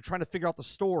gone, and you're trying to figure out the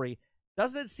story,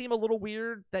 doesn't it seem a little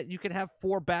weird that you can have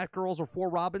 4 Batgirls or 4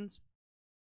 Robins?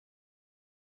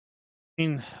 I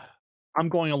mean, I'm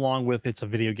going along with it's a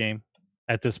video game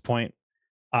at this point.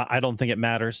 I don't think it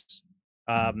matters.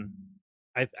 I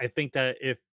think that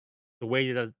if the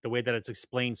way that it's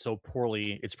explained so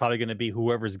poorly, it's probably going to be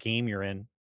whoever's game you're in.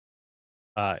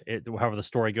 However the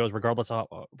story goes, regardless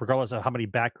of how many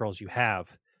Batgirls you have,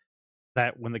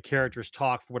 that when the characters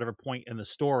talk for whatever point in the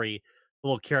story, the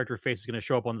little character face is going to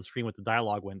show up on the screen with the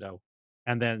dialogue window,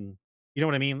 and then you know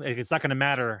what I mean. It's not going to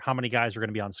matter how many guys are going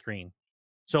to be on screen.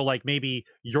 So, like, maybe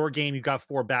your game, you got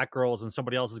 4 Batgirls and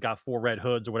somebody else has got 4 Red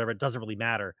Hoods or whatever. It doesn't really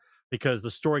matter because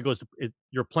the story goes,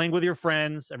 you're playing with your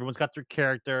friends. Everyone's got their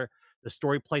character. The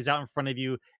story plays out in front of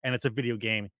you, and it's a video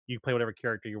game. You play whatever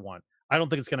character you want. I don't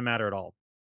think it's going to matter at all.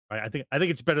 Right? I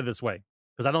think it's better this way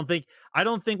because I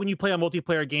don't think when you play a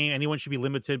multiplayer game, anyone should be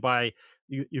limited by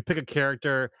you pick a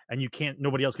character and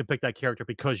nobody else can pick that character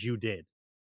because you did.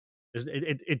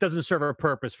 It doesn't serve a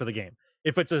purpose for the game.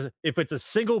 If it's a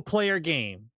single player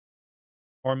game,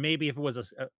 or maybe if it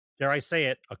was dare I say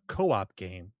it, a co-op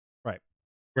game, right,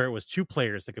 where it was 2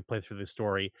 players that could play through the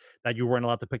story, that you weren't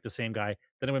allowed to pick the same guy,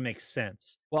 then it would make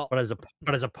sense. Well, but as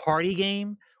a party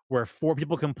game where 4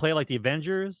 people can play like the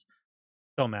Avengers,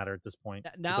 don't matter at this point.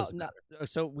 Now,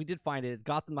 so we did find it.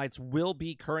 Gotham Knights will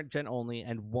be current gen only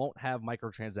and won't have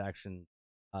microtransactions.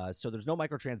 So there's no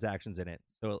microtransactions in it.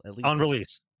 So at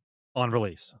least on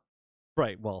release.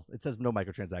 Right. Well, it says no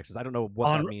microtransactions. I don't know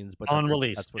what that means, but on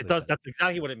release, that's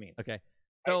exactly what it means. Okay.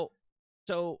 So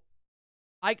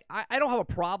I don't have a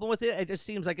problem with it. It just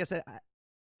seems, I guess,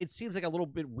 it seems like a little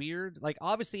bit weird. Like,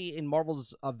 obviously, in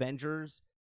Marvel's Avengers,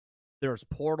 there's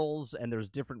portals and there's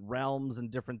different realms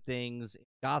and different things.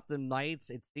 Gotham Knights,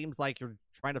 it seems like you're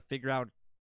trying to figure out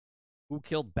who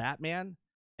killed Batman.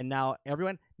 And now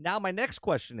my next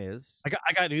question is, I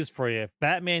got news for you. If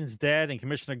Batman's dead and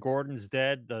Commissioner Gordon's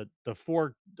dead, the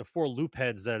four loop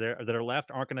heads that are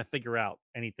left aren't going to figure out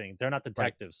anything. They're not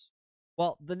detectives. Right.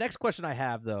 Well, the next question I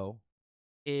have though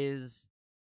is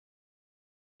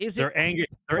they're angry?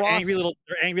 They're angry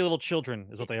little children,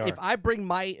 is what they are. If I bring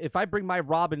my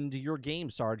Robin into your game,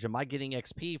 Sarge, am I getting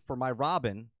XP for my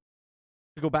Robin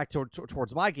to go back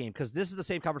towards my game? Because this is the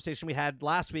same conversation we had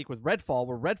last week with Redfall,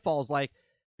 where Redfall's like,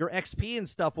 your XP and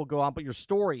stuff will go on, but your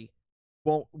story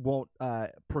won't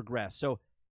progress. So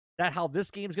that how this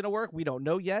game's gonna work, we don't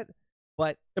know yet.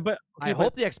 But I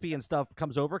hope the XP and stuff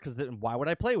comes over, because then why would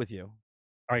I play with you?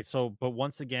 All right. So, but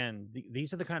once again,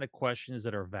 these are the kind of questions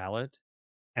that are valid,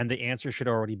 and the answer should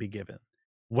already be given.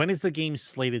 When is the game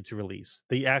slated to release?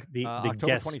 October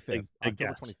 25th.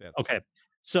 October 25th. Okay.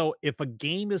 So if a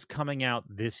game is coming out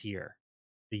this year,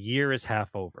 the year is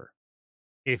half over.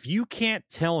 If you can't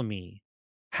tell me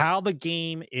how the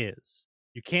game is,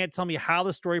 you can't tell me how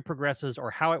the story progresses or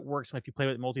how it works if you play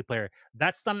with multiplayer,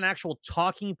 that's not an actual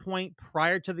talking point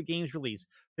prior to the game's release.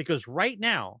 Because right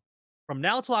now, from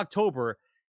now till October,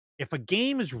 if a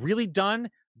game is really done,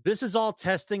 this is all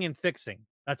testing and fixing.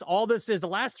 That's all this is. The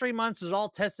last 3 months is all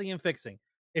testing and fixing.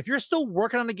 If you're still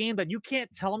working on a game that you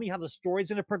can't tell me how the story's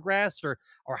going to progress or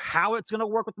how it's going to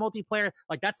work with multiplayer,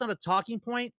 like, that's not a talking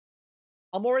point,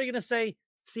 I'm already going to say,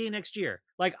 see you next year.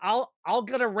 Like, I'll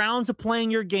get around to playing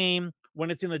your game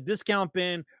when it's in the discount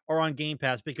bin or on Game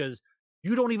Pass, because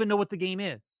you don't even know what the game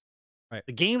is. Right.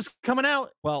 The game's coming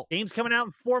out. Well, game's coming out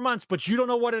in 4 months, but you don't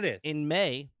know what it is. In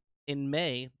May,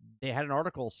 they had an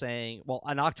article saying, well,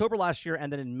 in October last year,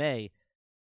 and then in May,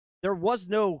 there was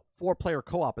no 4-player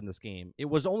co-op in this game. It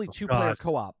was only 2-player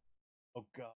co-op. Oh,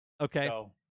 God. Okay.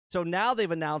 No. So now they've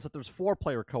announced that there's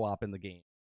 4-player co-op in the game.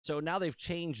 So now they've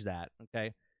changed that.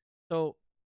 Okay. So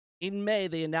in May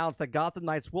they announced that Gotham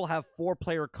Knights will have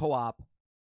 4-player co-op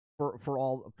for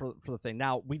the thing.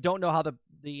 Now we don't know how the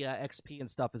XP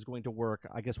and stuff is going to work.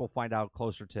 I guess we'll find out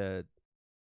closer to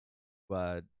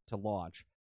launch.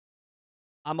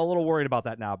 I'm a little worried about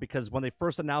that now because when they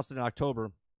first announced it in October,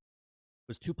 it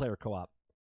was 2-player co-op.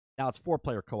 Now it's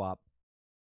 4-player co-op.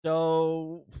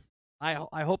 So I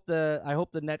hope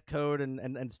the net code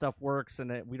and stuff works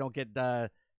and that we don't get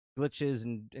glitches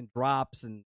and drops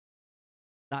and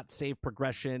not save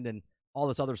progression and all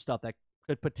this other stuff that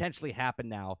could potentially happen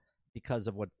now because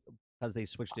they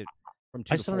switched it from 2 to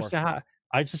 4. I just don't understand how.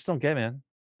 I just don't get it, man.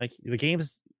 Like the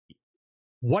game's.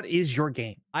 What is your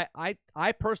game?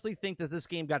 I personally think that this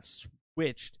game got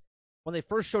switched when they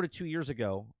first showed it 2 years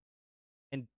ago,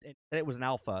 and it was an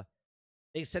alpha.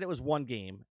 They said it was one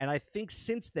game, and I think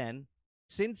since then,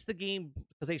 since the game,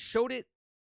 because they showed it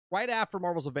right after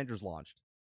Marvel's Avengers launched,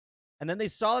 and then they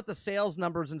saw that the sales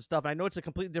numbers and stuff. And I know it's a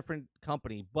completely different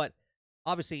company, but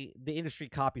obviously the industry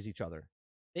copies each other.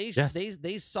 They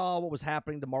saw what was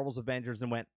happening to Marvel's Avengers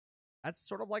and went, that's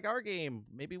sort of like our game.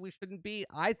 Maybe we shouldn't be.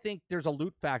 I think there's a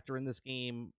loot factor in this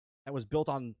game that was built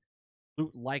on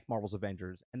loot like Marvel's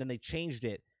Avengers, and then they changed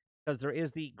it because there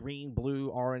is the green, blue,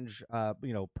 orange,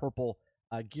 purple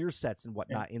gear sets and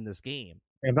whatnot in this game.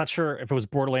 I'm not sure if it was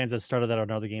Borderlands that started that or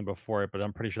another game before it, but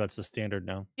I'm pretty sure that's the standard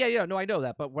now. Yeah, no, I know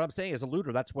that. But what I'm saying is a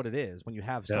looter, that's what it is when you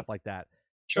have stuff like that.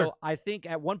 Sure. So I think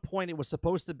at one point it was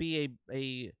supposed to be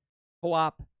a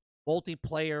co-op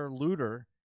multiplayer looter,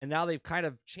 and now they've kind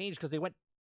of changed because they went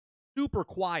super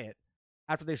quiet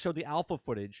after they showed the alpha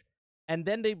footage. And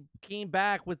then they came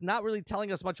back with not really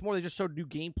telling us much more. They just showed new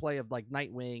gameplay of like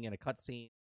Nightwing and a cutscene,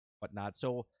 whatnot.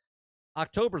 So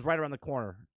October's right around the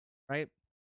corner, right?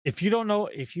 If you don't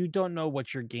know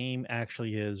what your game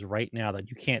actually is right now, that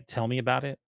you can't tell me about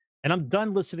it, and I'm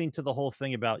done listening to the whole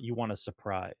thing about you want a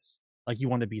surprise, like you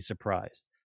want to be surprised.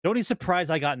 The only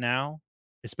surprise I got now,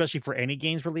 especially for any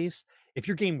game's release, if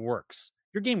your game works.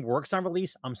 Your game works on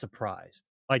release, I'm surprised.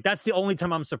 Like that's the only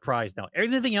time I'm surprised now.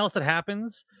 Anything else that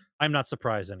happens, I'm not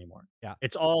surprised anymore. Yeah.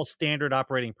 It's all standard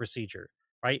operating procedure,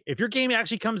 right? If your game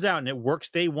actually comes out and it works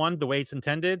day one the way it's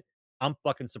intended, I'm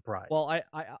fucking surprised. Well,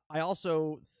 I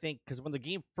also think because when the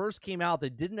game first came out, they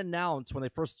didn't announce when they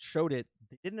first showed it.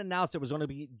 They didn't announce it was going to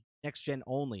be next gen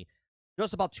only.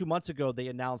 Just about 2 months ago, they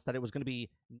announced that it was going to be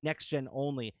next gen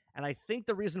only, and I think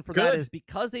the reason for that is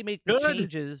because they make the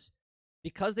changes.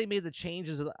 Because they made the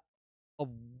changes of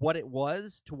what it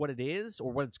was to what it is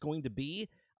or what it's going to be,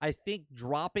 I think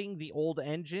dropping the old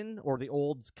engine or the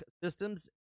old systems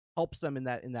helps them in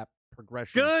that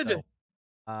progression. Good.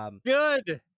 So,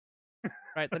 good.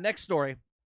 Right. The next story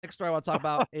I want to talk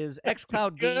about is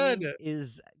xCloud Gaming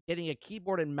is getting a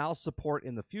keyboard and mouse support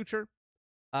in the future.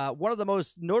 One of the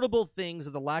most notable things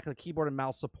is the lack of keyboard and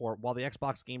mouse support. While the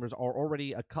Xbox gamers are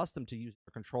already accustomed to using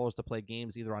their controllers to play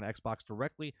games either on Xbox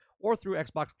directly or through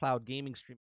Xbox Cloud Gaming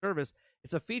streaming service,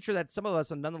 it's a feature that some of us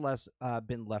have nonetheless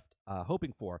been left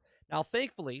hoping for. Now,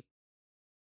 thankfully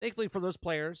for those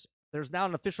players, there's now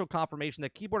an official confirmation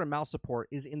that keyboard and mouse support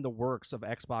is in the works of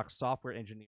Xbox software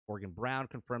engineer Morgan Brown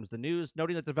confirms the news,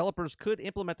 noting that developers could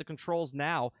implement the controls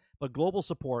now, but global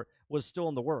support was still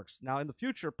in the works. Now, in the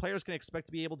future, players can expect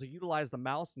to be able to utilize the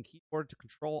mouse and keyboard to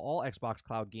control all Xbox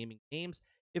Cloud Gaming games.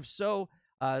 If you so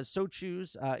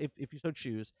choose.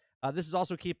 This is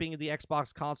also keeping the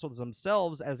Xbox consoles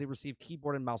themselves as they receive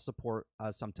keyboard and mouse support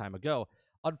some time ago.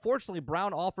 Unfortunately,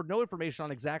 Brown offered no information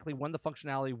on exactly when the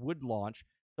functionality would launch,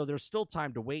 so there's still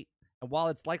time to wait. And while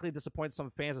it's likely to disappoint some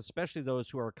fans, especially those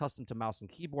who are accustomed to mouse and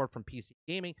keyboard from PC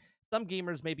gaming, some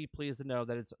gamers may be pleased to know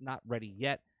that it's not ready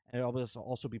yet, and it will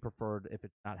also be preferred if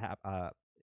it's not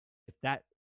if that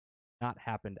not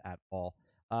happened at all.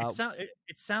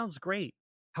 It sounds great.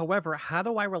 However, how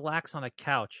do I relax on a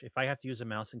couch if I have to use a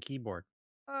mouse and keyboard?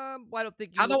 I don't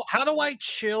think how do I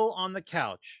chill on the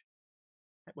couch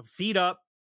with feet up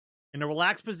in a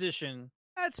relaxed position?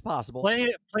 That's possible.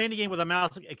 Playing the game with a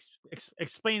mouse.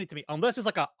 Explain it to me. Unless it's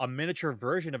like a miniature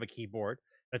version of a keyboard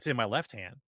that's in my left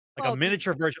hand, like a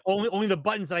miniature version. Only the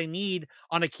buttons that I need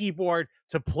on a keyboard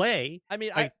to play. I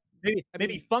mean, like,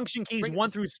 maybe function keys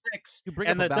 1 through 6,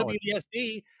 and the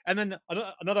WASD, and then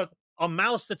a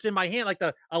mouse that's in my hand, like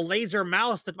a laser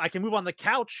mouse that I can move on the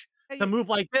couch to move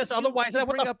like this. Otherwise,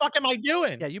 what the fuck am I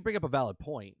doing? Yeah, you bring up a valid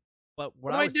point. But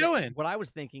what am I doing? What I was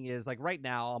thinking is, like, right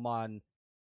now I'm on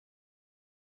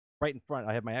right in front.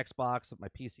 I have my Xbox, my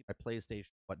PC, my PlayStation,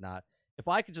 whatnot. If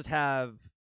I could just have,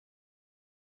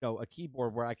 a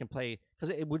keyboard where I can play,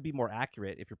 because it would be more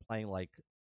accurate if you're playing like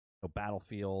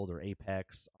Battlefield or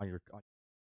Apex on your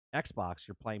Xbox,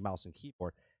 you're playing mouse and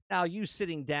keyboard. Now, you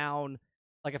sitting down,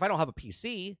 like if I don't have a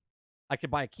PC, I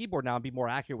could buy a keyboard now and be more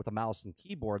accurate with a mouse and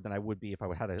keyboard than I would be if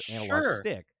I had an analog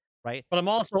stick, right? But I'm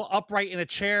also upright in a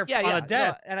chair on a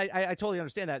desk. No, and I totally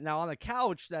understand that. Now, on the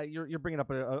couch, that you're bringing up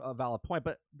a valid point,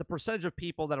 but the percentage of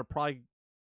people that are probably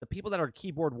the people that are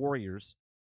keyboard warriors,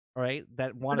 all right,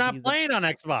 that want to be playing on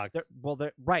Xbox.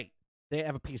 They're right. They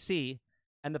have a PC.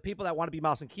 And the people that want to be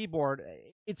mouse and keyboard,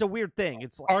 it's a weird thing.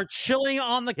 It's are chilling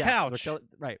on the couch.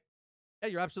 Right. Yeah,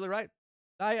 you're absolutely right.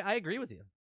 I agree with you.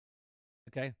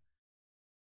 Okay.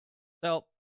 So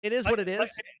it is what it is.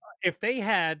 If they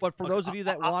had, but for those of you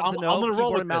that want to know,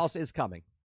 keyboard and mouse is coming.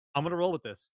 I'm going to roll with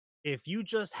this. If you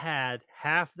just had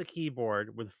half the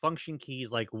keyboard with function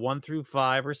keys like 1 through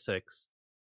 5 or 6,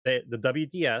 the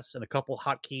WDS and a couple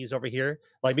hotkeys over here,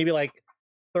 like maybe like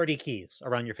 30 keys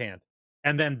around your hand,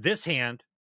 and then this hand.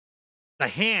 The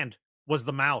hand was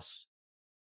the mouse.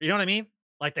 You know what I mean?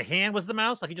 Like the hand was the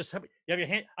mouse. Like you have your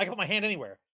hand. I can put my hand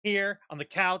anywhere. Here, on the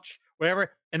couch, wherever.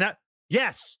 And that,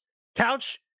 yes.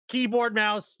 Couch, keyboard,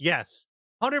 mouse, yes.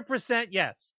 100%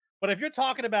 yes. But if you're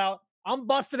talking about, I'm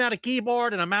busting out a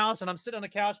keyboard and a mouse and I'm sitting on the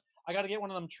couch, I got to get one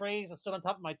of them trays to sit on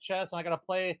top of my chest and I got to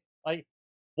play. Like,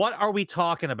 what are we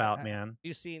talking about, man? Have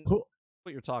you seen what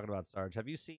you're talking about, Sarge? Have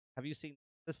you seen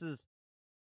this is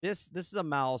a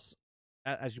mouse.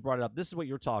 As you brought it up, this is what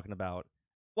you're talking about.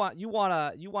 You want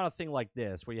a thing like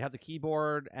this where you have the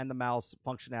keyboard and the mouse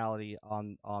functionality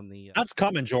on the. That's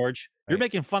coming, George. Right? You're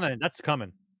making fun of it. That's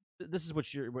coming. This is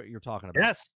what you're talking about.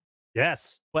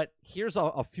 Yes. But here's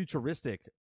a futuristic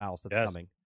mouse that's coming.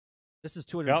 This is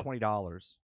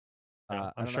 $220.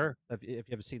 I'm sure. If you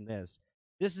haven't seen this,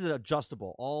 this is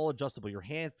adjustable, all adjustable. Your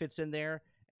hand fits in there.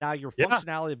 Now your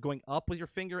functionality of going up with your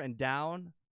finger and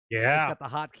down. Yeah, it's got the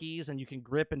hotkeys, and you can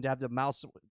grip and have the mouse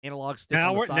analog stick.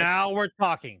 Now on the side. Now we're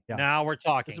talking. Yeah. Now we're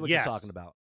talking. This is what you're talking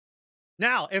about.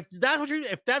 Now, if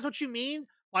that's what you mean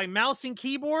by mouse and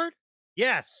keyboard,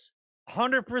 yes,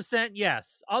 100%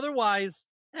 yes. Otherwise,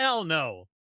 hell no.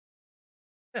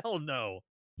 Hell no.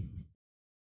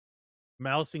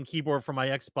 Mouse and keyboard for my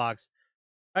Xbox.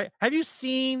 Have you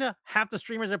seen half the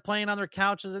streamers are playing on their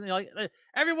couches and like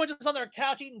everyone just on their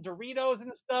couch eating Doritos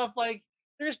and stuff? Like,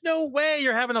 there's no way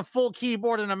you're having a full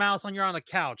keyboard and a mouse on a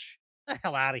couch. Get the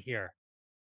hell out of here.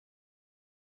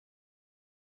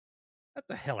 Get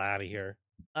the hell out of here.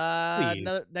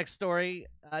 Next story.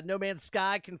 No Man's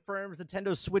Sky confirms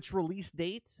Nintendo Switch release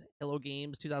date. Hello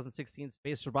Games 2016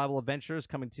 Space Survival Adventures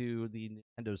coming to the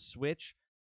Nintendo Switch.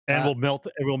 And it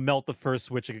will melt the first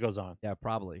Switch if it goes on. Yeah,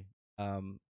 probably.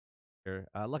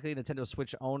 Luckily, Nintendo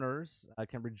Switch owners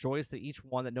can rejoice that each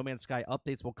one that No Man's Sky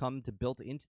updates will come to built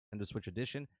into Nintendo Switch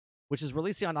Edition, which is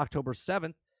releasing on October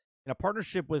 7th. In a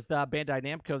partnership with Bandai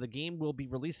Namco, the game will be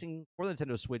releasing for the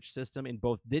Nintendo Switch system in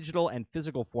both digital and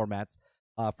physical formats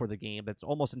for the game. That's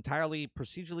almost entirely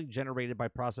procedurally generated by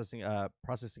processing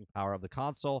power of the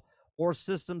console or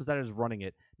systems that is running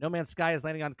it. No Man's Sky is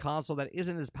landing on console that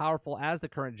isn't as powerful as the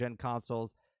current gen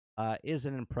consoles. Is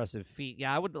an impressive feat.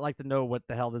 Yeah, I would like to know what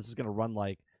the hell this is going to run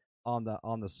like on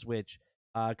the Switch.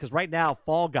 Because right now,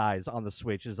 Fall Guys on the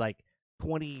Switch is like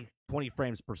 20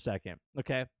 frames per second.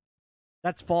 Okay,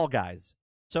 that's Fall Guys.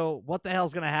 So what the hell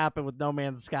is going to happen with No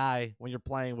Man's Sky when you're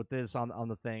playing with this on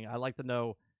the thing? I'd like to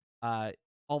know.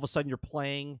 All of a sudden, you're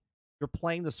playing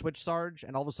the Switch, Sarge,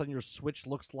 and all of a sudden your Switch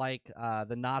looks like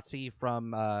the Nazi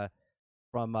from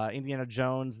Indiana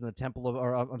Jones and the Temple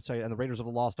of, and the Raiders of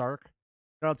the Lost Ark.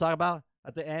 You know what I'm talking about?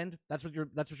 At the end, that's what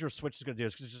your Switch is gonna do.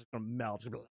 It's just gonna melt.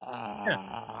 It's gonna be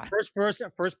like, First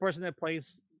person that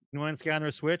plays No Man's Sky on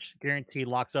their Switch, guaranteed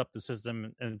locks up the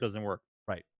system and it doesn't work.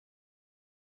 Right.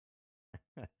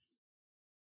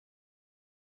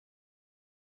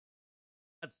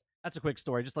 That's a quick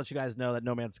story. Just to let you guys know that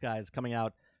No Man's Sky is coming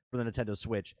out for the Nintendo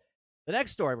Switch. The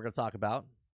next story we're gonna talk about,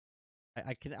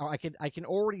 I can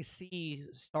already see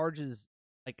Sarge's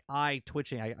like eye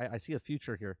twitching. I see a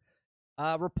future here.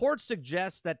 Reports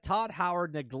suggest that Todd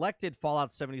Howard neglected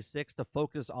Fallout 76 to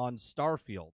focus on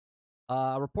Starfield.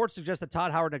 Reports suggest that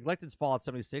Todd Howard neglected Fallout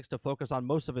 76 to focus on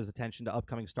most of his attention to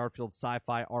upcoming Starfield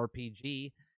sci-fi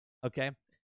RPG. Okay.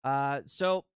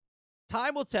 So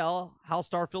time will tell how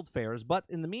Starfield fares, but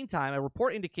in the meantime, a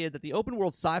report indicated that the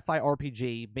open-world sci-fi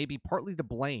RPG may be partly to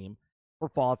blame for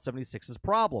Fallout 76's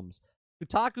problems.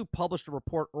 Kotaku published a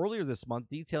report earlier this month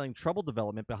detailing trouble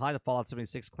development behind the Fallout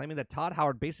 76, claiming that Todd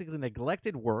Howard basically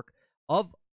neglected work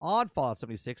on Fallout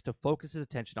 76 to focus his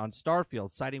attention on Starfield,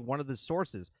 citing one of the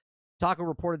sources. Kotaku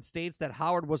reported states that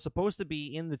Howard was supposed to be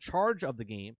in the charge of the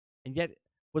game, and yet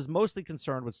was mostly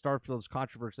concerned with Starfield's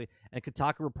controversy, and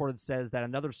Kotaku reported says that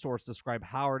another source described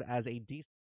Howard as a decent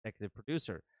executive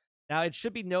producer. Now, it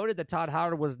should be noted that Todd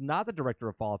Howard was not the director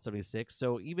of Fallout 76,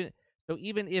 so even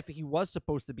if he was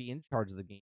supposed to be in charge of the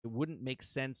game, it wouldn't make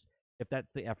sense if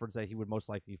that's the efforts that he would most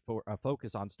likely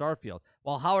focus on Starfield.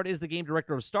 While Howard is the game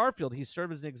director of Starfield, he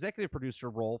served as an executive producer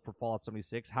role for Fallout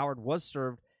 76. Howard was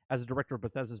served as the director of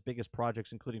Bethesda's biggest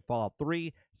projects, including Fallout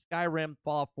 3, Skyrim,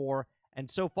 Fallout 4, and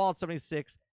so Fallout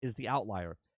 76 is the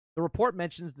outlier. The report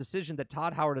mentions the decision that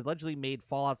Todd Howard allegedly made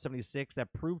Fallout 76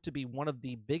 that proved to be one of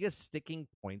the biggest sticking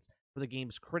points for the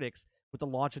game's critics with the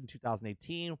launch in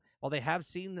 2018. While they have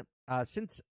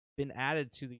since been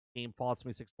added to the game Fallout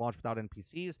 76 launch without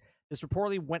NPCs, this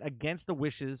reportedly went against the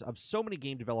wishes of so many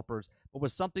game developers, but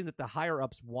was something that the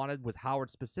higher-ups wanted, with Howard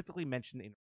specifically mentioned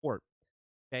in the report.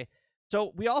 Okay,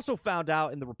 so we also found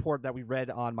out in the report that we read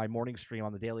on my morning stream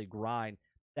on the Daily Grind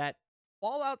that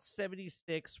Fallout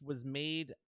 76 was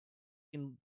made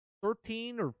in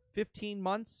 13 or 15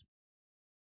 months.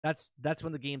 That's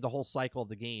when the whole cycle of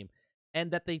the game,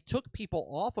 and that they took people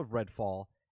off of Redfall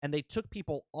and they took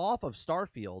people off of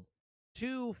Starfield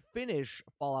to finish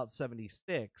Fallout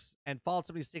 76, and Fallout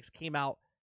 76 came out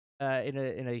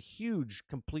in a huge,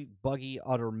 complete, buggy,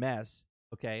 utter mess.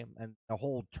 Okay, and the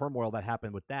whole turmoil that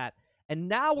happened with that, and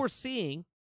now we're seeing,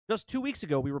 just 2 weeks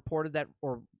ago, we reported that,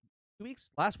 or 2 weeks,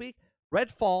 last week,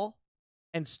 Redfall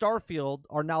and Starfield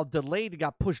are now delayed. It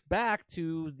got pushed back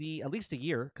to at least a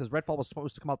year, because Redfall was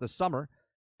supposed to come out this summer,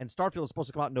 and Starfield was supposed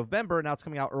to come out in November, and now it's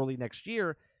coming out early next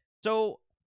year. So,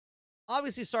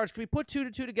 obviously, Sarge, can we put 2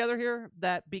 to 2 together here?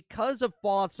 That because of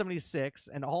Fallout 76,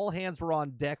 and all hands were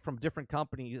on deck from different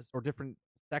companies or different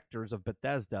sectors of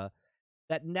Bethesda,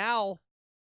 that now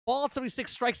Fallout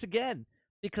 76 strikes again,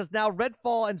 because now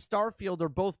Redfall and Starfield are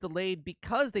both delayed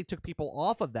because they took people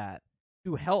off of that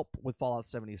to help with Fallout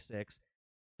 76.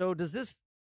 So does this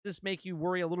make you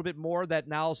worry a little bit more that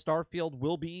now Starfield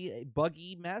will be a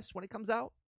buggy mess when it comes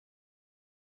out?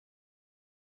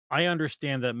 I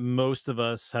understand that most of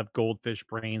us have goldfish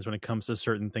brains when it comes to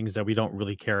certain things that we don't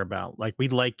really care about. Like, we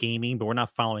like gaming, but we're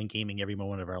not following gaming every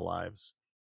moment of our lives.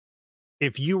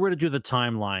 If you were to do the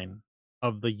timeline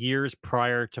of the years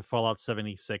prior to Fallout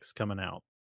 76 coming out,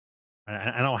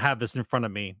 I don't have this in front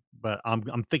of me, but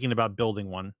I'm thinking about building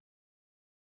one.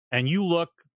 And you look,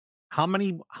 how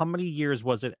many years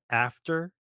was it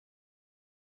after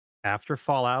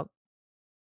Fallout,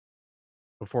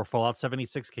 before Fallout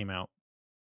 76 came out?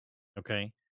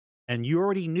 Okay. And you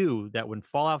already knew that when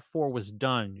Fallout 4 was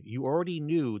done, you already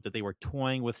knew that they were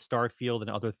toying with Starfield and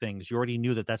other things. You already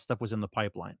knew that stuff was in the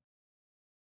pipeline.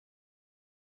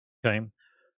 Okay.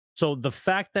 So the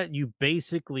fact that you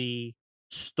basically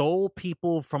stole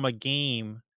people from a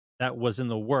game that was in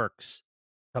the works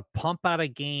to pump out a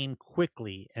game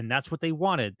quickly, and that's what they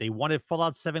wanted. They wanted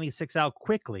Fallout 76 out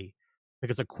quickly,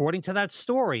 because according to that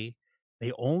story,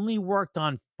 they only worked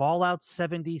on Fallout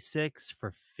 76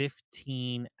 for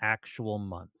 15 actual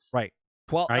months. Right.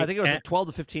 12. Right? I think it was like 12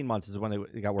 to 15 months is when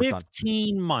they got worked on.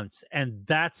 15 months, and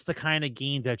that's the kind of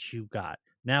game that you got.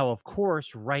 Now, of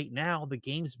course, right now, the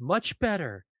game's much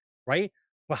better, right?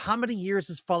 But how many years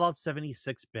has Fallout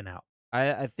 76 been out?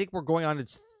 I think we're going on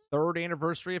its 3rd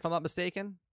anniversary, if I'm not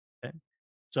mistaken. Okay.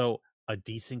 So, a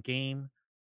decent game,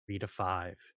 3 to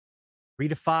 5. 3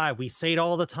 to 5. We say it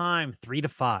all the time, 3 to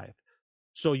 5.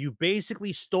 So you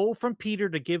basically stole from Peter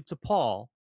to give to Paul.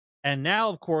 And now,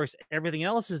 of course, everything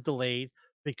else is delayed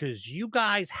because you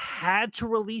guys had to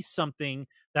release something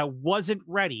that wasn't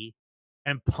ready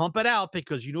and pump it out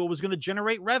because you knew it was going to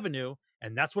generate revenue.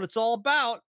 And that's what it's all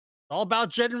about. It's all about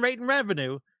generating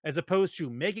revenue, as opposed to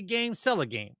make a game, sell a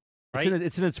game. Right?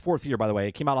 It's in its 4th year, by the way.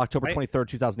 It came out October 23rd,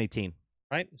 2018.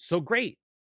 Right? So great.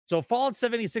 So Fallout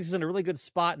 76 is in a really good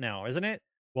spot now, isn't it?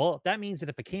 Well, that means that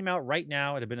if it came out right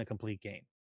now, it'd have been a complete game,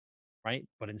 right?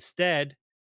 But instead,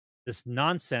 this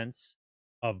nonsense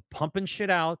of pumping shit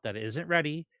out that isn't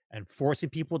ready and forcing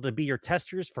people to be your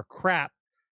testers for crap,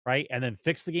 right? And then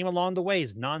fix the game along the way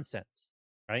is nonsense,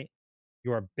 right?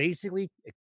 You're basically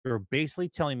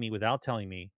telling me, without telling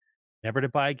me, never to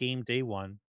buy a game day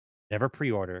one, never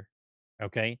pre-order,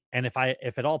 okay? And if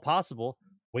at all possible,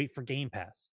 wait for Game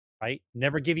Pass. Right?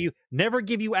 Never give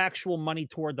you actual money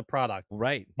toward the product.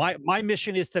 Right. My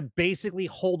mission is to basically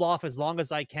hold off as long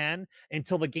as I can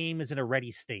until the game is in a ready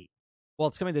state. Well,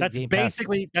 it's coming to Game Pass.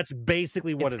 That's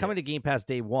basically what it's coming to Game Pass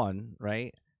day one,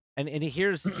 right? And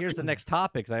here's the next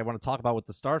topic that I want to talk about with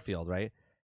the Starfield, right?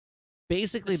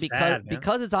 Basically,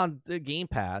 because it's on the Game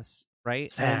Pass,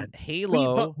 right? Sad. And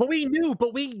Halo. But we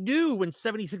knew when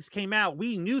 76 came out,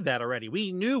 we knew that already.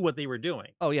 We knew what they were doing.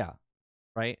 Oh yeah,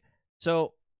 right.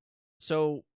 So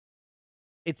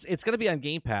it's going to be on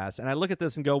Game Pass, and I look at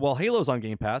this and go, well, Halo's on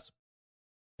Game Pass,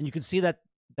 and you can see that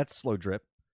that's slow drip.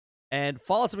 And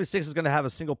Fallout 76 is going to have a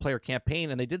single player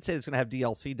campaign, and they did say it's going to have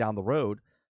DLC down the road.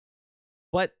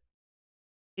 But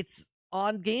it's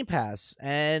on Game Pass,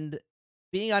 and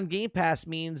being on Game Pass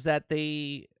means that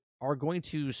they are going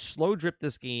to slow drip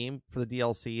this game for the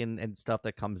DLC and stuff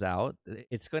that comes out.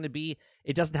 It's going to be,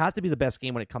 it doesn't have to be the best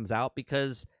game when it comes out,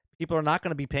 because people are not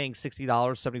going to be paying $60,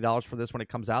 $70 for this when it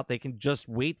comes out. They can just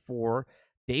wait for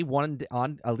day one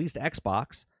on at least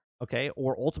Xbox, okay,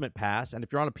 or Ultimate Pass. And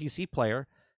if you're on a PC player,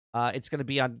 it's going to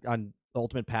be on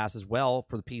Ultimate Pass as well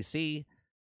for the PC.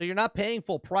 So you're not paying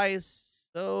full price.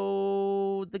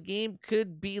 So the game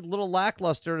could be a little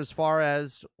lackluster as far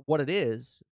as what it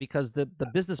is, because the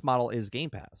business model is Game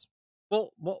Pass.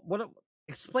 Well,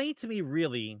 explain to me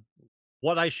really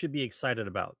what I should be excited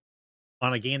about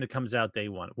on a game that comes out day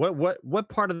one. What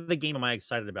part of the game am I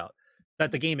excited about?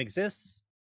 That the game exists?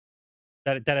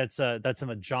 That it's that's in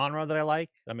a genre that I like?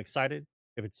 I'm excited.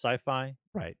 If it's sci-fi,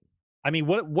 right? I mean,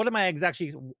 what am I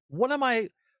exactly? What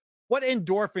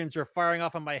endorphins are firing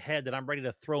off in my head that I'm ready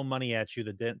to throw money at you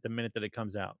the minute that it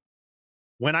comes out?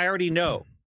 When I already know.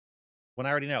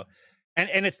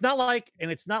 And it's not like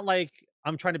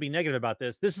I'm trying to be negative about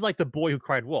this. This is like The Boy Who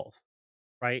Cried Wolf,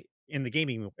 right? In the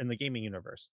gaming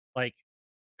universe. Like,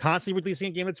 constantly releasing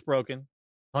a game that's broken,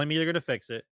 telling me you're going to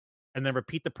fix it, and then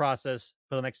repeat the process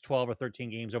for the next 12 or 13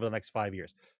 games over the next 5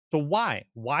 years. So why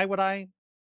would I?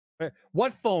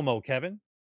 What FOMO, Kevin?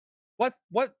 What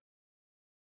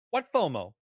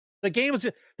FOMO? The game's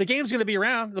going to be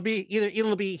around.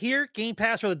 It'll be here, Game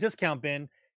Pass, or the discount bin.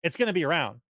 It's going to be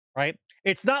around, right?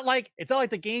 It's not like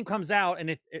the game comes out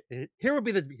and here would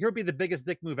be the biggest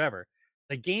dick move ever.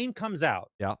 The game comes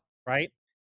out, yeah, right,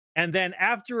 and then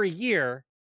after a year,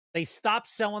 they stop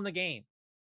selling the game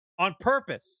on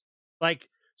purpose, like.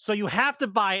 So you have to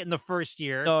buy it in the first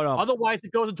year. No. Otherwise,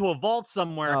 it goes into a vault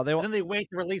somewhere, and then they wait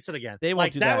to release it again. They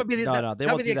won't do that. That would be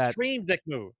the that. Extreme dick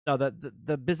move. No,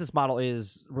 the business model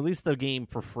is release the game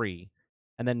for free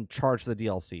and then charge for the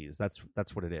DLCs.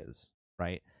 That's what it is,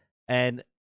 right? And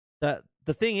the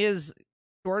thing is,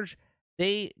 George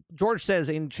says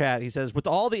in chat, he says, with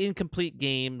all the incomplete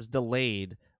games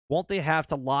delayed, won't they have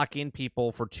to lock in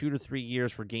people for 2 to 3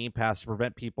 years for Game Pass to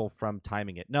prevent people from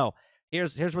timing it? No.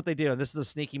 Here's what they do, and this is a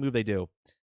sneaky move they do.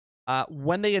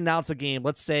 When they announce a game,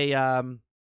 let's say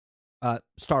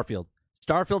Starfield.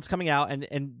 Starfield's coming out,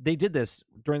 and they did this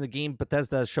during the Game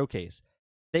Bethesda showcase.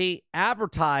 They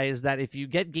advertise that if you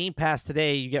get Game Pass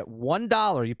today, you get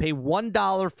 $1. You pay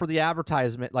 $1 for the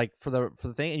advertisement, like for the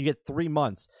thing, and you get 3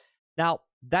 months. Now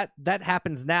that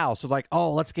happens now, so like,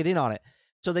 oh, let's get in on it.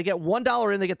 So they get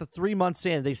 $1 in, they get the 3 months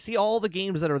in. They see all the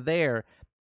games that are there.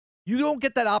 You don't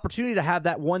get that opportunity to have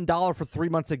that $1 for 3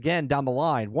 months again down the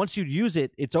line. Once you use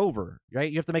it, it's over,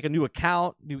 right? You have to make a new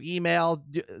account, new email,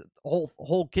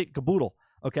 whole kit caboodle,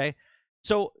 okay?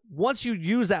 So once you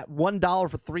use that $1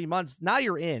 for 3 months, now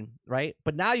you're in, right?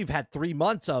 But now you've had 3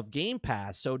 months of Game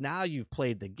Pass, so now you've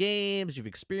played the games, you've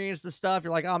experienced the stuff.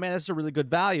 You're like, oh man, this is a really good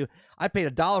value. I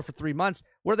paid $1 for 3 months.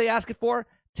 What are they asking for?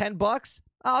 $10?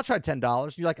 I'll try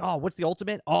 $10. You're like, oh, what's the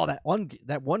ultimate? Oh, that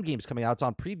one game's coming out. It's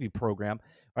on preview program,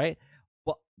 right?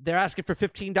 Well, they're asking for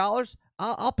 $15.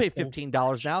 I'll pay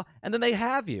 $15 now, and then they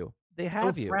have you. They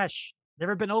have you fresh.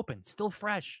 Never been open. Still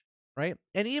fresh, right?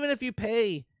 And even if you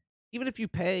pay the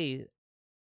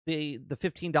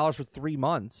 $15 for 3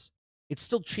 months, it's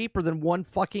still cheaper than one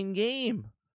fucking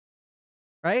game,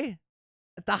 right?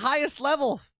 At the highest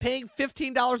level, paying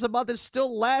 $15 a month is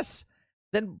still less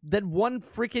than one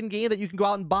freaking game that you can go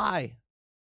out and buy.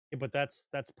 Yeah, but that's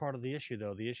part of the issue,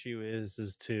 though. The issue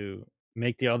is to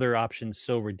make the other option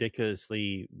so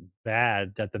ridiculously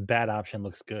bad that the bad option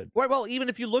looks good. Right. Well, even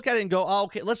if you look at it and go, oh,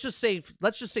 okay, let's just say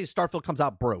Starfield comes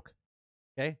out broke.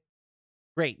 Okay,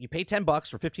 great. You pay $10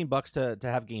 or $15 to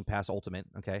have Game Pass Ultimate.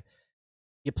 Okay,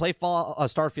 you play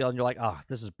Starfield and you're like, oh,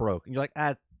 this is broke, and you're like,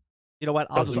 you know what?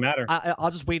 Doesn't matter.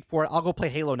 I'll just wait for it. I'll go play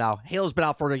Halo now. Halo's been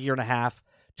out for a year and a half,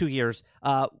 2 years.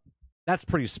 That's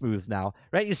pretty smooth now,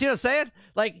 right? You see what I'm saying?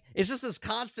 Like, it's just this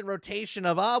constant rotation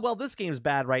of, well, this game's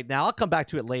bad right now. I'll come back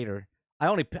to it later.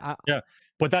 Yeah,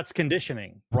 but that's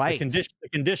conditioning, right? The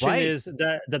condition right. is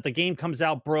that the game comes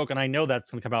out broke, and I know that's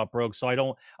going to come out broke,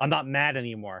 so I'm not mad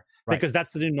anymore, right? Because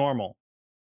that's the new normal,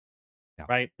 yeah.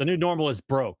 Right? The new normal is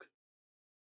broke,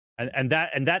 and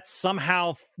that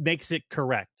somehow makes it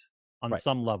correct on right.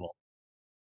 some level.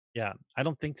 Yeah, I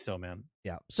don't think so, man.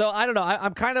 Yeah, so I don't know.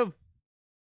 I'm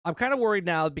kind of worried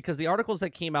now because the articles that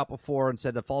came out before and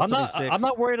said that Fallout 76. I'm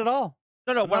not worried at all.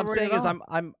 No. What I'm saying is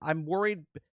I'm worried.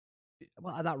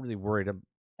 Well, I'm not really worried.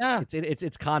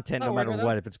 It's content no matter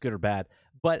what, if it's good or bad.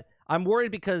 But I'm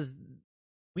worried because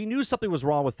we knew something was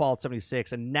wrong with Fallout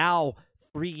 76, and now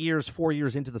 3 years, 4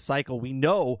 years into the cycle, we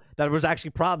know that there was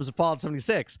actually problems with Fallout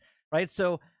 76, right?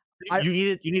 So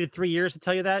you needed 3 years to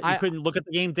tell you that? You couldn't look at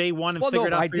the game day one and figure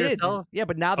it out for yourself? Yeah,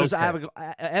 but now there's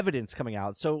evidence coming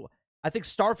out. So I think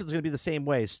Starfield is going to be the same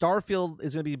way. Starfield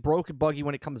is going to be broken, buggy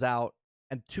when it comes out,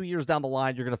 and 2 years down the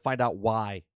line, you're going to find out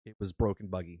why it was broken,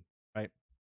 buggy, right?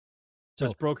 So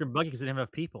it's broken, buggy because they didn't have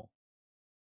enough people.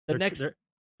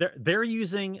 They're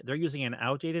using an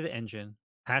outdated engine,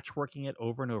 patchworking it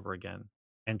over and over again,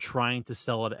 and trying to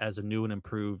sell it as a new and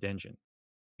improved engine.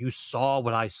 You saw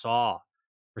what I saw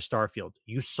for Starfield.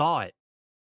 You saw it.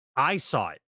 I saw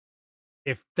it.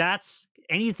 If that's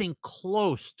anything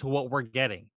close to what we're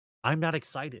getting, I'm not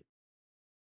excited.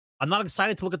 I'm not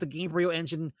excited to look at the Gamebryo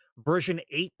engine version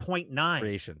 8.9.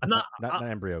 Creation. I'm not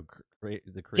Embryo.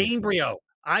 The creation. Gamebryo.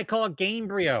 I call it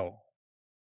Gamebryo.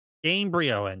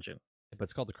 Gamebryo engine. But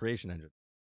it's called the creation engine.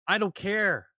 I don't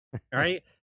care. All right?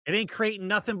 It ain't creating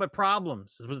nothing but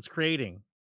problems, is what it's creating.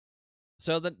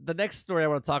 So the next story I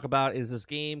want to talk about is this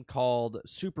game called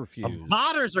Superfuse.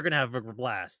 Modders are going to have a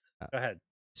blast. Go ahead.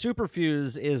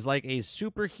 Superfuse is like a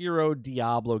superhero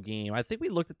Diablo game. I think we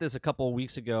looked at this a couple of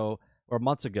weeks ago or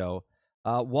months ago.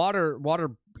 Water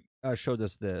showed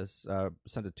us this,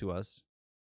 sent it to us.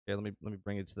 Okay, let me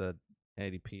bring it to the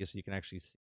 1080p so you can actually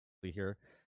see here.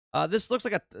 This looks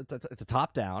like it's a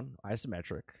top-down,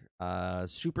 isometric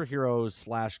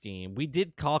superhero / game. We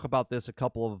did talk about this a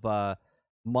couple of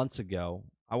months ago.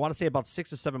 I want to say about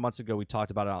 6 or 7 months ago we talked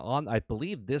about it on, I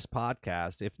believe, this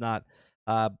podcast. If not,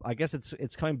 I guess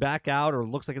it's coming back out, or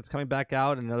looks like it's coming back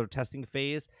out in another testing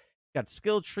phase. Got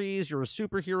skill trees. You're a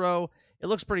superhero. It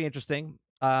looks pretty interesting.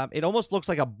 It almost looks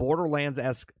like a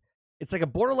Borderlands-esque. It's like a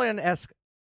Borderlands-esque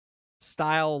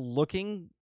style looking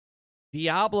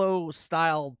Diablo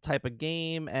style type of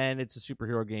game, and it's a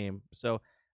superhero game. So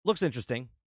looks interesting.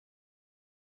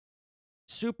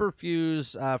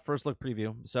 Superfuse first look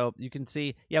preview. So you can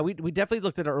see, yeah, we definitely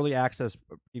looked at an early access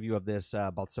preview of this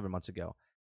about 7 months ago.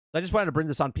 I just wanted to bring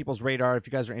this on people's radar if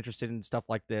you guys are interested in stuff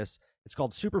like this. It's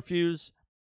called Superfuse.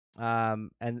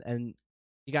 And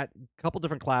you got a couple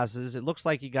different classes. It looks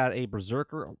like you got a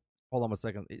Berserker. Hold on 1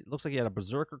 second. It looks like you had a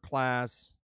Berserker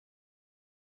class.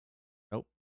 Nope.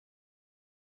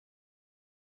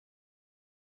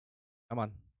 Come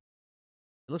on.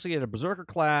 It looks like you had a Berserker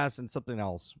class and something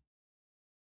else.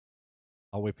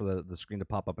 I'll wait for the screen to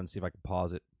pop up and see if I can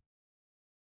pause it.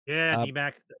 Yeah,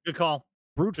 D-Mac. Good call.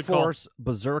 Brute Force,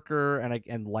 Berserker,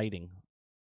 and Lighting.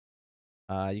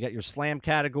 You got your Slam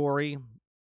category.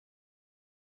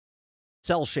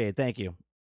 Cell Shade, thank you.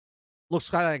 Looks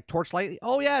kind of like Torchlight.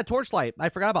 Oh yeah, Torchlight. I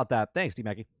forgot about that. Thanks,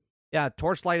 D-Mackie. Yeah,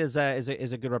 Torchlight is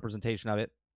a good representation of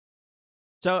it.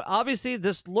 So obviously,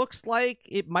 this looks like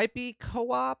it might be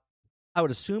co-op. I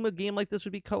would assume a game like this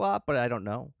would be co-op, but I don't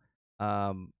know.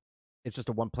 It's just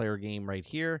a one-player game right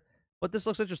here. But this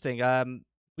looks interesting.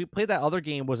 We played that other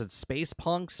game. Was it Space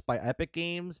Punks by Epic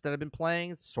Games that I've been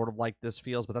playing? It's sort of like this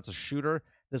feels, but that's a shooter.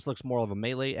 This looks more of a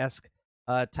Melee-esque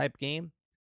type game.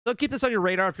 So keep this on your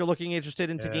radar if you're interested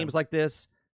into games like this.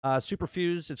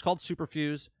 Superfuse. It's called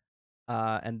Superfuse.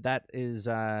 And that is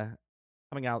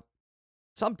coming out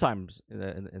sometimes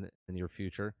in the near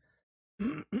future.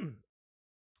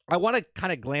 I want to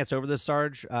kind of glance over this,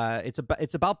 Sarge. It's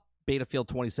about Battlefield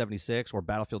 2076 or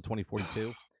Battlefield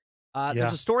 2042.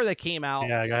 There's a story that came out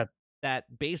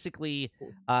that basically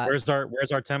where's our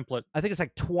template? I think it's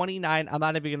like 29. I'm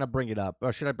not even gonna bring it up.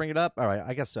 Or should I bring it up? All right,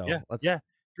 I guess so. Yeah.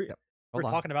 We're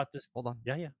talking about this. Hold on.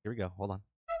 Yeah. Here we go. Hold on.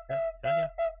 Yeah.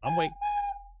 I'm waiting.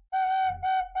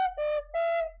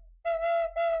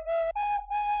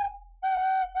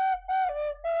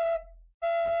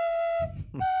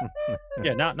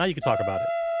 Yeah, now you can talk about it.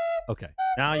 Okay.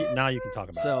 Now you can talk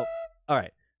about it. So, all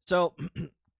right. So,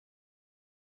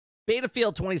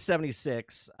 Battlefield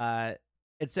 2076,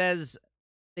 it says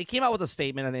they came out with a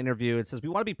statement in an interview. It says we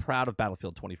want to be proud of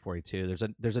Battlefield 2042.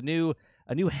 There's a new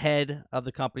head of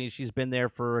the company. She's been there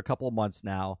for a couple of months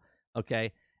now.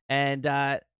 Okay, and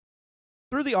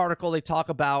through the article they talk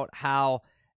about how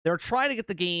they're trying to get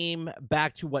the game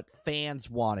back to what fans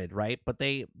wanted, right?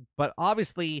 But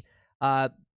obviously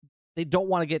they don't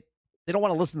want to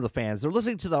listen to the fans. They're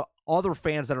listening to the other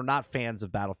fans that are not fans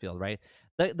of Battlefield, right?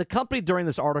 The company during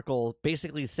this article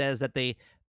basically says that they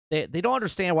don't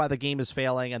understand why the game is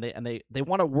failing, and they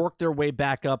want to work their way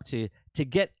back up to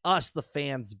get us, the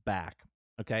fans, back.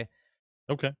 Okay.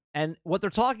 And what they're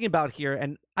talking about here,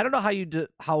 and I don't know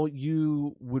how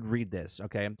you would read this.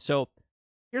 Okay, so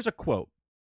here's a quote.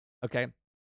 Okay,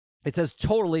 it says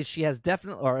totally. She has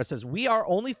definitely, or it says we are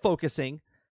only focusing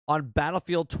on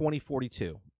Battlefield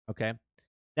 2042. Okay,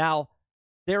 now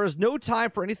there is no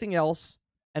time for anything else.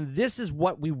 And this is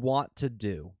what we want to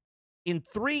do. In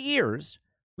 3 years,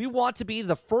 we want to be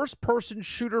the first-person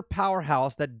shooter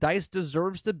powerhouse that DICE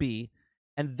deserves to be,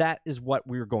 and that is what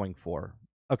we're going for.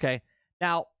 Okay?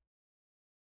 Now,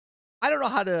 I don't know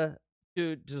how to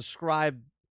describe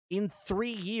in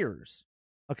 3 years.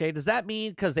 Okay? Does that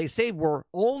mean, because they say we're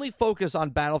only focused on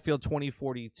Battlefield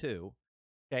 2042,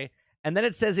 okay? And then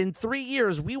it says in 3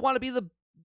 years, we want to be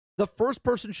the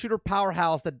first-person shooter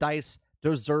powerhouse that DICE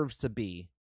deserves to be.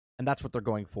 And that's what they're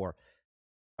going for.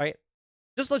 All right?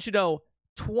 Just to let you know,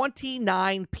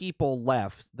 29 people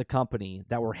left the company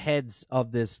that were heads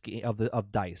of this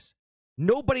of DICE.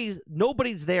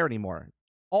 Nobody's there anymore.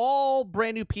 All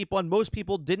brand new people, and most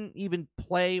people didn't even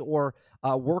play or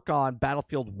work on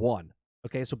Battlefield 1.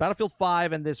 Okay, so Battlefield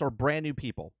 5 and this are brand new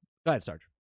people. Go ahead, Sarge.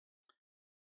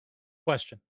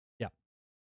 Question. Yeah.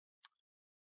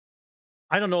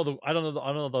 I don't know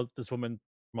this woman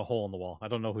from a hole in the wall. I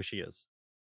don't know who she is.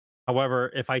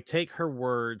 However, if I take her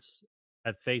words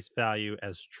at face value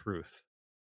as truth,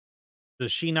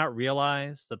 does she not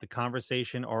realize that the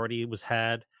conversation already was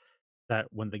had, that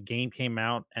when the game came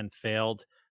out and failed,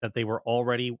 that they were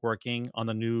already working on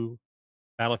the new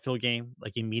Battlefield game,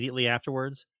 like immediately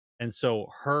afterwards? And so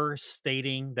her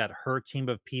stating that her team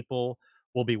of people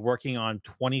will be working on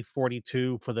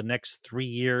 2042 for the next 3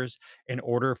 years in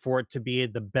order for it to be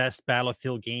the best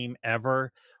Battlefield game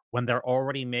ever, when they're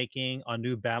already making a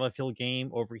new Battlefield game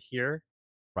over here,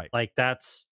 right? Like,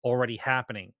 that's already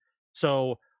happening.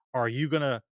 So are you going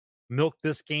to milk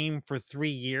this game for 3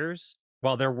 years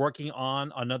while they're working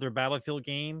on another Battlefield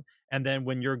game? And then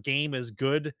when your game is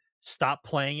good, stop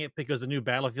playing it because a new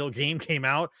Battlefield game came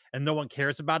out and no one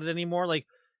cares about it anymore? Like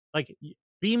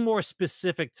be more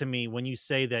specific to me when you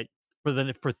say that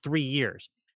for 3 years.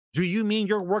 Do you mean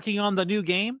you're working on the new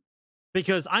game?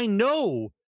 Because I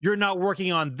know you're not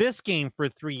working on this game for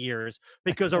 3 years,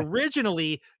 because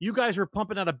originally you guys were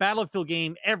pumping out a Battlefield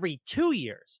game every 2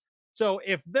 years. So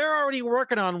if they're already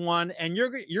working on one and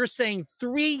you're saying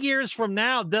 3 years from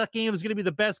now that game is going to be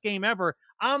the best game ever,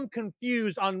 I'm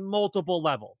confused on multiple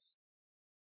levels.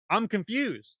 I'm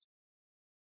confused.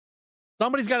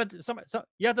 Somebody's got to.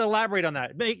 You have to elaborate on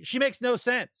that. She makes no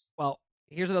sense. Well,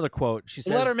 here's another quote. She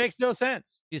says, the letter makes no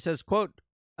sense. She says, "Quote: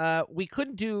 We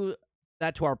couldn't do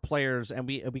that to our players, and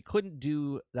we couldn't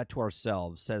do that to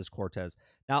ourselves," says Cortez.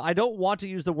 Now, I don't want to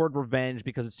use the word revenge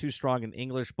because it's too strong in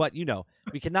English, but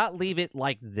we cannot leave it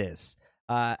like this.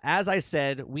 As I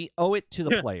said, we owe it to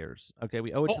the players. Okay,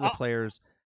 we owe it to the players.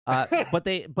 But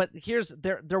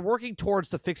they're working towards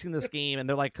fixing this game, and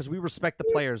they're like, because we respect the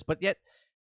players, but yet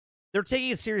they're taking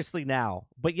it seriously now.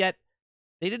 But yet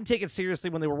they didn't take it seriously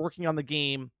when they were working on the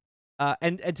game.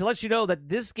 And to let you know that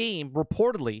this game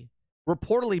reportedly,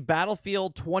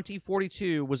 Battlefield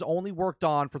 2042 was only worked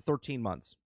on for 13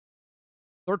 months.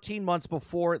 13 months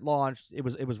before it launched, it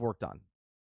was worked on.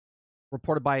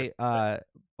 Reported by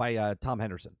Tom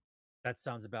Henderson. That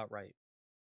sounds about right.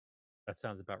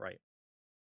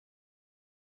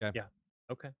 Okay. Yeah.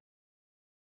 Okay.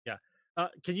 Yeah.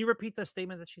 Can you repeat the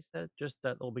statement that she said? Just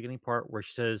that little beginning part where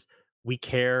she says, "We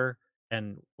care."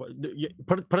 And put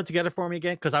it together for me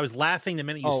again, because I was laughing the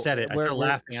minute you said it. I started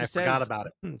laughing. I forgot about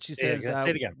it. She says, say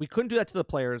it again. "We couldn't do that to the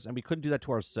players, and we couldn't do that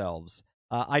to ourselves.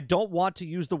 I don't want to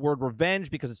use the word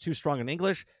revenge because it's too strong in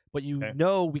English, but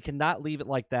know we cannot leave it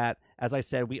like that. As I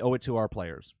said, we owe it to our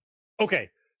players." Okay,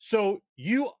 so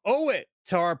you owe it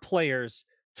to our players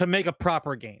to make a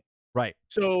proper game, right?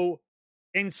 So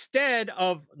instead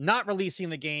of not releasing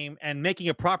the game and making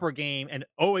a proper game and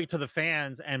owe it to the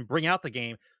fans and bring out the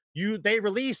game, they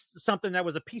released something that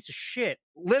was a piece of shit,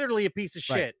 literally a piece of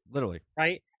shit, literally,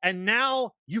 right? And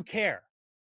now you care.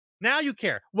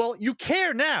 Well, you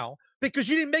care now because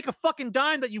you didn't make a fucking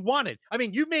dime that you wanted. I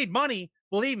mean, you made money.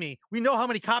 Believe me, we know how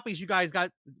many copies you guys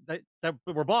got that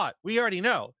were bought. We already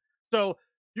know. So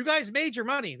you guys made your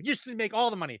money. You just didn't make all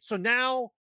the money. So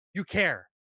now you care.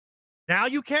 Now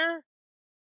you care?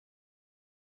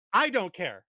 I don't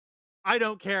care. I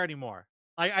don't care anymore.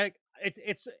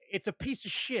 It's a piece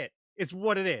of shit. It's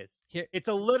what it is. It's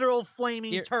a literal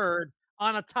flaming turd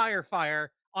on a tire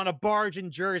fire on a barge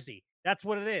in Jersey. That's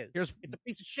what it is. It's a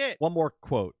piece of shit. One more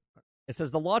quote. It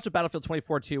says, "The launch of Battlefield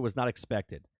 2042 was not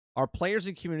expected. Our players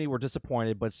and community were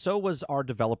disappointed, but so was our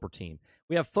developer team.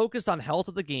 We have focused on health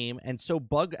of the game, and so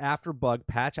bug after bug,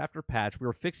 patch after patch, we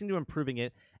were fixing to improving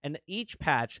it, and each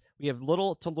patch, we have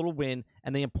little to little win,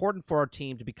 and the important for our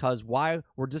team because why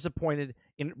we're disappointed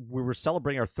we were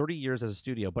celebrating our 30 years as a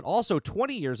studio, but also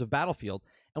 20 years of Battlefield,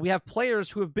 and we have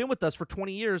players who have been with us for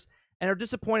 20 years and are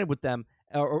disappointed with them,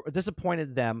 or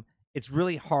disappointed them. It's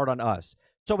really hard on us.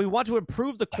 So we want to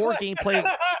improve the core gameplay."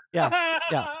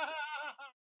 Yeah.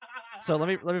 So let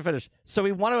me finish. So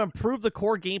we want to improve the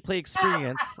core gameplay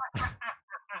experience,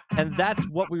 and that's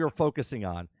what we were focusing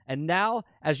on. And now,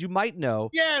 as you might know,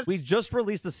 yes, we just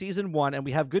released the season 1, and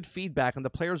we have good feedback, and the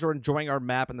players are enjoying our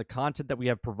map and the content that we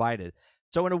have provided.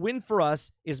 So a win for us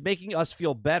is making us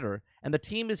feel better, and the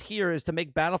team is to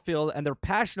make Battlefield, and they're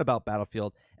passionate about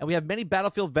Battlefield, and we have many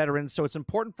Battlefield veterans, so it's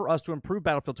important for us to improve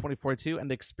Battlefield 2042 and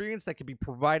the experience that can be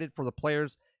provided for the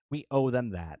players. We owe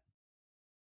them that.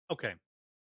 Okay.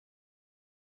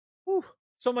 Whew,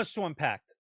 so much to unpack.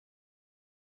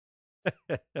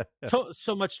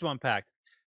 so much to unpack.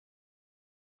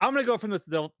 I'm going to go from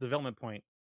the development point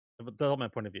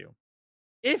of view.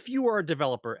 If you are a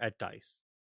developer at DICE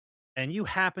and you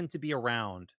happen to be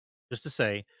around, just to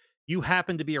say, you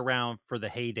happen to be around for the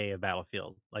heyday of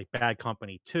Battlefield, like Bad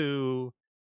Company 2,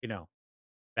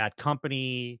 Bad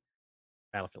Company,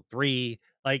 Battlefield 3,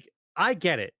 like, I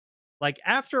get it. Like,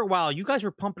 after a while, you guys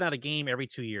were pumping out a game every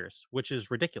 2 years, which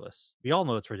is ridiculous. We all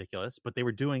know it's ridiculous, but they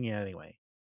were doing it anyway.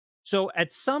 So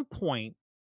at some point,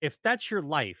 if that's your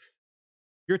life,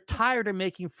 you're tired of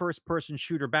making first-person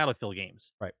shooter Battlefield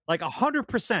games. Right. Like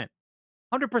 100%.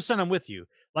 100% I'm with you.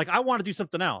 Like, I want to do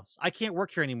something else. I can't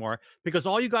work here anymore because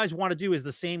all you guys want to do is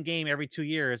the same game every 2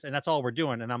 years, and that's all we're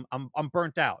doing. And I'm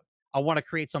burnt out. I want to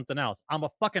create something else. I'm a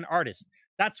fucking artist.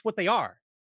 That's what they are.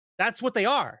 That's what they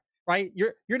are, right?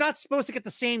 You're not supposed to get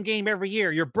the same game every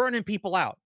year. You're burning people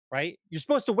out, right? You're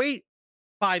supposed to wait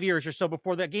 5 years or so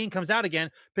before that game comes out again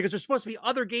because there's supposed to be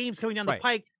other games coming down the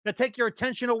pike that take your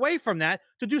attention away from that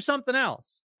to do something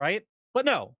else, right? But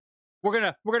no, we're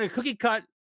gonna cookie cut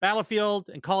Battlefield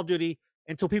and Call of Duty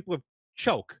until people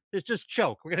choke. It's just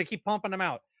choke. We're gonna keep pumping them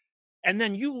out, and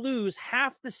then you lose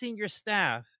half the senior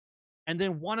staff, and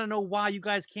then want to know why you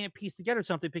guys can't piece together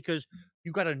something because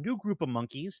you got a new group of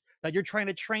monkeys that you're trying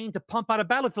to train to pump out a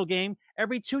Battlefield game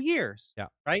every 2 years. Yeah,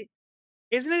 right.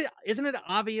 Isn't it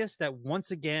obvious that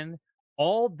once again,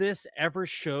 all this ever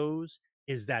shows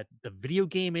is that the video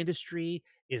game industry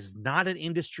is not an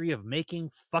industry of making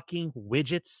fucking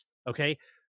widgets, okay?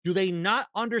 Do they not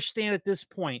understand at this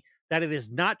point that it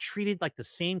is not treated like the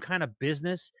same kind of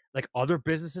business like other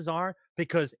businesses are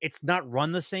because it's not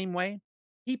run the same way?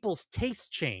 People's tastes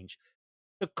change.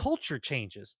 The culture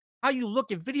changes. How you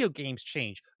look at video games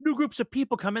change. New groups of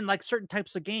people come in like certain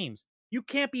types of games. You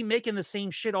can't be making the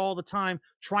same shit all the time,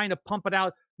 trying to pump it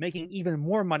out, making even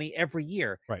more money every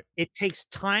year. Right. It takes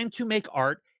time to make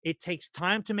art. It takes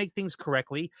time to make things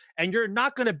correctly. And you're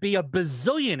not going to be a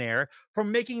bazillionaire from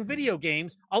making video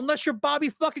games unless you're Bobby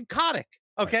fucking Kotick.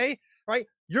 Okay? Right?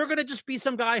 You're going to just be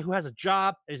some guy who has a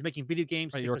job and is making video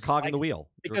games. Right, you're a cog in the wheel.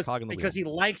 Because he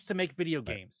likes to make video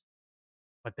games.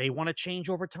 But they want to change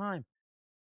over time.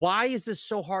 Why is this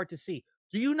so hard to see?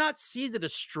 Do you not see the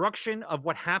destruction of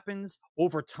what happens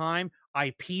over time?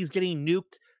 IPs getting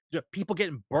nuked, people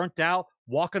getting burnt out,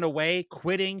 walking away,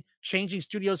 quitting, changing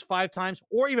studios 5 times,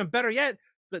 or even better yet,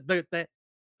 the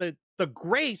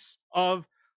grace of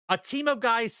a team of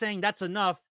guys saying that's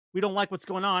enough, we don't like what's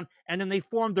going on, and then they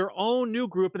form their own new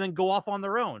group and then go off on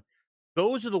their own.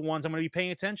 Those are the ones I'm going to be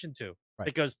paying attention to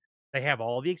because they have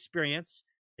all the experience.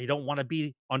 They don't want to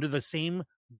be under the same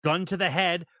gun to the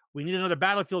head. We need another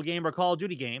Battlefield game or Call of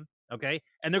Duty game, okay?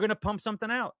 And they're going to pump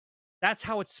something out. That's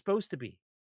how it's supposed to be.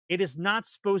 It is not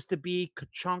supposed to be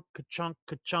ka-chunk, ka-chunk,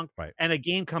 ka-chunk, and a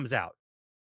game comes out.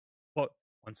 But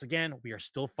once again, we are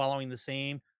still following the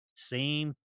same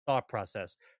thought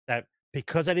process that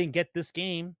because I didn't get this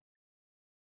game,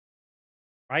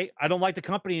 right? I don't like the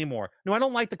company anymore. No, I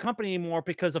don't like the company anymore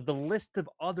because of the list of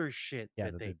other shit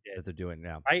that they're doing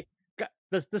now. Right?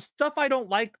 The stuff I don't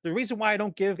like, the reason why I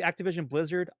don't give Activision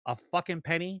Blizzard a fucking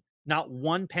penny, not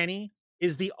one penny,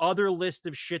 is the other list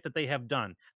of shit that they have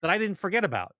done that I didn't forget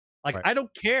about. Like, I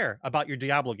don't care about your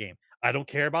Diablo game. I don't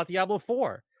care about Diablo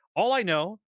 4. All I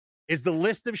know is the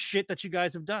list of shit that you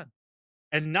guys have done.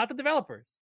 And not the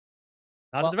developers.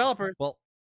 The developers. Well,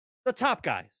 the top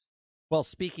guys. Well,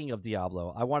 speaking of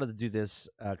Diablo, I wanted to do this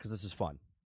because this is fun.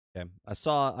 Okay, I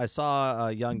saw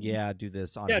young do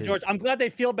this on. Yeah, George. I'm glad they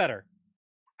feel better.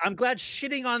 I'm glad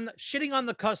shitting on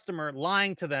the customer,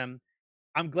 lying to them.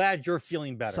 I'm glad you're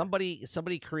feeling better.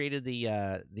 Somebody created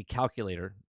the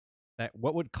calculator that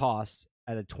what would cost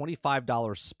at a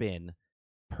 $25 spin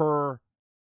per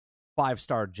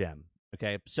 5-star gem.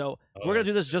 Okay, so we're gonna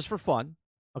do this just for fun.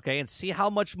 Okay, and see how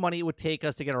much money it would take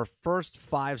us to get our first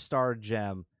 5-star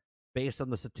gem based on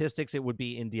the statistics it would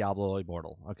be in Diablo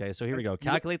Immortal. Okay, so here we go.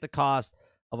 Calculate the cost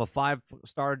of a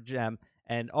 5-star gem.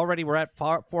 And already we're at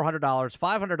 $400,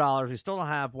 $500. We still don't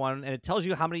have one, and it tells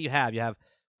you how many you have.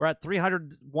 We're at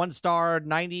 300 1-star,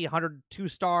 90, 100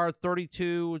 2-star,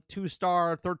 32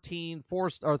 2-star, 13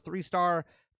 4-star, 3-star,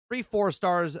 3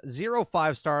 4-stars, 0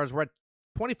 5-stars. We're at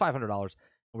 $2,500, and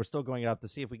we're still going up to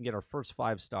see if we can get our first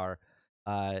 5-star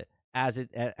as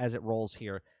it rolls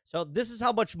here. So this is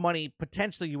how much money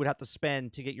potentially you would have to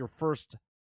spend to get your first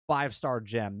 5-star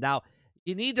gem. Now,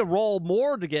 you need to roll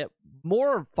more to get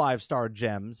more 5-star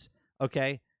gems,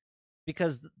 okay?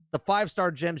 Because the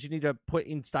 5-star gems you need to put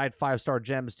inside 5-star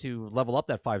gems to level up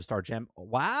that 5-star gem.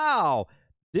 Wow,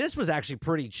 this was actually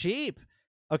pretty cheap.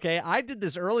 Okay, I did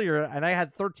this earlier and I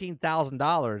had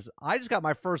 $13,000. I just got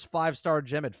my first 5-star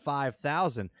gem at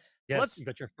 5,000. Yes, you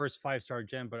got your first 5-star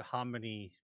gem, but how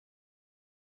many?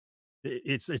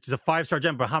 It's a 5-star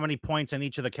gem, but how many points in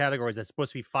each of the categories? It's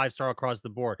supposed to be 5-star across the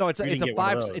board. No, it's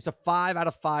a 5 out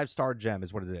of 5-star gem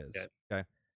is what it is. Okay.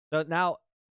 So now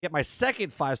get my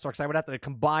second 5-star because I would have to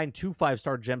combine 2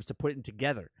 5-star gems to put it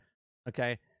together.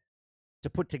 Okay, to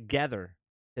put together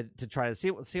to try to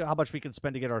see how much we can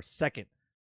spend to get our second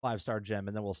 5-star gem,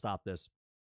 and then we'll stop this.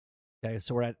 Okay,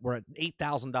 so we're at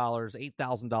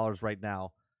 $8,000 right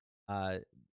now.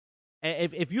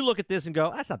 If you look at this and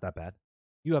go, that's not that bad,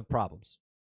 you have problems.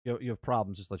 You have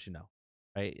problems. Just to let you know,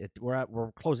 right?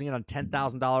 We're closing in on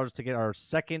 $10,000 to get our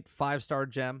second 5-star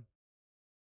gem.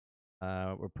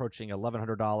 We're approaching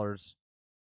 $1,100.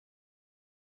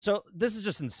 So this is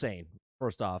just insane.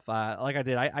 First off, like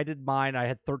I did mine. I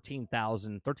had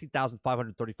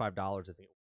 $13,535. I think.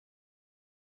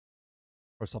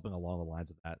 Or something along the lines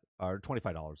of that, or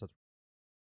 $25. So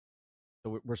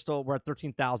we're at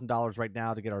 $13,000 right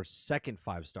now to get our second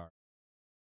 5-star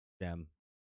gem.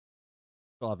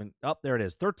 Oh, there it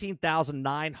is,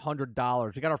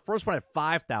 $13,900. We got our first one at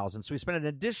 $5,000, so we spent an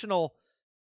additional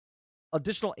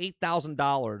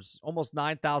 $8,000, almost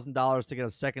 $9,000 to get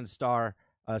a second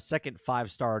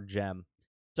 5-star gem.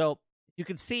 So you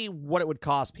can see what it would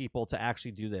cost people to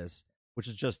actually do this, which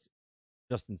is just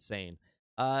insane.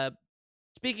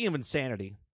 Speaking of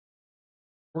insanity,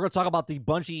 we're going to talk about the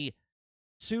Bungie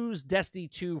sues Destiny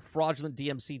 2 fraudulent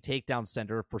DMC takedown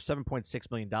center for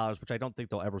 $7.6 million, which I don't think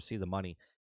they'll ever see the money.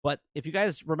 But if you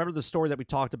guys remember the story that we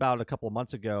talked about a couple of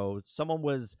months ago, someone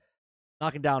was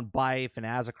knocking down Bife and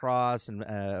Azakros and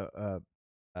a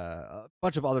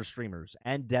bunch of other streamers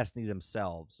and Destiny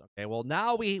themselves. Okay, well,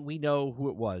 now we know who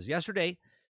it was. Yesterday,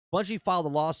 Bungie filed a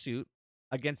lawsuit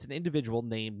against an individual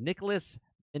named Nicholas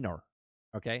Minar.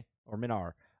 Okay, or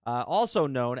Minar, also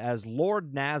known as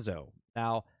Lord Nazo.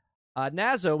 Now,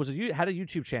 Nazo had a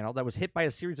YouTube channel that was hit by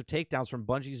a series of takedowns from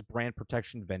Bungie's brand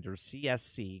protection vendor,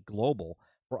 CSC Global,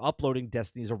 for uploading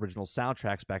Destiny's original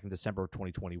soundtracks back in December of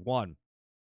 2021,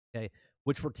 okay,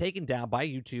 which were taken down by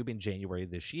YouTube in January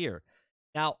of this year.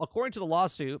 Now, according to the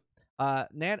lawsuit,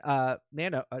 Nazo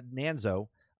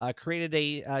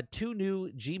created 2 new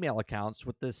Gmail accounts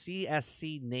with the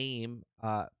CSC name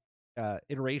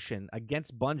iteration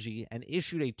against Bungie and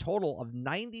issued a total of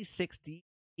 96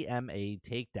 DMA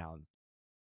takedowns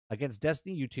against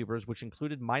Destiny YouTubers, which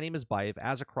included My Name is Bive,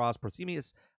 Azakros,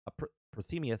 Prothemius,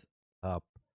 I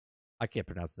can't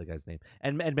pronounce the guy's name,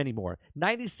 and many more.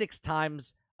 96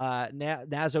 times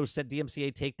Nazo sent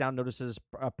DMCA takedown notices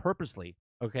purposely,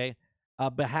 okay,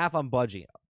 behalf on Bungie,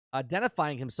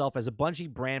 identifying himself as a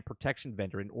Bungie brand protection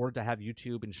vendor in order to have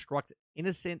YouTube instruct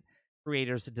innocent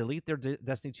creators to delete their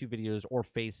Destiny 2 videos or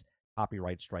face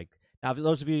copyright strike. Now, for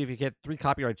those of you, if you get 3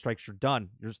 copyright strikes, you're done.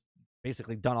 You're just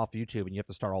basically done off YouTube, and you have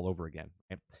to start all over again.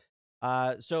 Okay?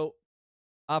 So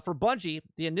for Bungie,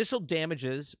 the initial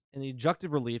damages and the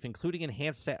injunctive relief, including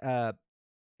enhanced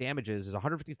damages, is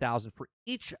 $150,000 for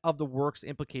each of the works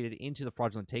implicated into the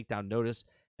fraudulent takedown notice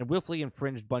and willfully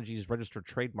infringed Bungie's registered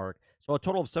trademark. So a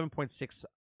total of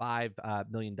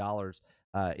 $7.65 million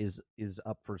is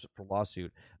up for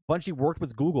lawsuit. Bungie worked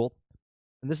with Google,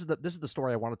 and this is the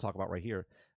story I want to talk about right here.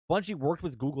 Bungie worked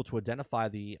with Google to identify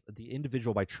the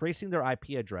individual by tracing their IP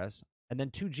address and then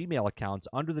 2 Gmail accounts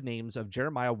under the names of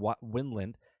Jeremiah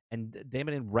Winland and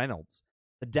Damon Reynolds.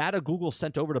 The data Google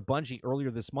sent over to Bungie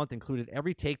earlier this month included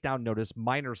every takedown notice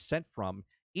miners sent from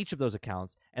each of those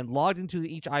accounts and logged into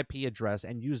each IP address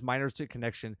and used miners to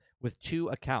connection with 2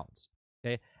 accounts.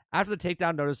 Okay. After the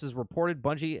takedown notices reported,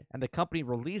 Bungie and the company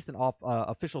released an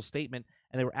official statement,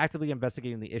 and they were actively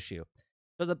investigating the issue.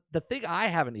 So the thing I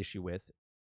have an issue with,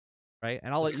 right,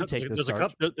 and I'll let you take this,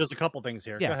 Sarge. There's a couple things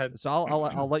here. Yeah, go ahead. So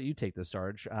I'll let you take this,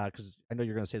 Sarge, because I know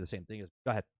you're going to say the same thing.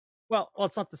 Go ahead. Well,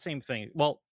 it's not the same thing.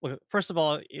 Well, look, first of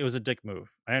all, it was a dick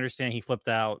move. I understand he flipped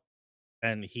out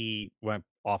and he went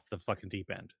off the fucking deep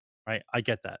end, right? I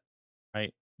get that,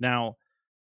 right? Now,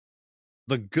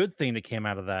 the good thing that came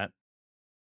out of that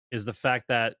is the fact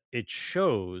that it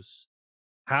shows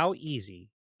how easy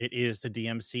it is to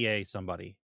DMCA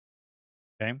somebody.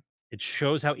 Okay? It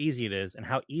shows how easy it is and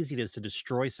how easy it is to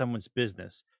destroy someone's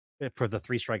business for the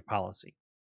 3-strike policy.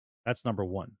 That's number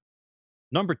one.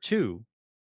 Number two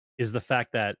is the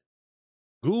fact that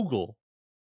Google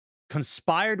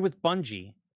conspired with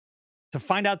Bungie to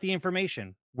find out the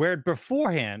information, where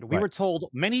beforehand we were told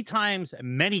many times,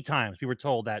 we were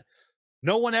told that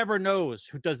no one ever knows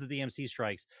who does the DMC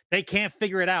strikes. They can't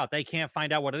figure it out. They can't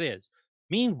find out what it is.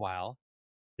 Meanwhile,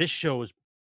 this shows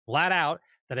flat out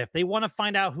that if they want to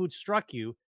find out who struck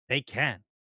you, they can,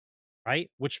 right?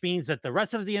 Which means that the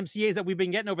rest of the DMCAs that we've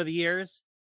been getting over the years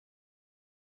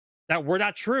that were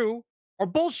not true are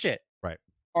bullshit. Right.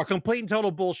 Are complete and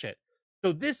total bullshit.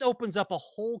 So this opens up a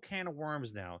whole can of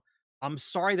worms now. I'm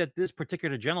sorry that this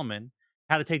particular gentleman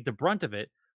had to take the brunt of it,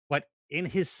 but in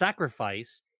his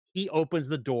sacrifice, he opens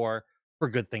the door for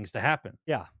good things to happen.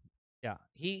 Yeah. Yeah.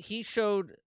 He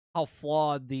showed how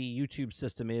flawed the YouTube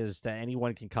system is, that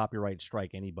anyone can copyright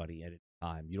strike anybody at any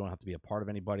time. You don't have to be a part of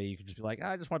anybody. You can just be like,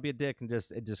 I just want to be a dick and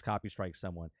just copy strike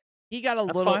someone. He got a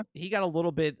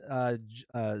little bit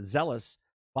zealous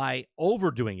by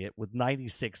overdoing it with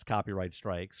 96 copyright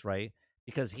strikes, right?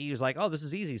 Because he was like, oh, this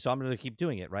is easy, so I'm going to keep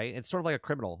doing it, right? It's sort of like a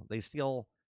criminal. They steal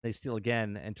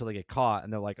again until they get caught,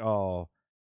 and they're like, oh,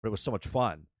 but it was so much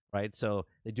fun, right? So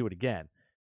they do it again.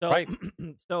 So, right.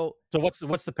 so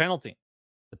what's the penalty?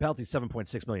 The penalty is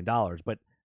 $7.6 million, but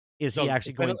is he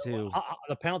actually going to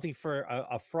the penalty for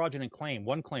a fraudulent claim?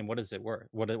 One claim, what is it worth?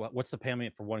 What's the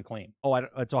payment for one claim? Oh,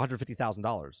 it's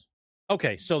 $150,000.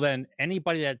 Okay, so then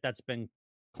anybody that's been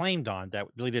claimed on that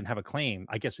really didn't have a claim,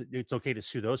 I guess it's okay to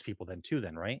sue those people then too,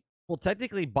 right? Well,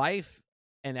 technically, Bife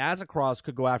and Azzacross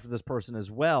could go after this person as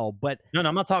well, but no,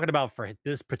 I'm not talking about for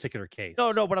this particular case.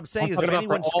 No, what I'm saying is if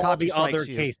anyone all the other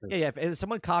cases. Yeah, if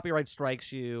someone copyright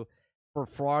strikes you for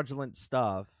fraudulent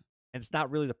stuff, and it's not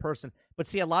really the person, but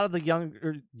see, a lot of the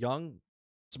young,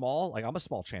 small, like I'm a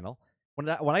small channel. When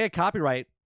I get copyright,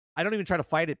 I don't even try to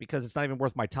fight it because it's not even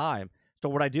worth my time. So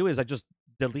what I do is I just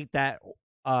delete that.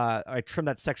 I trim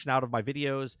that section out of my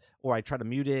videos, or I try to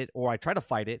mute it, or I try to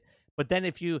fight it. But then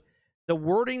the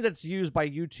wording that's used by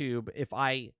YouTube, if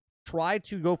I try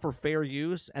to go for fair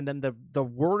use, and then the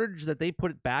wordage that they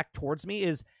put it back towards me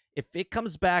is, if it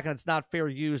comes back and it's not fair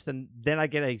use, then I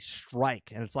get a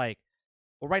strike. And it's like,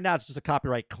 well, right now it's just a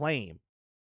copyright claim.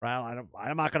 Well,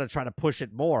 I'm not going to try to push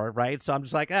it more, right? So I'm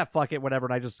just like, fuck it, whatever.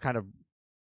 And I just kind of,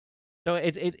 so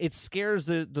it scares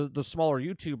the smaller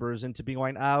YouTubers into being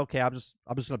going, okay, I'm just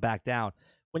going to back down.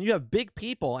 When you have big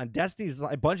people and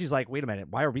Bungie's like, wait a minute,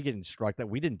 why are we getting struck that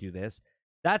we didn't do this?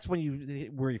 That's where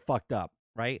he fucked up,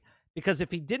 right? Because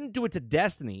if he didn't do it to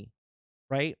Destiny,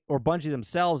 right, or Bungie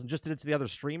themselves, and just did it to the other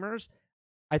streamers,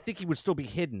 I think he would still be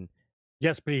hidden.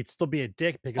 Yes, but he'd still be a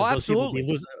dick because those people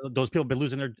would be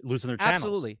losing their channels.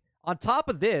 Absolutely. On top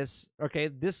of this, okay,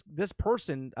 this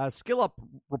person, SkillUp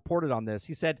reported on this.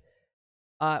 He said,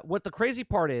 what the crazy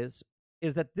part is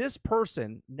that this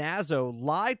person, Nazo,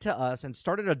 lied to us and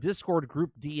started a Discord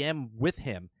group DM with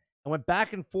him and went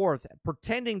back and forth,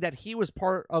 pretending that he was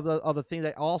part of the thing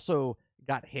that also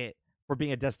got hit for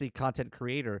being a Destiny content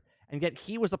creator, and yet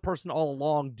he was the person all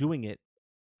along doing it.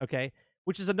 Okay,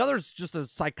 which is just a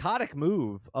psychotic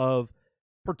move of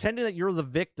pretending that you're the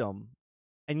victim,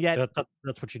 and yet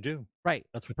that's what you do, right?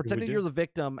 That's what pretending you're the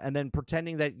victim, and then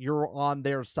pretending that you're on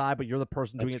their side, but you're the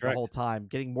person doing it the whole time,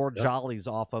 getting more jollies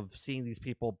off of seeing these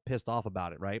people pissed off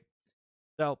about it, right?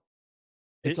 So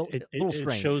it's a little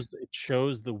strange. It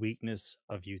shows the weakness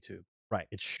of YouTube, right?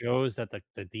 It shows that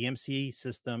the DMC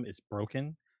system is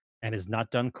broken and is not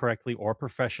done correctly or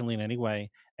professionally in any way.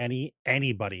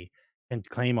 Anybody can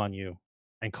claim on you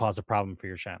and cause a problem for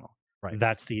your channel. Right.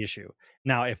 That's the issue.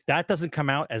 Now, if that doesn't come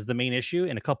out as the main issue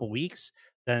in a couple weeks,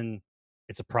 then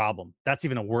it's a problem. That's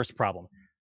even a worse problem.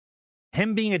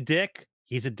 Him being a dick,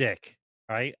 he's a dick.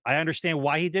 Right? I understand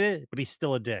why he did it, but he's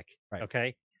still a dick. Right.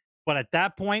 Okay. But at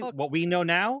that point, what we know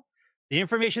now, the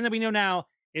information that we know now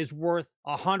is worth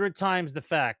 100 times the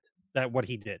fact that what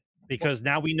he did, because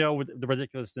now we know the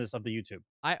ridiculousness of the YouTube.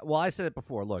 I said it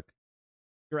before. Look,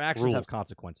 your actions have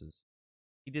consequences.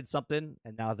 He did something,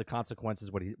 and now the consequence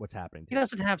is what's happening. He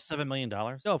doesn't have $7 million.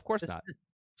 No, of course not.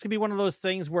 It's gonna be one of those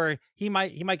things where he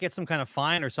might get some kind of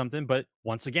fine or something. But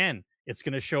once again, it's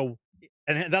gonna show,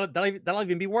 and that'll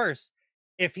even be worse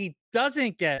if he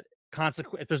doesn't get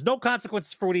consequence. If there's no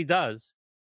consequences for what he does,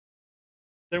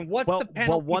 then what's the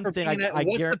penalty?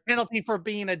 The penalty for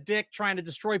being a dick, trying to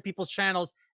destroy people's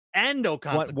channels, and no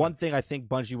consequence? One thing I think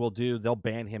Bungie will do, they'll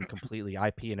ban him completely,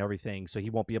 IP and everything, so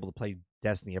he won't be able to play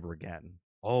Destiny ever again.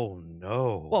 Oh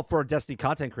no! Well, for a Destiny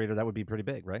content creator, that would be pretty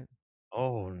big, right?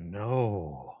 Oh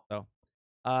no! So,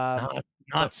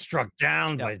 not struck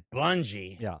down by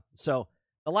Bungie. Yeah. So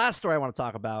the last story I want to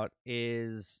talk about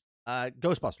is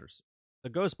Ghostbusters. the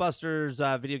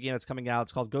Ghostbusters video game that's coming out.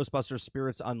 It's called Ghostbusters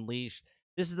Spirits Unleashed.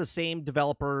 This is the same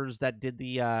developers that did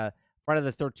the Friday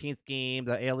the 13th game,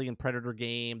 the Alien Predator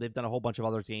game. They've done a whole bunch of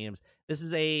other games. This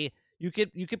is you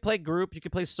could play group, you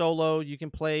could play solo, you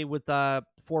can play with 4v1,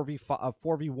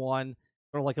 sort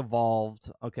of like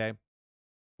Evolved, okay?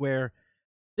 Where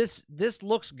this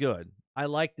looks good. I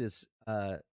like this.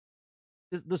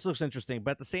 This looks interesting,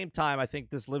 but at the same time, I think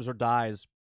this lives or dies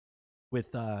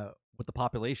with the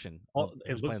population. Well,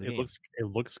 it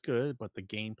looks good, but the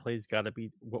gameplay's got to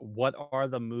be. What are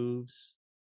the moves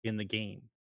in the game?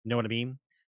 You know what I mean?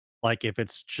 Like if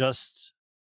it's just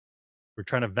we're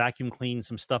trying to vacuum clean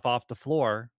some stuff off the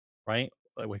floor, right?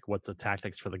 Like what's the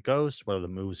tactics for the ghosts? What are the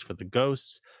moves for the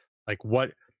ghosts? Like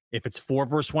what if it's 4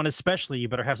 versus 1? Especially, you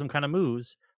better have some kind of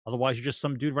moves. Otherwise, you're just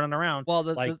some dude running around. Well,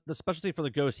 the specialty for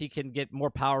the ghost, he can get more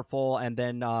powerful and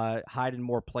then hide in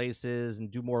more places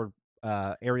and do more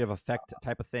area of effect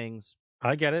type of things.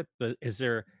 I get it, but is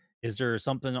there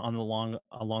something along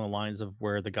the lines of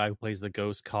where the guy who plays the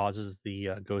ghost causes the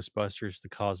Ghostbusters to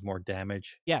cause more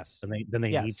damage? Yes. Than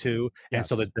they need to, and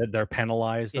so that they're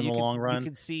penalized in the long run. You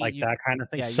can see that kind of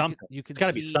thing. Yeah, something. It's got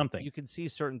to be something. You can see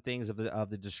certain things of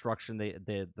the destruction.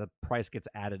 The price gets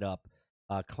added up.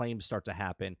 Claims start to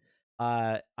happen.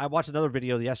 I watched another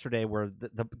video yesterday where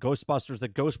the Ghostbusters, the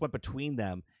ghost went between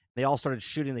them. They all started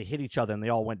shooting. They hit each other, and they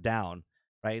all went down.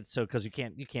 Right, so because you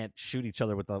can't shoot each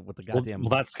other with the goddamn. Well,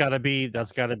 that's got to be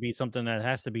something that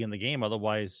has to be in the game.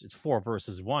 Otherwise, it's 4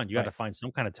 versus 1. You got to find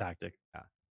some kind of tactic.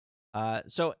 Yeah.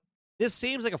 So this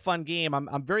seems like a fun game.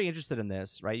 I'm very interested in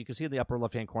this. Right, you can see in the upper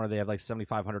left hand corner they have like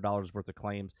 $7,500 worth of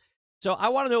claims. So I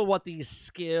want to know what the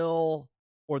skill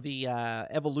or the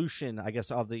evolution, I guess,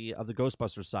 of the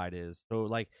Ghostbusters side is. So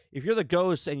like if you're the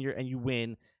ghost and you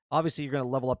win, obviously you're going to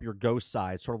level up your ghost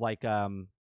side, sort of like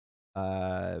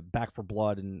Back for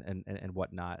Blood and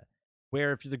whatnot.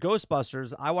 Where if you're the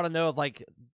Ghostbusters, I want to know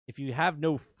if you have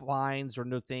no fines or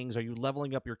no things, are you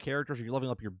leveling up your characters? Are you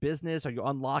leveling up your business? Are you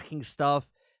unlocking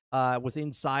stuff with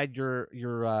inside your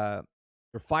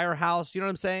firehouse? You know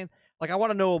what I'm saying? Like I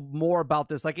want to know more about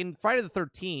this. Like in Friday the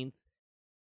 13th,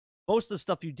 most of the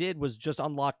stuff you did was just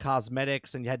unlock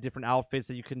cosmetics and you had different outfits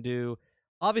that you can do.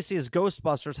 Obviously, as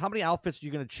Ghostbusters, how many outfits are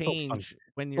you going to change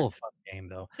when you're? Still a fun game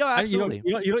though. No, absolutely.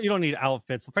 You don't need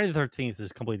outfits. Friday the 13th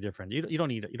is completely different. You don't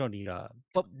need.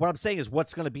 But what I'm saying is,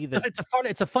 what's going to be the?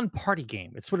 It's a fun party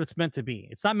game. It's what it's meant to be.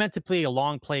 It's not meant to play a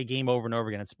long play game over and over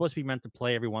again. It's supposed to be meant to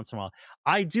play every once in a while.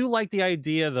 I do like the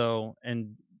idea though,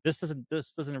 and this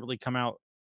doesn't really come out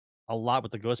a lot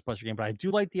with the Ghostbuster game, but I do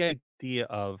like the idea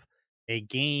of a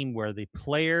game where the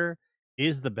player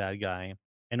is the bad guy.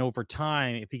 And over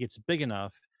time, if he gets big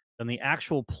enough, then the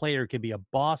actual player could be a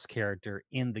boss character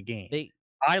in the game.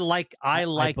 I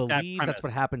believe that's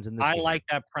what happens in this game. I like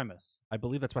that premise. I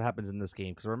believe that's what happens in this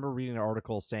game because I remember reading an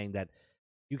article saying that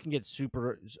you can get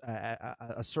super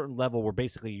a certain level where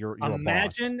basically you're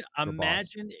imagine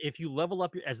if you level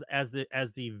up as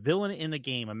the villain in the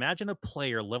game. Imagine a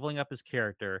player leveling up his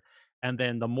character, and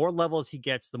then the more levels he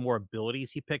gets, the more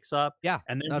abilities he picks up. Yeah,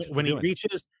 and then when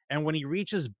he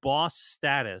reaches boss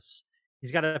status,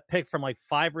 he's got to pick from like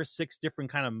 5 or 6 different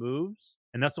kind of moves,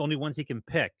 and that's the only ones he can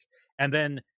pick. And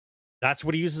then that's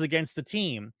what he uses against the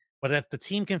team. But if the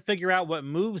team can figure out what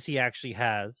moves he actually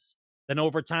has, then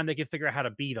over time they can figure out how to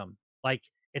beat him. Like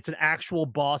it's an actual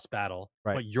boss battle,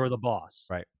 but you're the boss.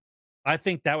 Right. I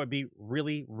think that would be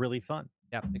really, really fun.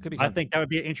 Yeah, it could be. I think that would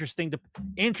be interesting to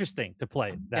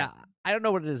play. That. Yeah, I don't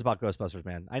know what it is about Ghostbusters,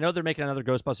 man. I know they're making another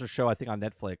Ghostbusters show. I think on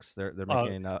Netflix. They're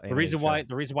making the reason why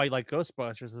you like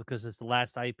Ghostbusters is because it's the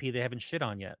last IP they haven't shit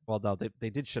on yet. Well, no, they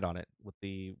did shit on it with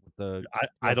the.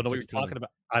 I don't know what you're talking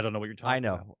about. I don't know what you're talking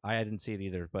about. I know. I didn't see it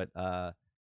either, but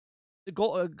the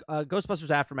Ghostbusters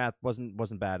Aftermath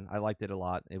wasn't bad. I liked it a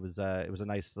lot. It was a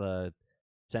nice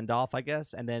send off, I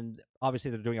guess. And then obviously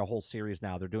they're doing a whole series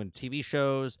now. They're doing TV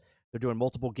shows. They're doing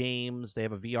multiple games. They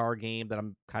have a VR game that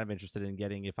I'm kind of interested in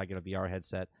getting if I get a VR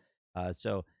headset.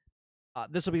 So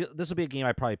this will be a game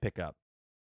I probably pick up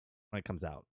when it comes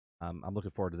out. I'm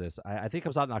looking forward to this. I think it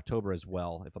comes out in October as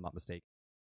well, if I'm not mistaken.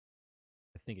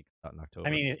 I think it comes out in October.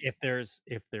 I mean, if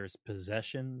there's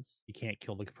possessions, you can't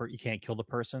kill the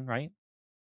person, right?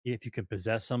 If you can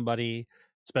possess somebody,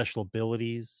 special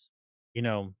abilities,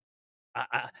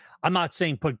 I'm not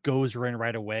saying put Gozer in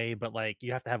right away, but like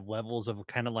you have to have levels of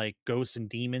kind of like ghosts and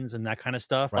demons and that kind of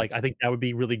stuff. Right. Like I think that would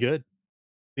be really good.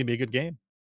 It'd be a good game.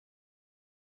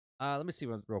 Let me see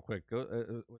one real quick.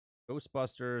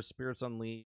 Ghostbusters, Spirits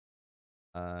Unleashed.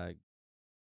 I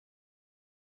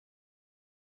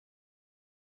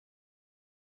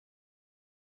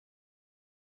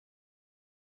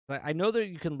know that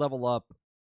you can level up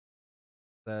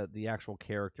the actual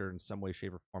character in some way,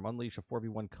 shape, or form. Unleash, a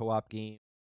 4v1 co-op game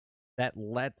that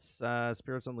lets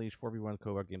Spirits Unleashed 4v1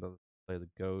 co-op game to play the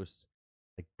ghosts,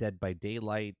 like Dead by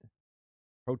Daylight,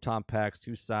 proton packs,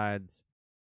 2 sides.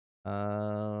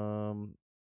 Yeah,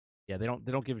 they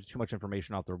don't give too much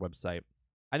information off their website.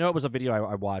 I know it was a video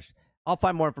I watched. I'll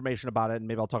find more information about it, and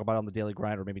maybe I'll talk about it on the Daily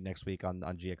Grind or maybe next week on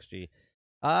GXG.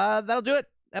 That'll do it.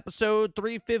 Episode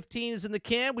 315 is in the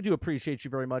can. We do appreciate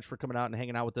you very much for coming out and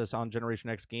hanging out with us on Generation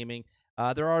X Gaming.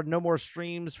 There are no more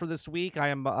streams for this week. I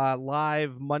am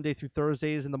live Monday through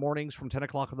Thursdays in the mornings from 10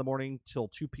 o'clock in the morning till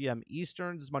 2 p.m.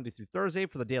 Eastern. This is Monday through Thursday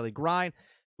for the Daily Grind.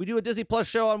 We do a Disney Plus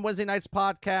show on Wednesday night's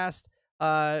podcast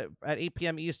at 8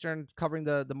 p.m. Eastern, covering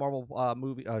the Marvel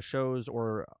movie shows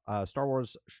or Star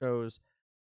Wars shows.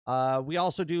 We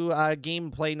also do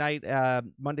gameplay night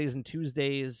Mondays and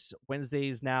Tuesdays,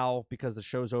 Wednesdays now because the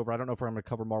show's over. I don't know if I'm going to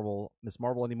cover Miss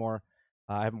Marvel anymore.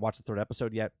 I haven't watched the 3rd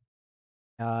episode yet.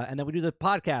 And then we do the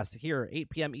podcast here, 8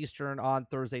 p.m. Eastern on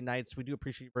Thursday nights. We do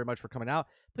appreciate you very much for coming out.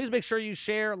 Please make sure you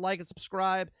share, like, and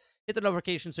subscribe. Hit the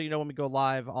notification so you know when we go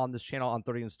live on this channel on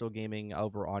 30 and Still Gaming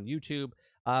over on YouTube.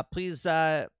 Please,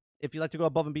 if you'd like to go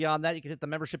above and beyond that, you can hit the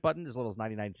membership button as little as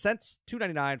 99 cents,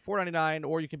 $2.99, $4.99,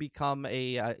 or you can become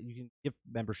you can give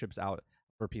memberships out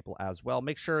for people as well.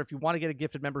 Make sure if you want to get a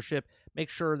gifted membership, make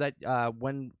sure that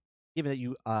given that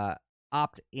you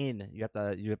opt in, you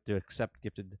have to accept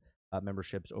gifted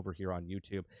memberships over here on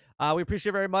YouTube. We appreciate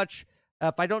it very much.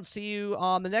 If I don't see you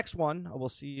on the next one, we'll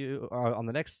see you on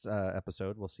the next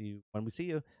episode. We'll see you when we see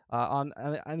you on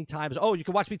any times. Oh, you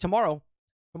can watch me tomorrow.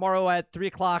 Tomorrow at 3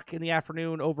 o'clock in the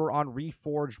afternoon over on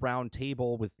Reforged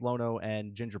Roundtable with Lono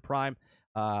and Ginger Prime.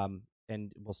 And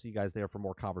we'll see you guys there for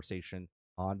more conversation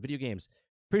on video games.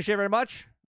 Appreciate it very much.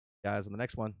 Guys, on the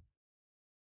next one.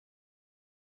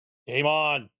 Game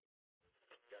on.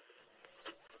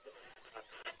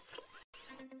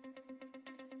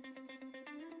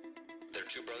 They're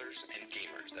two brothers and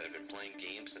gamers that have been playing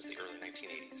games since the early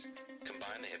 1980s.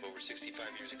 Combined, they have over 65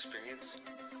 years experience.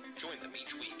 Join them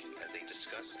each week as they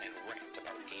discuss and rant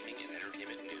about gaming and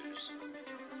entertainment news.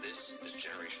 This is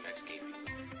Generation X Gaming.